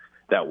that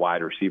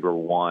wide receiver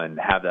one,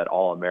 have that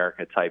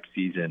All-America type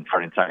season for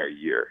an entire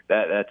year.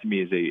 That to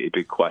me is a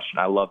big question.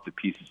 I love the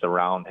pieces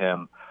around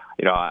him.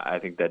 I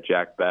think that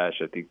Jack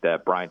Besh, I think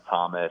that Brian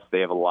Thomas,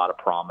 they have a lot of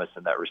promise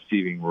in that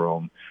receiving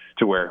room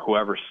to where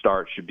whoever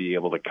starts should be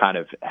able to kind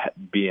of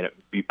be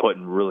put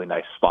in really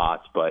nice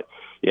spots. But,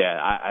 yeah,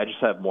 I just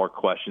have more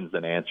questions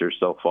than answers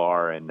so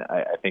far, and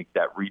I think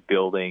that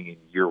rebuilding in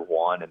year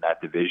one in that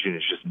division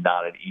is just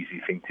not an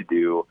easy thing to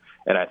do,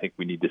 and I think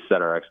we need to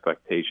set our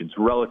expectations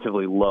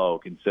relatively low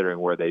considering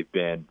where they've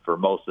been for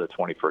most of the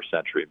 21st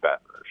century in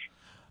Baton Rouge.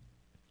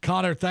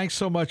 Connor, thanks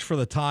so much for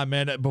the time,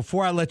 man.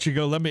 Before I let you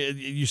go,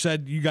 you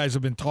said you guys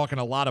have been talking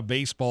a lot of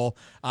baseball.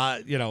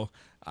 Who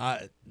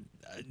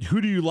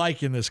do you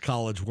like in this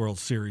College World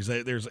Series?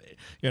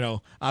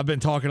 I've been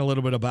talking a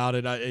little bit about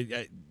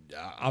it.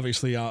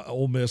 Obviously,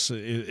 Ole Miss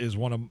is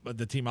one of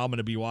the team I'm going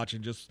to be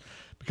watching just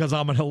because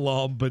I'm an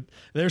alum. But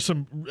there's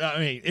some. I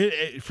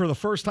mean, for the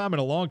first time in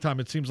a long time,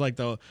 it seems like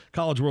the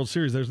College World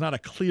Series, there's not a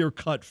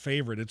clear-cut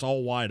favorite. It's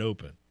all wide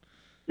open.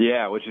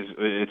 Yeah,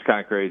 it's kind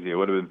of crazy. It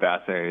would have been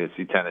fascinating to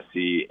see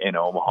Tennessee in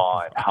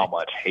Omaha and how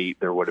much hate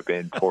there would have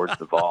been towards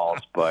the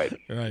Vols. But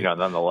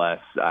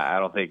nonetheless, I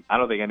don't think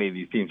any of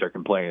these teams are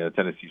complaining that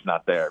Tennessee's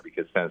not there,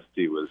 because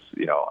Tennessee was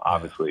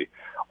obviously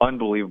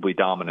unbelievably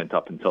dominant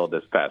up until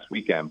this past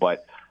weekend.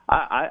 But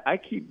I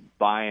keep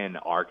buying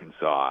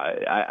Arkansas.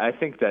 I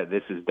think that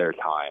this is their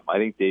time. I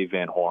think Dave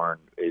Van Horn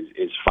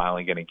is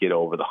finally going to get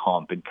over the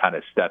hump and kind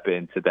of step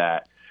into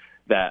that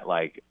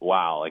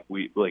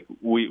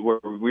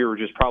we were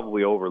just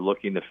probably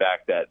overlooking the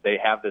fact that they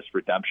have this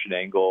redemption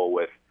angle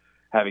with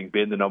having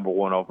been the number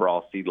 1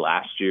 overall seed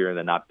last year and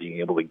then not being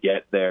able to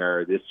get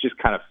there. This just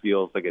kind of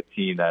feels like a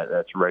team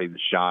that's ready to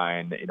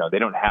shine. They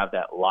don't have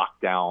that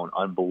lockdown,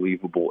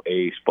 unbelievable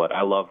ace, but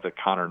I love the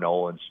Connor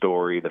Nolan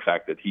story, the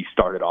fact that he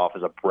started off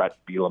as a Brett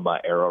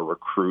Bielema era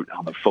recruit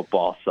on the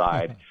football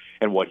side.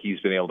 And what he's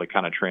been able to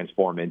kind of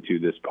transform into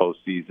this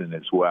postseason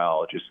as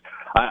well. Just,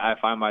 I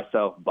find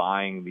myself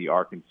buying the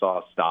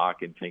Arkansas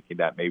stock and thinking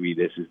that maybe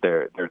this is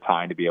their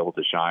time to be able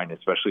to shine,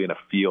 especially in a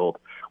field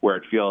where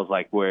it feels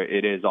like where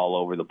it is all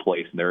over the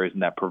place and there isn't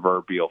that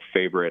proverbial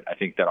favorite. I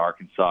think that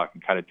Arkansas can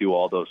kind of do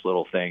all those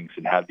little things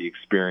and have the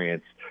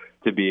experience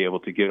to be able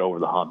to get over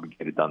the hump and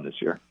get it done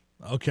this year.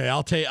 Okay,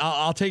 I'll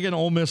take an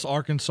Ole Miss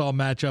Arkansas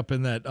matchup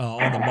in that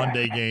on the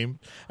Monday game,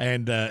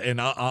 and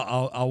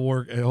I'll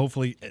work.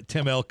 Hopefully,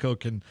 Tim Elko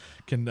can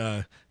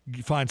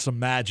find some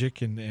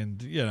magic,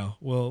 and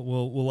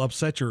we'll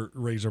upset your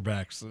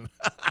Razorbacks.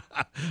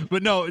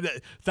 But no,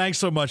 thanks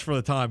so much for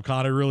the time,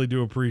 Connor. I really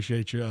do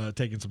appreciate you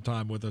taking some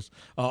time with us.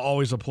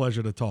 Always a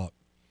pleasure to talk.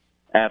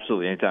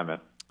 Absolutely, anytime, man.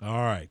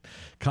 All right,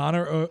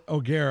 Connor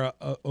O'Gara.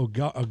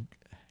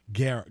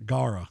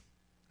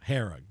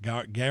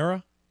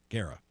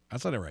 I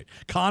said it right.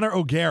 Connor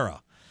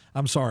O'Gara.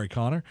 I'm sorry,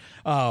 Connor.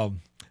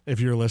 If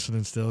you're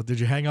listening still.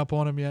 Did you hang up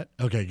on him yet?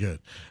 Okay, good.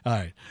 All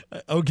right.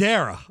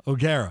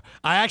 O'Gara.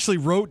 I actually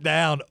wrote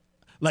down,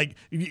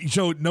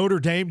 so Notre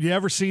Dame, do you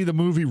ever see the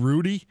movie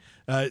Rudy?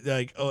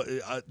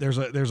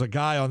 There's a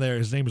guy on there,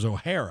 his name is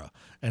O'Hara.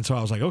 And so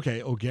I was like,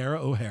 okay,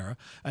 O'Hara.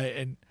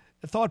 And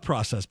the thought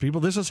process,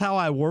 people, this is how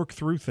I work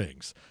through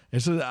things.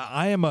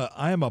 I am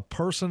a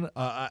person,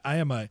 I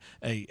am a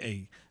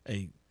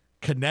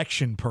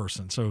connection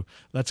person. So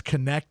let's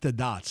connect the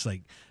dots.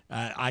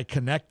 I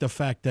connect the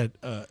fact that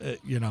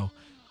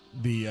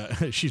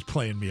she's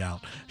playing me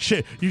out.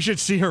 You should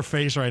see her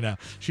face right now.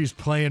 She's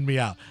playing me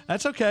out.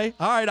 That's okay.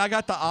 All right, I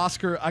got the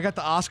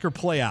Oscar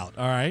play out.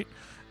 All right.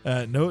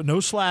 No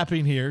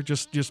slapping here.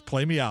 Just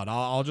play me out.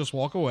 I'll just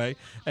walk away.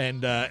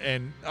 And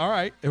all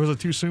right, it was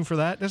too soon for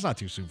that. It's not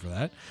too soon for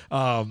that.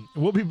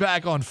 We'll be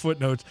back on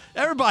Footnotes.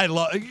 Everybody,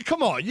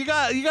 come on, you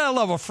gotta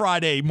love a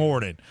Friday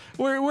morning.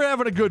 We're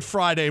having a good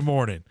Friday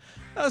morning.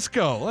 Let's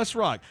go. Let's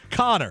rock.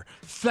 Connor,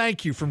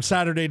 thank you from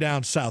Saturday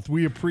Down South.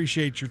 We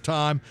appreciate your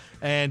time,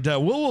 and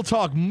we'll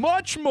talk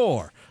much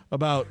more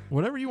about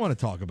whatever you want to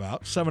talk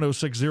about.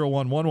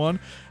 706-0111.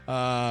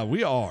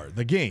 We are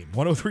The Game.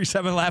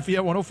 103.7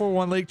 Lafayette,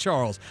 104.1 Lake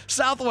Charles,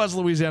 Southwest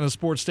Louisiana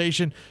Sports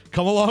Station.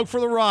 Come along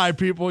for the ride,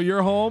 people.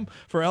 You're home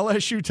for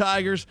LSU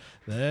Tigers.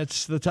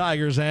 That's the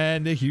Tigers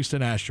and the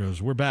Houston Astros.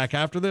 We're back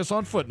after this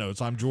on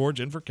Footnotes. I'm George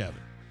in for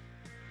Kevin.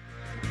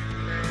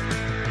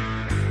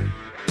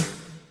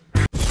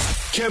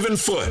 Kevin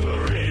Foote,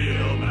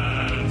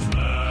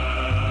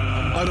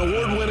 an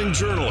award-winning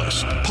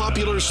journalist,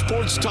 popular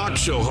sports talk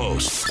show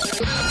host,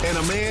 and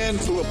a man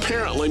who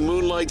apparently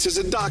moonlights as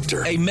a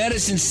doctor. A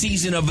medicine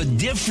season of a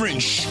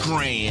different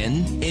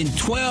strand in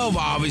 12,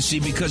 obviously,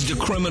 because the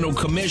criminal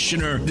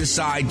commissioner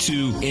decided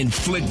to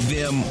inflict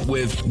them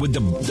with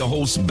the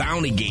whole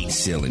bounty gate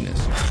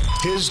silliness.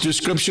 His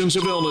descriptions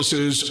of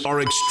illnesses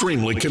are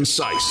extremely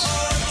concise.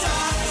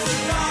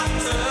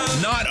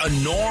 Not a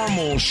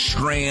normal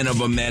strand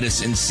of a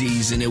medicine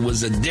season. It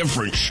was a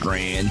different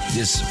strand,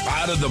 just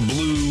out of the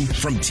blue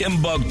from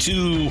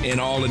Timbuktu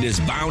and all of this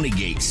bounty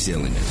gate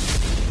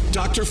silliness.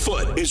 Dr.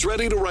 Foote is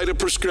ready to write a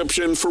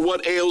prescription for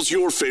what ails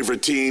your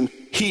favorite team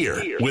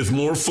here with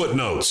more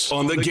Footnotes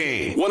on The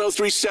Game.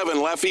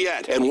 103.7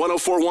 Lafayette and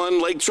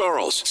 104.1 Lake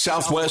Charles,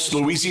 Southwest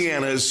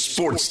Louisiana's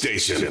sports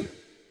station.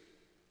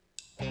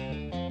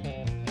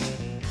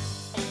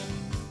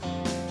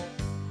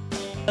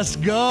 Let's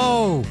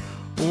go.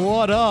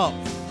 What up?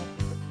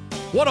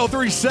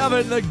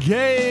 103.7 The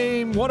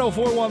Game,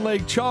 104.1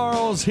 Lake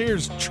Charles.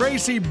 Here's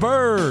Tracy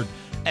Bird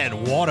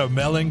and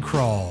Watermelon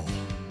Crawl.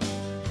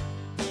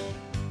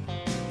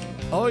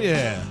 Oh,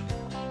 yeah.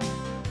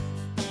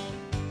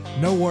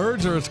 No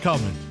words or it's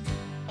coming?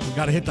 We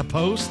got to hit the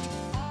post?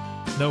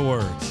 No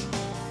words.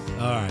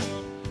 All right.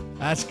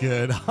 That's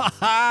good.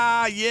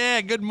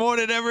 Yeah, good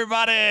morning,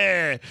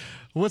 everybody.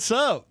 What's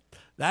up?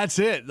 That's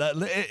it.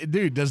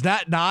 Dude, does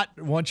that not,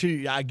 once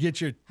you get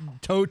your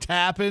toe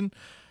tapping,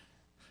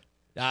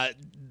 I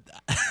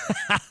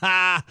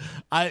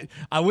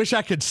wish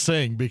I could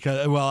sing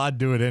because, well, I'd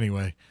do it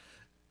anyway.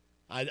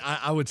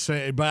 I would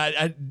say, but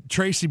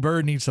Tracy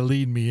Bird needs to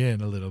lead me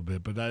in a little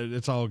bit, but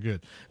it's all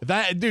good.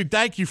 Dude,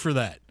 thank you for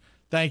that.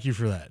 Thank you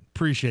for that.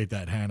 Appreciate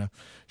that, Hannah.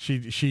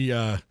 She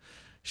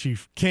She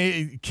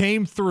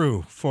came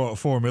through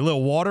for me. A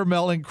little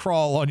watermelon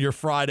crawl on your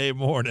Friday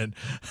morning.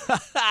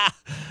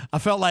 I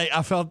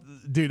felt,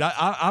 dude,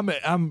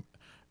 I'm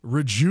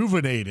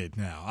rejuvenated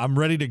now. I'm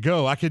ready to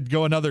go. I could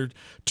go another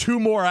 2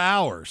 more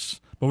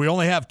hours, but we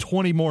only have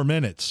 20 more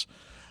minutes.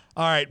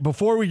 All right,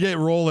 before we get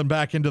rolling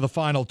back into the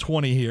final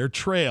 20 here,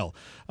 Trail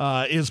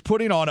is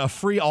putting on a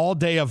free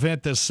all-day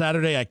event this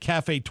Saturday at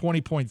Cafe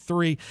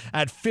 20.3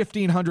 at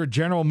 1500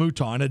 General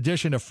Mouton. In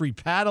addition to free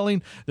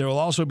paddling, there will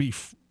also be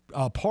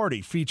a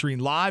party featuring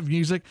live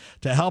music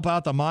to help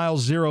out the Mile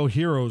Zero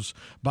heroes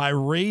by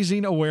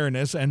raising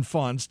awareness and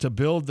funds to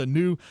build the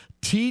new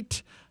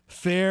Teat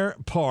Fair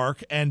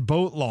Park and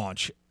boat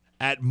launch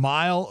at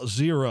Mile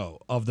Zero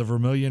of the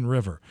Vermilion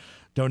River.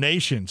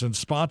 Donations and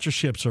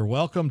sponsorships are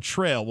welcome.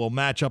 Trail will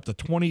match up to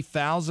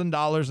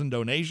 $20,000 in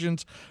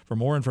donations. For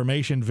more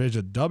information,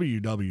 visit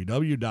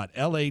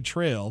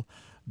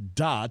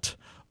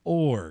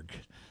www.latrail.org.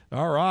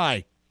 All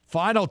right,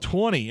 final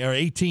 20 or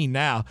 18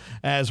 now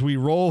as we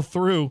roll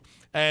through.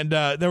 And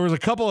there was a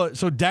couple of,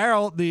 so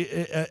Daryl,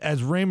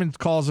 as Raymond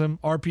calls him,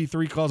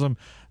 RP3 calls him,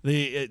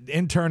 the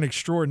intern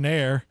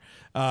extraordinaire.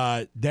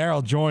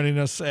 Daryl joining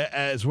us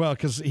as well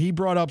because he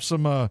brought up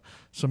some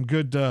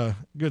good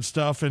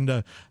stuff.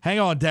 And hang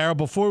on, Daryl,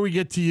 before we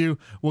get to you,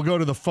 we'll go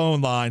to the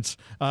phone lines.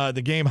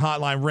 The game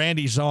hotline.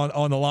 Randy's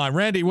on the line.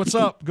 Randy, what's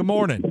up? Good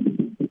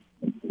morning.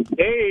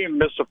 Hey,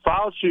 Mr.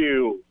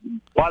 Fauci.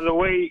 By the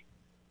way,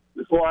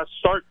 before I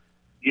start,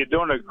 you're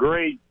doing a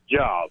great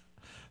job.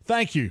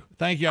 Thank you.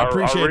 I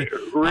appreciate it.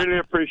 Really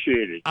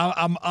appreciate it.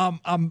 I'm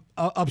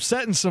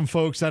upsetting some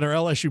folks that are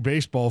LSU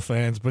baseball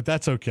fans, but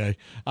that's okay.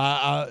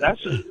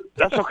 That's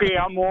okay.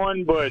 I'm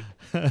one, but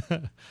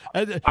I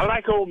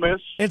like Ole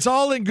Miss. It's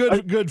all in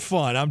good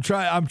fun. I'm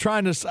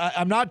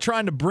not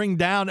trying to bring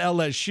down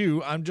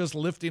LSU. I'm just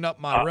lifting up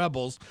my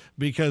Rebels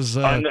because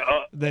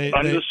they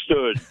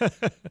understood.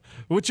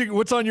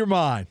 What's on your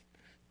mind?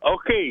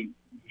 Okay,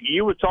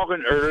 you were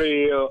talking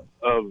earlier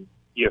of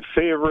your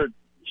favorite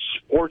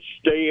sports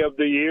day of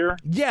the year?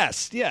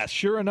 Yes,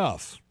 sure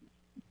enough.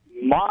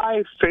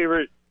 My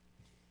favorite,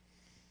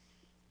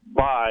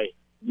 by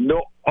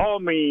all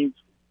means,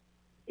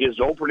 is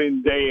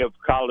opening day of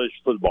college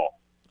football.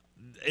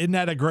 Isn't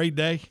that a great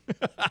day?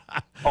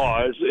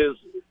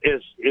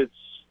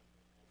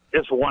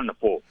 It's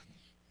wonderful.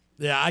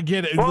 Yeah, I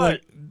get it.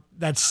 But,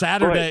 that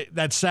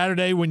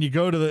Saturday when you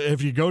go to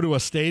if you go to a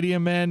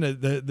stadium, man,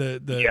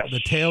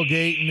 the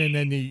tailgating, and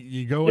then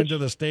you go into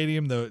the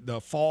stadium,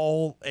 the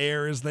fall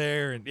air is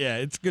there, and yeah,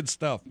 it's good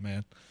stuff,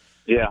 man.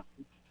 Yeah,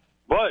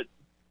 but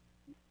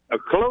a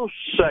close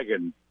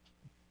second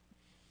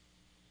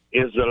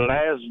is the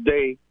last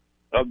day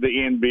of the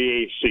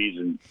NBA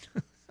season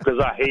because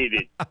I hate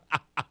it.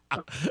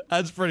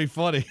 That's pretty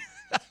funty.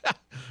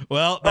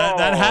 Well,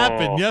 that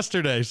happened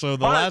yesterday. So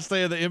the last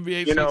day of the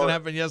NBA season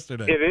happened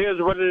yesterday. It is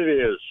what it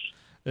is.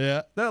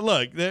 Yeah. Now,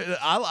 look,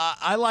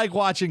 I like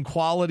watching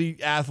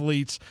quality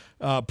athletes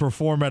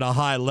perform at a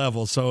high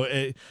level.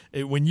 So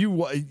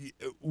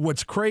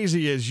what's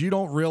crazy is you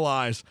don't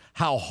realize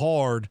how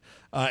hard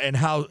and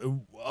how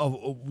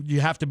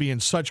you have to be in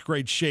such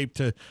great shape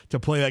to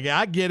play that game.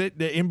 I get it.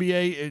 The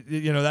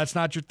NBA, that's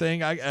not your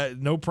thing.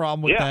 No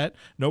problem with that.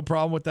 No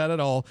problem with that at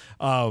all.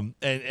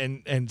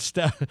 And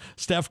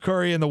Steph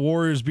Curry and the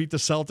Warriors beat the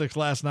Celtics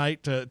last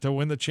night to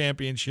win the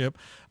championship.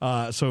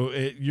 So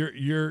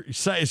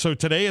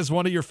today is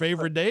one of your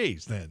favorite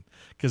days then,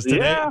 because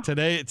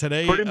today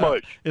pretty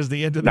much is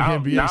the end of the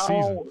NBA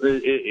season. Now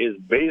is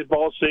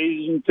baseball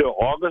season till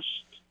August.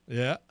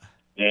 Yeah,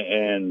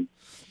 and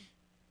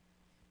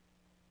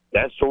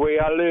that's the way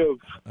I live.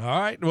 All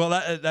right. Well,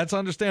 that's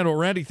understandable.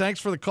 Randy, thanks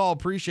for the call.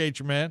 Appreciate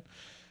you, man.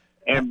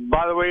 And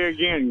by the way,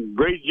 again,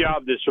 great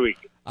job this week.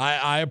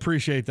 I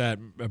appreciate that.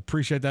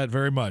 Appreciate that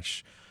very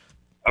much.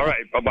 All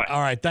right. Bye-bye.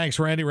 All right. Thanks,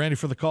 Randy. Randy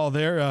for the call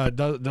there.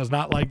 Does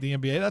not like the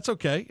NBA. That's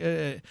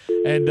okay.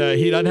 And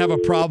he doesn't have a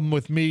problem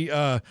with me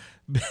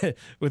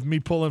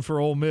pulling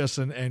for Ole Miss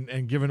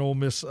and giving Ole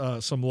Miss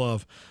some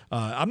love.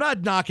 I'm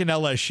not knocking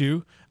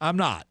LSU. I'm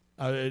not.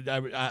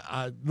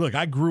 Look,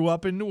 I grew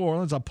up in New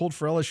Orleans. I pulled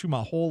for LSU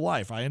my whole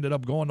life. I ended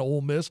up going to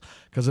Ole Miss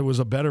because it was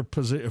a better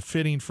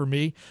fitting for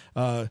me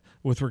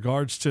with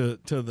regards to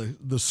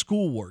the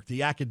schoolwork,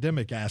 the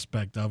academic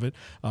aspect of it,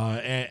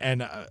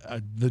 and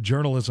the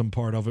journalism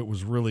part of it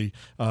was really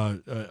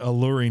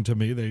alluring to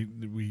me.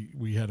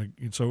 We had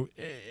so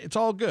it's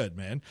all good,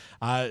 man.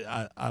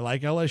 I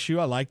like LSU.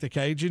 I like the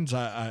Cajuns.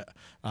 I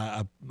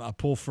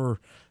pull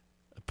for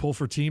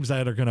teams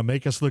that are going to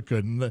make us look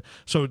good. And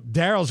so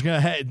Daryl's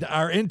going to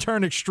our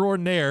intern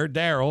extraordinaire,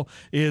 Daryl,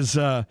 is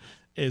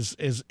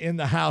in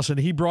the house, and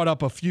he brought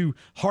up a few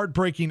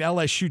heartbreaking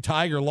LSU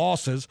Tiger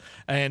losses,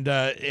 and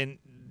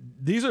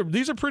these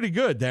are pretty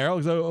good,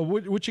 Daryl. So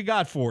what you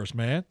got for us,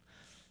 man?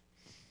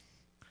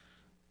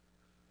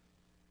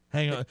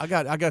 Hang on. I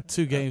got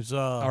two games.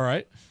 All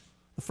right.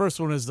 The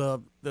first one is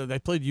they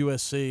played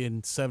USC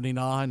in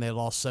 '79. They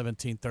lost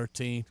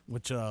 17-13,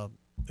 which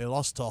they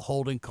lost to a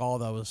holding call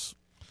that was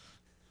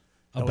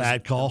A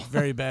bad call,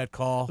 very bad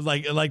call.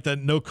 like the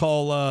no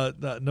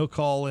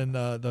call in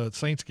the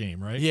Saints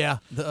game, right? Yeah,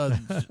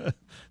 the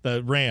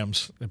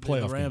Rams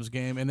playoff the Rams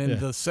game, and then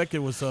the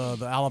second was the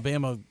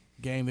Alabama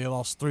game. They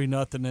lost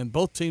 3-0, and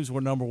both teams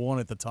were number one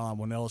at the time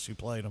when LSU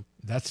played them.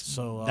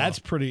 That's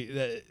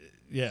pretty.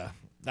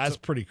 That's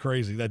pretty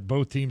crazy that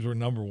both teams were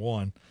number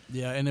one.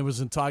 Yeah, and it was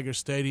in Tiger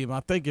Stadium.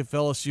 I think if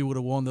LSU would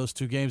have won those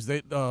two games,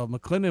 Charlie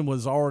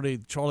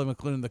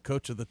McClendon, the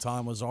coach at the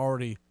time, was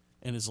already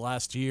in his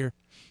last year.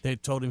 They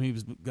told him he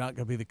was not going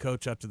to be the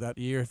coach after that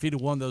year. If he'd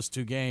have won those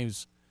two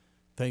games,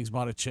 things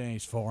might have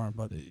changed for him.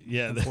 But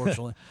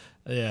unfortunately,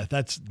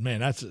 that's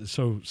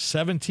so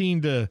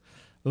 17 to.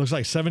 It looks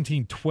like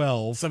 17-12.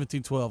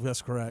 17-12,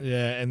 that's correct.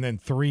 Yeah, and then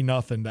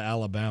 3-0 to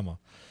Alabama.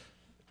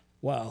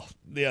 Wow.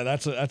 Yeah,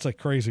 that's a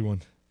crazy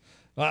one.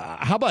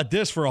 How about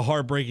this for a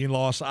heartbreaking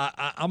loss?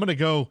 I'm gonna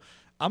go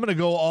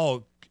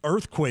all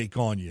earthquake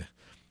on you.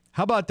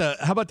 How about the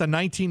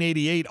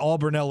 1988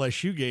 Auburn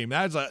LSU game?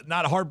 That's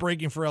not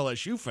heartbreaking for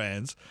LSU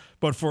fans,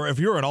 but if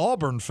you're an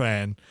Auburn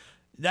fan,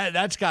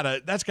 that's got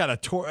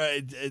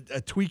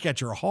a tweak at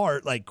your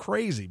heart like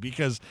crazy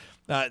because.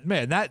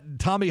 That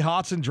Tommy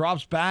Hodson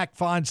drops back,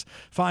 finds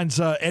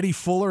Eddie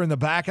Fuller in the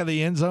back of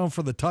the end zone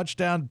for the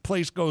touchdown.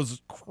 Place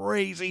goes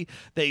crazy.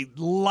 They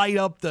light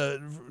up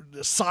the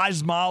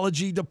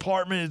seismology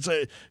department.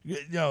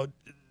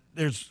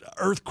 There's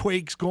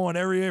earthquakes going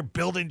everywhere,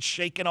 buildings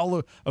shaking all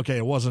over. Okay,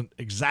 it wasn't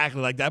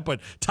exactly like that, but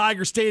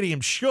Tiger Stadium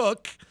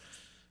shook.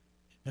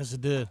 Yes,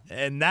 it did.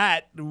 And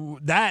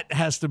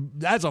that's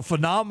a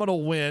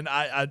phenomenal win.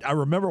 I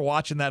remember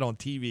watching that on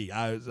TV.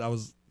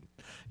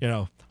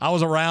 I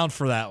was around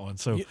for that one.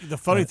 So the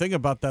funny thing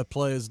about that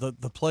play is the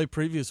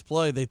previous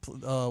play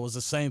was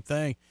the same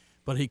thing,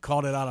 but he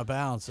caught it out of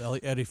bounds,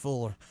 Eddie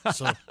Fuller.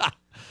 So,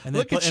 and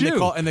Look at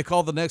you. And they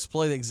called the next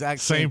play the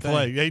exact same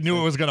play. thing. They knew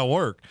it was going to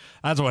work.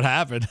 That's what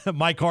happened.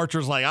 Mike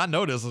Archer's like, I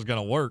know this is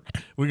going to work.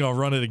 We're going to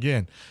run it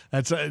again.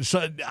 That's there's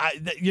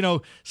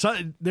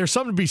something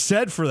to be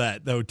said for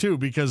that though too,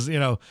 because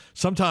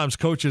sometimes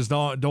coaches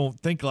don't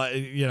think like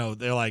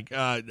they're like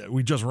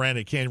we just ran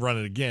it, can't run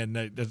it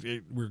again.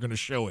 We're going to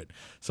show it.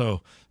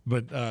 So,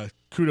 but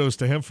kudos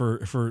to him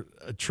for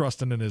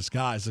trusting in his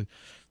guys.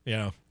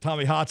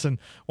 Tommy Hodson,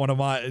 one of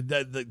my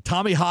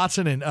Tommy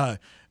Hodson and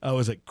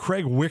was it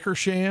Craig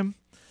Wickersham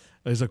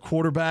as a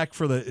quarterback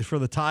for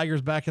the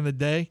Tigers back in the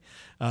day?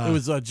 It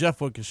was Jeff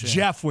Wickersham.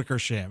 Jeff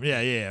Wickersham.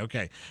 Yeah,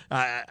 okay.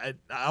 I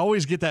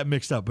always get that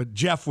mixed up, but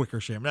Jeff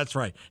Wickersham, that's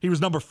right. He was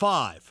number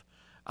 5.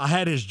 I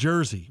had his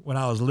jersey when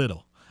I was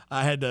little.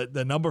 I had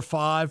the number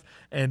 5,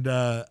 and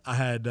I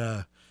had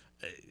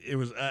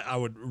I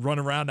would run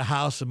around the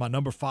house in my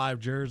number 5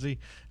 jersey,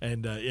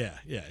 and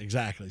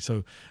exactly.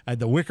 So I had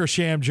the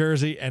Wickersham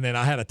jersey, and then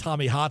I had a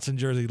Tommy Hodson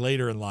jersey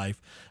later in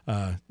life,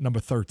 number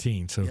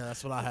 13. So yeah,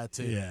 that's what I had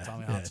too. Yeah,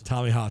 Tommy Hodson. Yeah,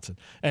 Tommy Hodson.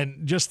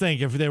 And just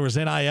think, if there was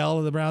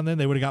NIL around then,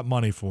 they would have got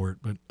money for it.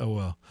 But oh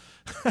well.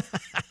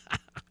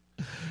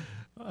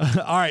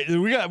 All right,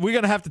 we're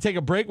gonna have to take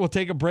a break. We'll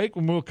take a break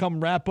when we'll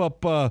come wrap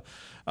up the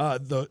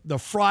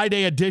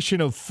Friday edition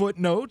of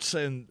Footnotes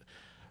and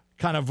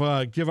kind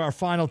of give our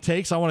final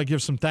takes. I want to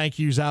give some thank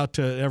yous out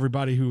to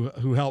everybody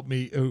who helped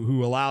me,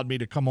 who allowed me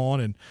to come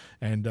on,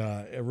 and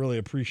I really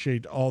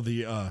appreciate all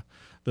the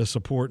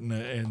support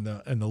and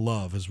the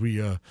love as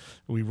we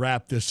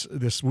wrap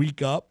this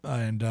week up.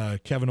 And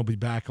Kevin will be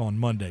back on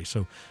Monday,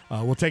 so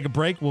we'll take a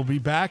break. We'll be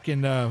back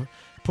and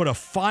put a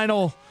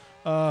final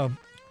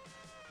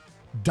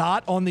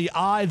dot on the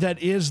I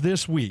that is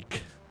this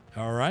week.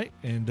 All right,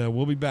 and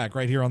we'll be back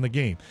right here on The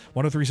Game.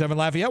 103.7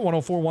 Lafayette,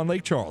 104.1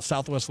 Lake Charles,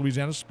 Southwest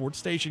Louisiana Sports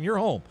Station, your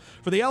home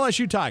for the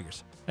LSU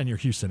Tigers and your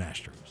Houston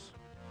Astros.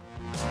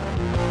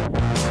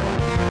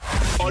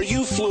 Are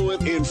you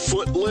fluent in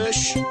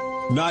Footlish?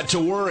 Not to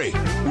worry.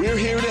 We're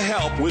here to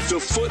help with the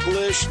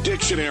Footlish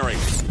Dictionary.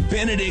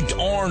 Benedict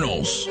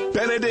Arnolds.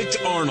 Benedict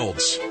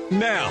Arnolds.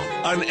 Now,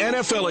 an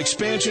NFL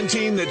expansion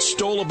team that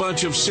stole a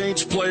bunch of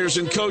Saints players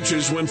and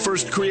coaches when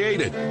first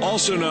created,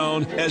 also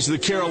known as the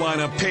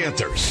Carolina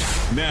Panthers.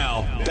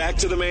 Now, back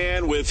to the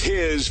man with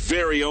his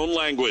very own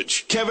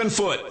language. Kevin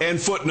Foote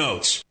and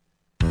Footnotes.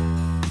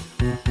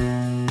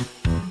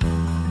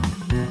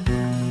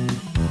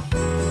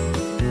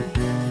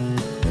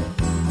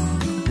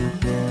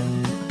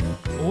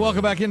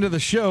 Welcome back into the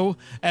show.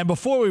 And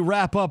before we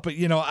wrap up,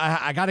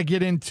 I got to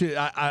get into,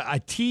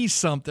 I teased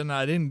something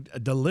I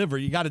didn't deliver.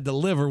 You got to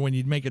deliver when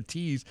you make a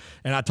tease.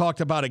 And I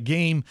talked about a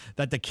game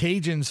that the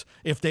Cajuns,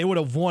 if they would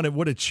have won, it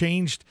would have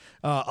changed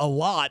a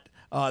lot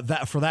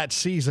for that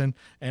season.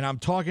 And I'm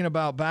talking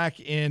about back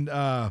in,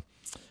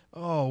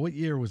 what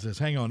year was this?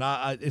 Hang on.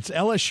 It's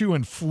LSU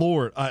and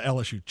Florida.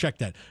 LSU, check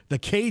that. The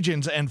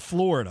Cajuns and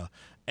Florida.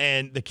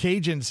 And the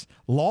Cajuns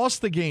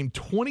lost the game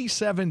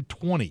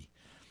 27-20.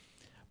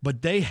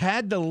 But they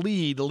had the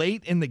lead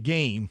late in the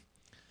game.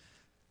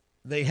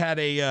 They had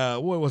a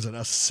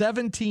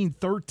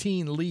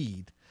 17-13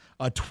 lead,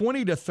 a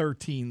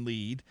 20-13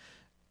 lead,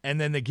 and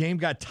then the game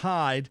got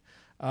tied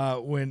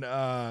when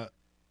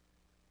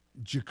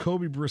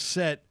Jacoby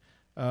Brissett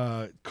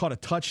caught a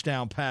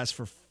touchdown pass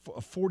for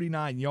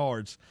 49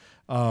 yards,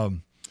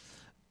 and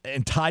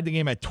tied the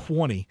game at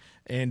 20.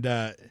 And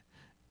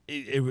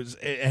it was,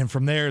 and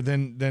from there,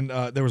 then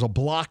there was a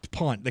blocked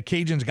punt. The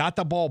Cajuns got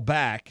the ball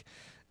back,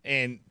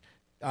 and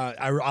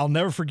I'll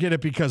never forget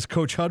it because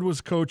Coach Hud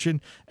was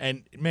coaching,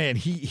 and man,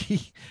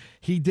 he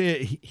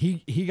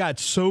got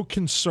so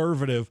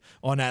conservative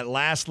on that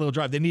last little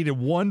drive. They needed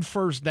one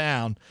first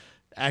down.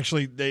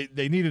 Actually,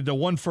 they needed the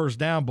one first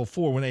down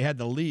before when they had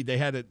the lead. They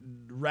had it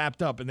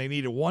wrapped up, and they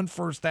needed one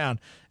first down.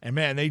 And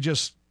man, they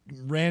just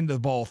ran the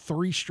ball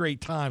 3 straight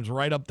times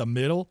right up the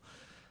middle.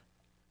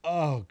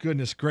 Oh,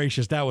 goodness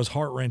gracious. That was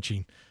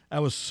heart-wrenching.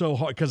 That was so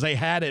hard because they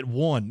had it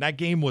won. That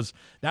was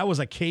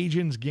a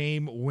Cajuns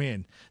game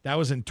win. That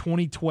was in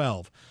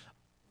 2012,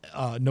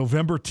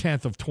 November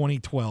 10th of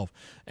 2012.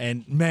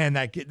 And, man,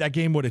 that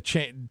game would have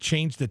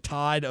changed the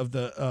tide of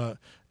the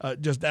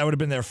that would have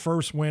been their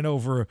first win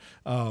over,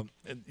 a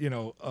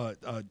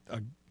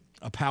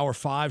Power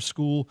 5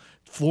 school.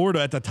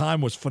 Florida at the time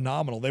was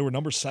phenomenal. They were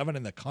number 7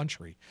 in the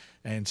country.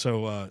 And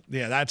so,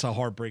 that's a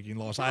heartbreaking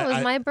loss. It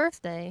was my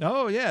birthday.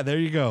 Oh, yeah, there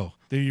you go.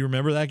 Do you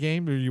remember that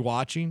game? Were you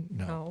watching?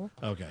 No.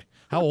 Okay.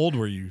 How old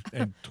were you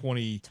in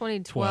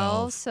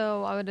 2012,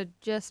 so I would have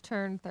just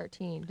turned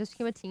 13. Just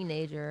became a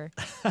teenager.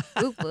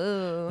 Woo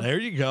woo. There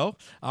you go.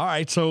 All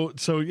right. So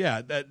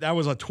yeah, that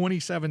was a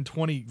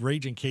 27-20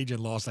 Raging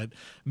Cajun loss.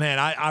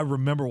 I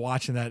remember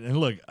watching that. And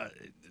look,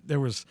 that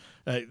was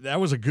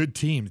a good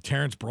team.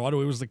 Terrence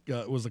Broadway was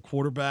the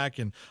quarterback,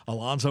 and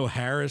Alonzo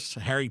Harris,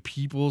 Harry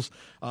Peoples,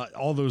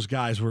 all those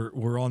guys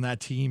were on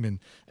that team,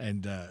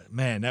 and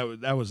man,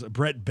 that was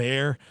Brett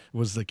Baer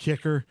was the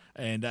kicker,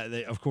 and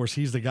of course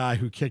he's the guy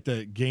who kicked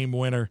the game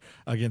winner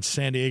against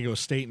San Diego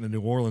State in the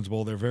New Orleans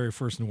Bowl, their very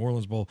first New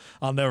Orleans Bowl.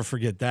 I'll never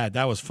forget that.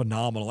 That was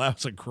phenomenal. That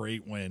was a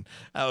great win.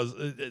 That was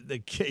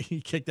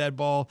he kicked that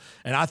ball,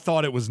 and I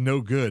thought it was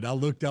no good. I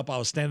looked up. I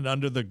was standing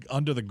under the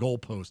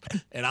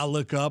goalpost, and I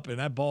look up, and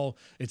that ball,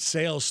 it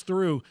sails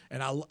through,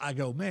 and I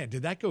go, man,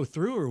 did that go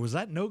through, or was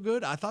that no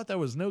good? I thought that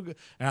was no good.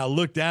 And I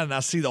look down, and I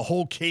see the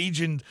whole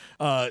Cajun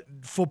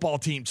football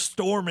team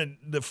storming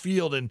the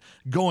field and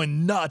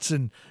going nuts,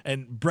 and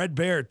Brett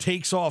Baer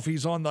takes off.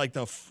 He's on like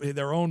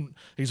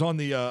he's on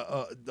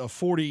the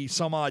 40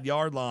 some odd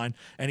yard line,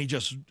 and he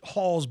just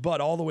hauls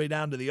butt all the way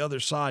down to the other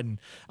side, and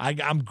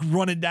I'm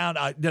running down.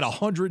 I did a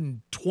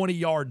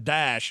 120-yard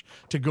dash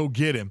to go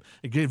get him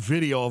and get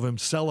video of him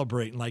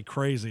celebrating like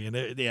crazy, and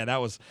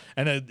that was.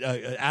 And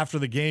after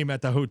the game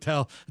at the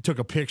hotel, I took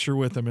a picture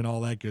with him and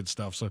all that good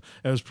stuff. So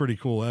that was pretty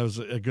cool. That was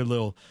a good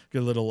little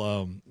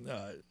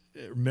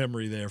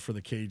memory there for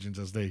the Cajuns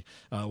as they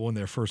won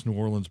their first New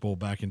Orleans Bowl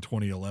back in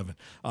 2011.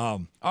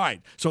 All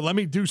right, so let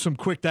me do some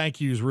quick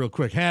thank yous real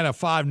quick. Hannah,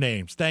 5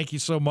 names. Thank you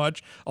so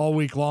much all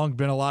week long.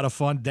 Been a lot of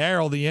fun.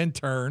 Daryl, the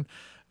intern.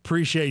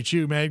 Appreciate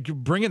you, man,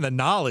 bringing the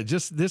knowledge.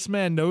 This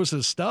man knows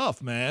his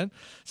stuff, man.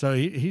 So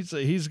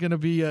he's gonna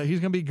be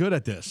good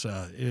at this.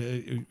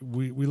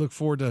 We look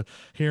forward to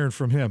hearing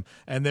from him.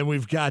 And then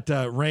we've got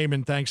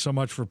Raymond. Thanks so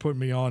much for putting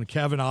me on.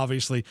 Kevin,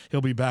 obviously,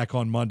 he'll be back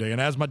on Monday.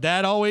 And as my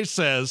dad always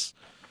says,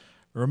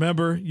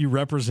 remember, you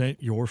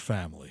represent your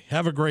family.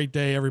 Have a great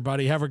day,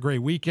 everybody. Have a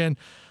great weekend.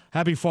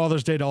 Happy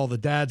Father's Day to all the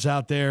dads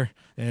out there,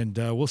 and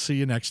we'll see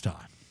you next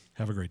time.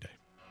 Have a great day.